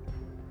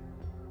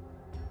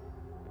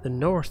 The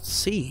North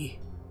Sea?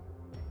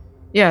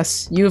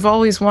 Yes, you've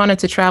always wanted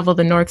to travel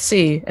the North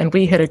Sea, and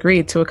we had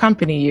agreed to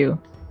accompany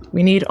you.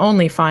 We need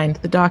only find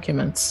the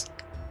documents.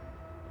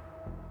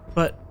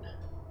 But...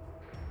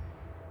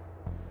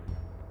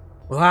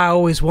 well, I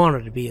always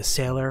wanted to be a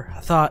sailor.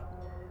 I thought...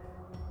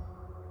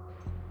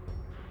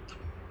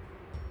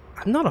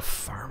 I'm not a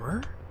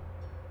farmer.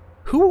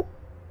 Who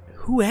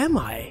am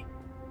I?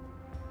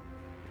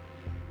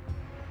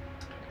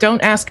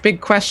 Don't ask big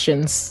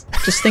questions.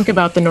 Just think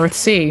about the North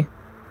Sea.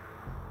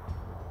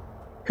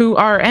 Who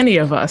are any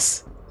of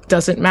us?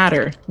 Doesn't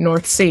matter.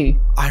 North Sea.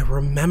 I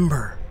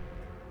remember.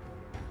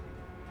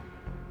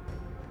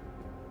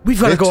 We've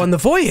got to go on the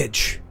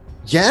voyage.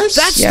 Yes?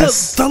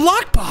 That's the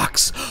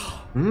lockbox.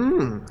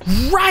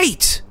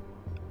 Right.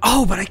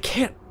 Oh, but I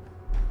can't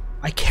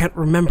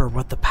remember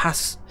what the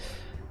past...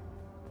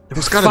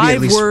 There's got to be at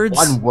least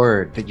one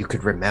word that you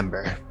could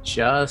remember.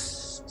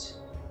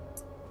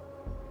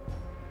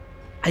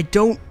 I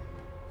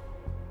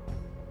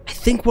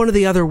think one of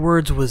the other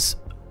words was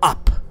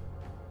up.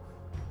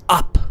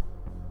 Up.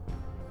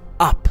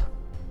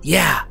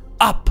 Yeah,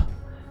 Up.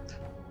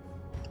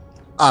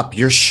 Up,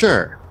 you're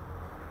sure?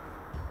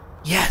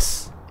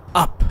 Yes,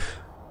 up.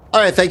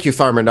 All right, thank you,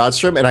 Farmer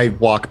Nordstrom. And I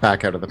walk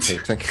back out of the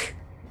painting.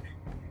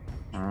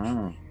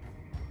 Oh.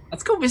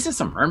 Let's go visit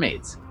some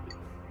mermaids.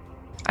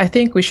 I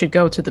think we should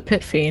go to the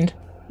Pit Fiend.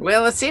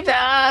 Well, let's see if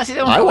that.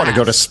 I want to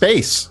go to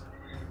space.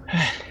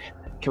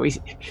 Can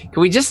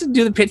we just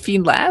do the Pit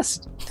Fiend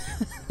last?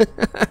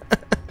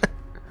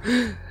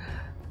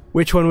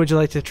 Which one would you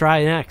like to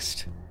try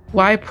next?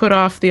 Why put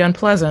off the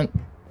unpleasant?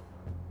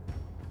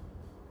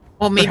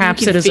 Well, maybe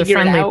Perhaps we can it is a figure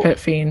friendly out. Pit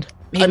Fiend.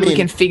 Maybe we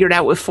can figure it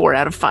out with 4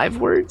 out of 5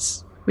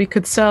 words. We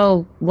could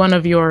sell one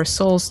of your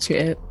souls to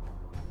it.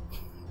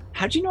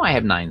 How'd you know I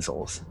have 9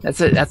 souls?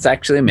 That's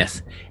actually a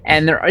myth.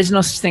 And there is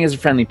no such thing as a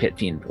friendly Pit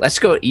Fiend. Let's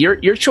go.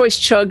 Your choice,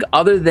 Chug,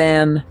 other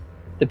than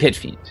the Pit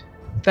Fiend.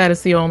 That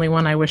is the only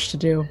one I wish to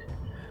do.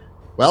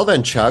 Well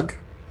then, Chug.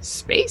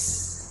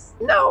 Space?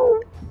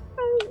 No.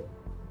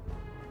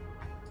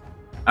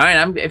 All right,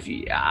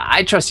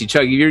 I trust you,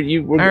 Chug.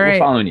 We're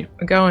following you.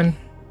 I'm going.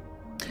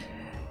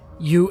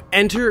 You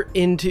enter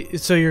into...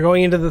 So you're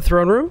going into the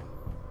throne room?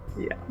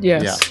 Yeah.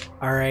 Yes. Yeah.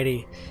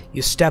 Alrighty.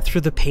 You step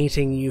through the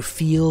painting. You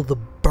feel the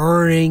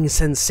burning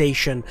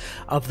sensation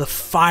of the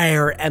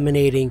fire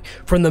emanating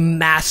from the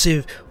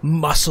massive,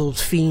 muscled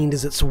fiend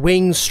as its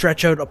wings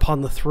stretch out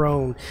upon the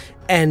throne.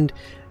 And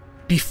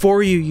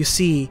before you, you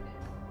see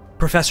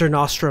Professor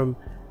Nostrum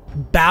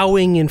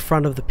bowing in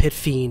front of the pit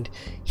fiend.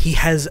 He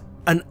has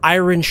an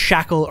iron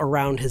shackle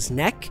around his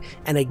neck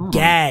and a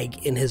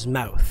gag in his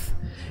mouth.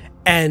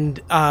 And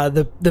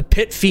the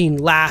pit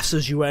fiend laughs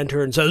as you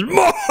enter and says,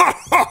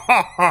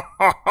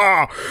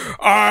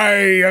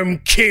 I am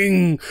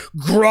King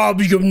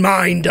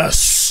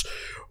Grobumindus.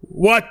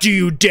 What do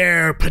you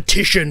dare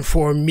petition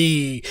for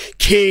me,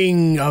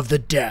 King of the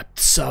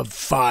Depths of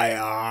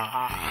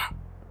Fire?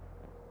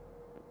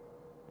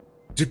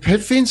 Do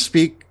pit fiends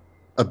speak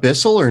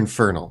abyssal or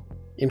infernal?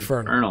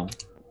 Infernal.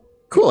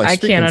 Cool. I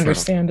speak can't infernal.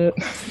 understand it.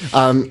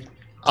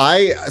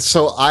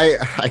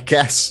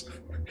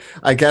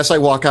 I guess I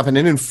walk up and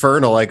in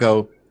infernal I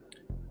go,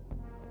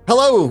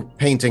 hello,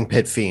 painting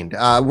pit fiend.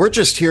 We're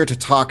just here to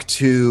talk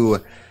to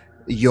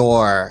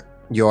your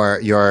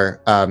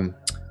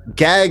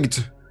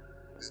gagged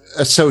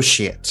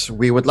associate.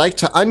 We would like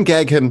to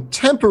ungag him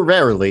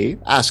temporarily,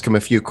 ask him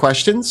a few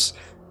questions,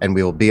 and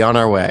we will be on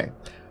our way.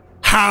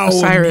 How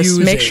Osiris,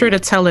 amusing. make sure to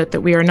tell it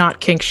that we are not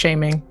kink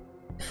shaming.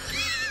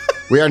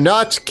 We are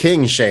not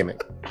king shaming.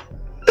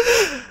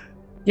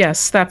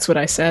 Yes, that's what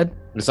I said.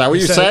 Is that what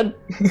you said?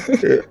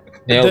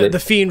 Nailed it. The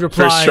fiend First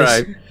replies,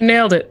 try.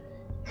 Nailed it.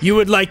 You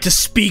would like to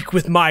speak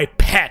with my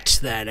pet,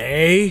 then,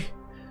 eh?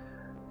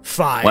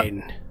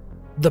 Fine. What?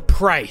 The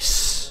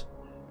price.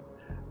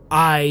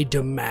 I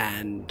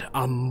demand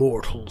a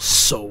mortal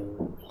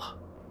soul.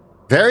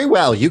 Very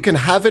well. You can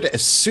have it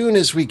as soon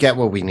as we get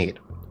what we need.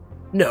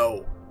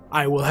 No,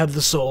 I will have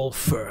the soul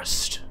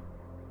first.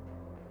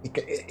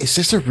 Is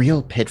this a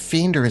real pit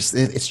fiend, or is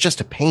it's just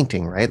a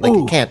painting, right? Like,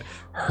 Ooh. it can't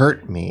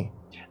hurt me.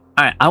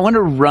 All right, I want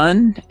to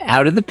run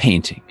out of the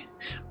painting,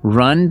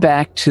 run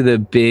back to the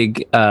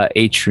big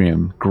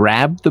atrium,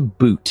 grab the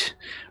boot,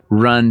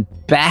 run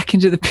back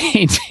into the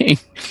painting,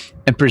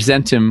 and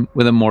present him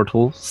with a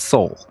mortal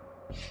soul.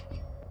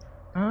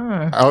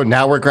 Ah. Oh,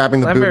 now we're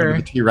grabbing the boot Clever. out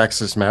of the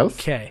T-Rex's mouth?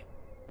 Okay.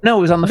 No,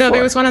 it was on the No, floor.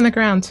 there was one on the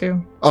ground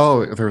too.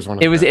 Oh, there was one.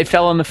 It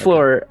fell on the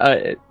floor.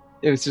 It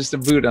was just a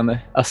boot on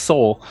a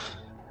soul,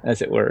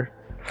 as it were.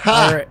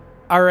 Ha!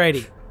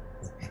 Alrighty.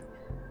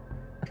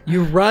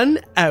 You run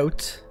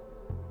out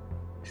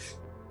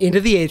into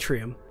the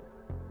atrium,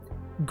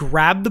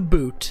 grab the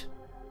boot,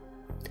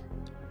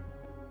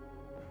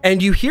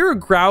 and you hear a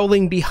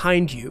growling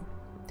behind you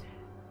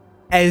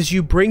as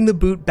you bring the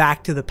boot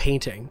back to the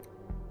painting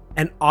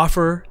and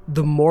offer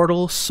the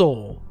mortal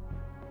soul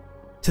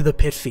to the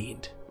pit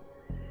fiend.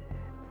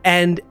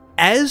 And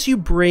as you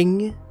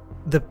bring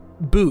the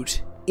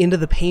boot into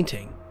the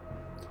painting,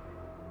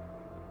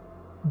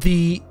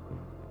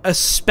 a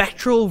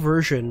spectral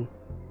version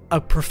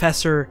of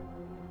Professor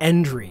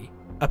Endry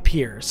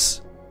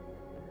appears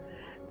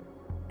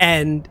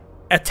and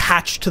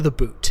attached to the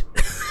boot.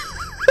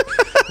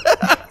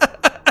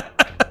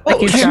 Like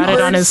he Okay, got it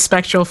on words. his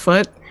spectral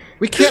foot.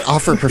 We can't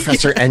offer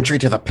Professor Entry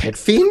to the pit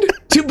fiend?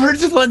 2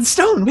 birds with 1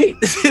 stone. Wait,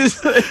 this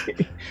is. Would you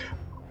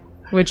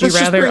Let's just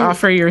rather bring-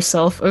 offer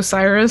yourself,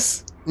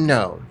 Osiris?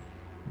 No.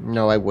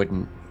 No, I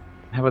wouldn't.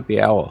 How about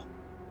the owl?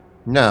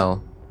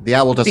 No. The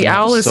owl doesn't The have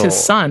owl a is soul.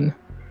 his son.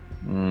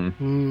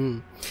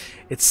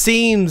 It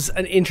seems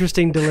an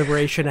interesting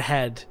deliberation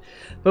ahead,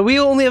 but we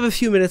only have a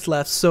few minutes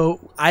left,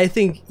 so I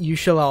think you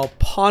shall all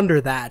ponder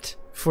that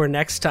for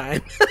next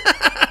time.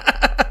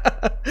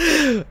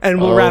 And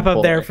we'll Oh, wrap up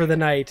boy. there for the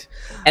night.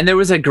 And there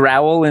was a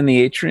growl in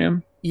the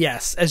atrium.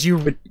 Yes, as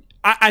you...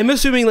 I'm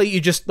assuming like you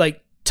just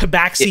like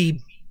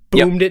tabaxi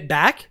Yep. boomed it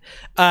back.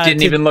 Didn't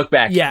to- even look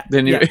back. Yeah,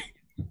 Didn't yeah. even-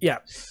 Yeah.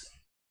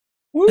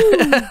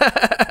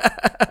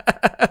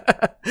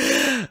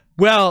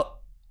 Well,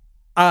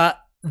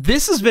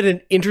 this has been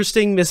an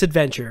interesting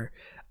misadventure.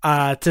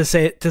 to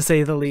say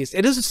the least.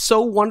 It is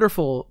so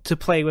wonderful to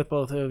play with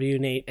both of you,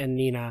 Nate and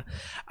Nina.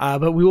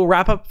 But we will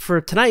wrap up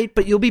for tonight.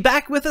 But you'll be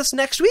back with us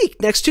next week,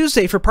 next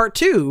Tuesday, for part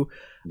 2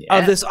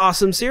 of this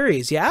awesome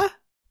series. Yeah.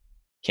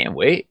 Can't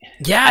wait.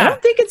 Yeah. I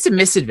don't think it's a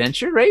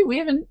misadventure, right? We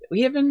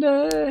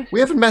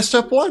haven't messed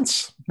up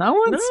once. Not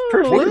once. No.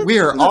 Perfect. We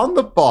are on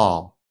the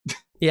ball.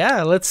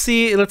 Yeah, let's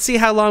see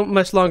how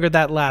much longer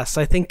that lasts.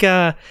 I think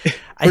We're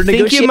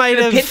negotiating might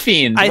with have Pit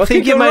Fiend. I What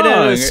think could you go might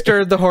wrong? have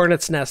stirred the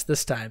hornet's nest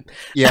this time.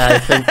 Yeah, I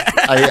think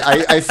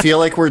I feel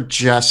like we're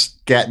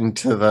just getting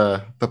to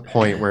the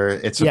point where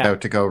it's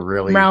about to go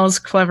really. Raoul's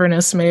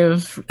cleverness may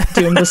have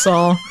doomed us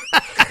all.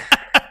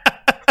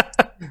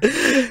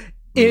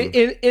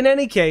 In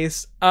any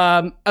case,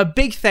 a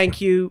big thank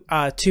you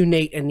to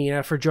Nate and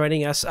Nina for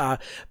joining us.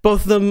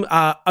 Both of them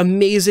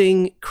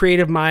amazing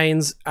creative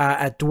minds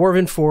at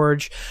Dwarven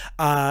Forge,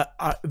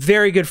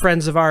 very good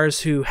friends of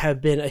ours who have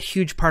been a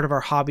huge part of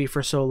our hobby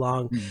for so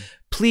long.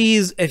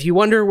 Please, if you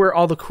wonder where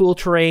all the cool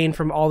terrain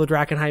from all the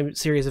Drakkenheim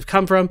series have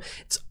come from,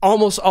 it's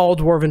almost all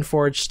Dwarven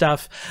Forge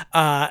stuff.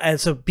 And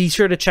so be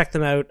sure to check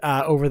them out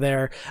over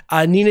there.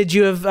 Nina, do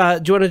you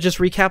want to just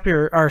recap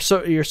your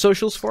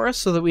socials for us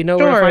so that we know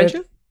where to find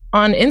you?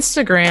 On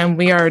Instagram,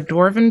 we are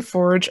Dwarven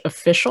Forge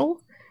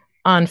Official.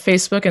 On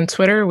Facebook and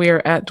Twitter, we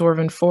are at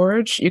Dwarven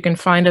Forge. You can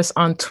find us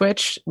on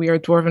Twitch. We are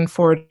Dwarven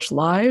Forge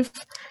Live.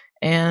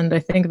 And I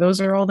think those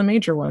are all the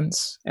major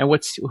ones. And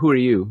who are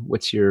you?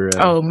 What's your...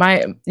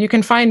 you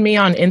can find me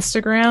on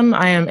Instagram.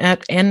 I am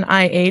at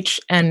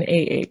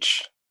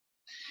NIHNAH.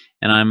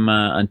 And I'm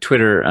on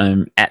Twitter.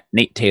 I'm at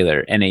Nate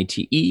Taylor,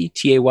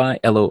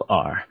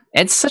 NATETAYLOR.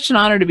 It's such an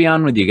honor to be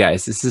on with you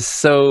guys. This is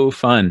so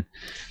fun.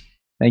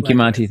 Thank you,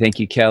 Monty. Thank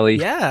you, Kelly.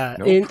 Yeah,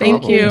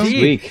 thank you.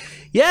 Week.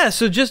 Yeah,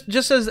 so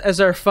just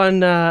as our fun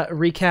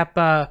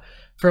recap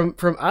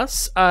from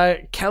us,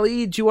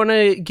 Kelly, do you want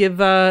to give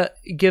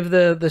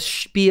the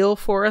spiel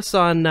for us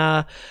on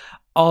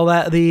all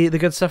that the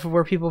good stuff of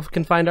where people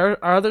can find our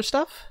other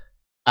stuff?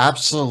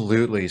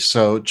 Absolutely.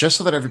 So just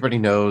so that everybody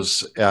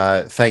knows,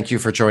 thank you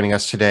for joining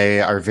us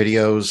today. Our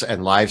videos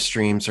and live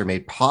streams are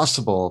made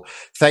possible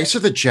thanks to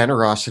the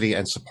generosity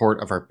and support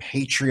of our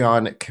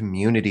Patreon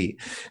community.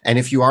 And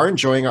if you are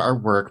enjoying our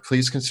work,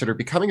 please consider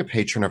becoming a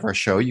patron of our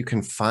show. You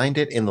can find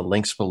it in the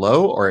links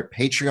below or at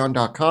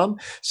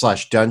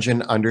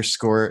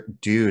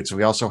patreon.com/dungeon_dudes.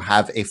 We also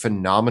have a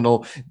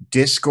phenomenal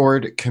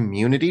Discord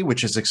community,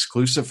 which is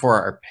exclusive for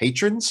our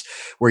patrons,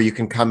 where you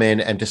can come in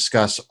and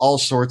discuss all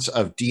sorts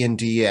of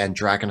D&D and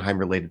Drakkenheim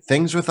related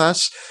things with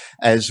us,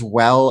 as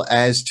well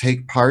as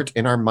take part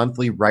in our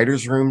monthly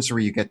writers' rooms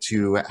where you get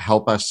to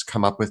help us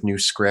come up with new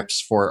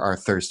scripts for our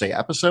Thursday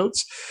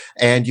episodes.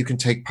 And you can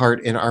take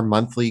part in our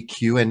monthly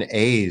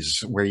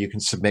Q&As where you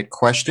can submit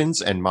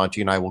questions, and Monty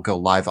and I will go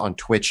live on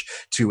Twitch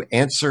to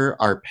answer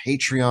our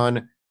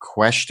Patreon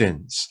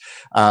questions.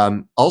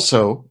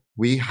 Also,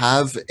 we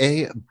have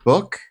a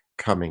book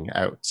coming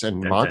out,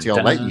 and Monty,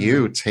 I'll let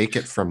you take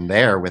it from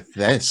there with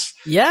this.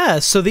 Yeah,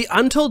 so the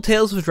Untold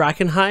Tales of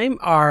Drakkenheim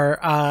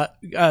are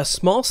a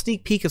small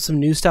sneak peek of some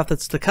new stuff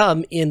that's to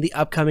come in the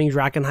upcoming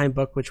Drakkenheim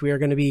book, which we are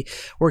going to be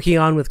working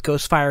on with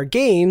Ghostfire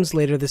Games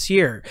later this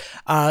year.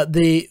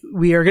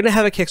 We are going to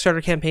have a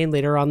Kickstarter campaign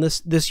later on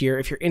this year.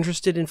 If you're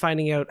interested in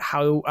finding out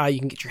how you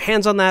can get your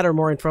hands on that or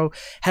more info,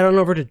 head on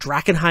over to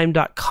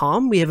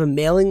Drakkenheim.com. We have a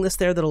mailing list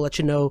there that'll let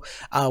you know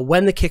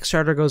when the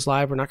Kickstarter goes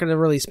live. We're not going to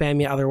really spam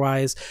you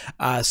otherwise.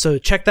 So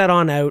check that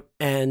on out,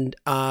 and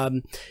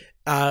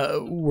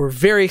we're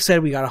very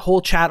excited. We got a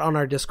whole chat on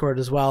our Discord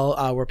as well,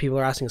 where people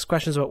are asking us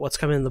questions about what's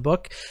coming in the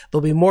book.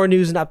 There'll be more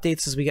news and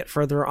updates as we get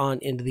further on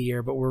into the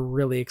year, but we're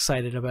really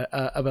excited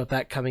about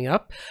that coming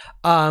up.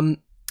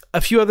 A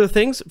few other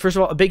things. First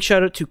of all, a big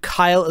shout out to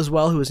Kyle as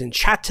well, who was in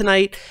chat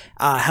tonight,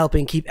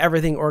 helping keep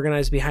everything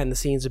organized behind the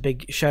scenes. A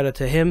big shout out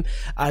to him.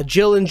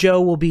 Jill and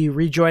Joe will be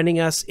rejoining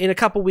us in a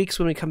couple weeks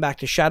when we come back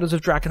to Shadows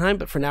of Drakkenheim,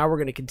 but for now we're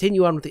going to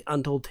continue on with the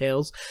Untold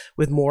Tales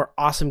with more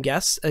awesome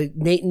guests.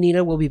 Nate and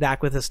Nina will be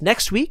back with us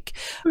next week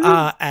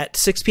at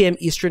 6 p.m.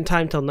 Eastern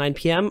time till 9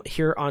 p.m.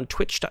 here on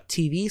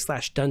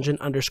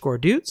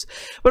twitch.tv/dungeon_dudes.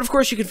 But of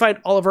course, you can find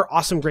all of our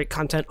awesome, great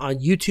content on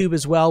YouTube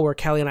as well, where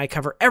Kelly and I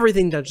cover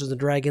everything Dungeons &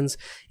 Dragons,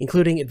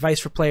 including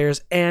advice for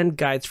players and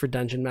guides for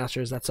dungeon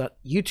masters. That's at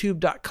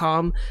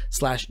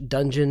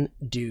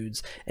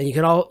youtube.com/dungeondudes. And you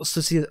can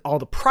also see all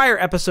the prior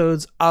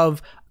episodes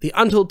of the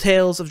Untold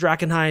Tales of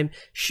Drakkenheim,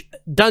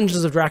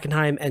 Dungeons of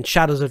Drakkenheim, and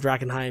Shadows of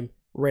Drakkenheim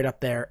right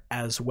up there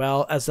as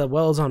well as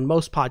on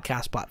most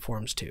podcast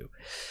platforms too.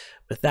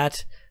 With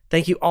that,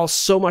 thank you all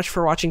so much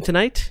for watching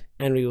tonight,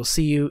 and we will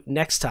see you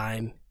next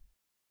time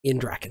in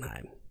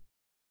Drakkenheim.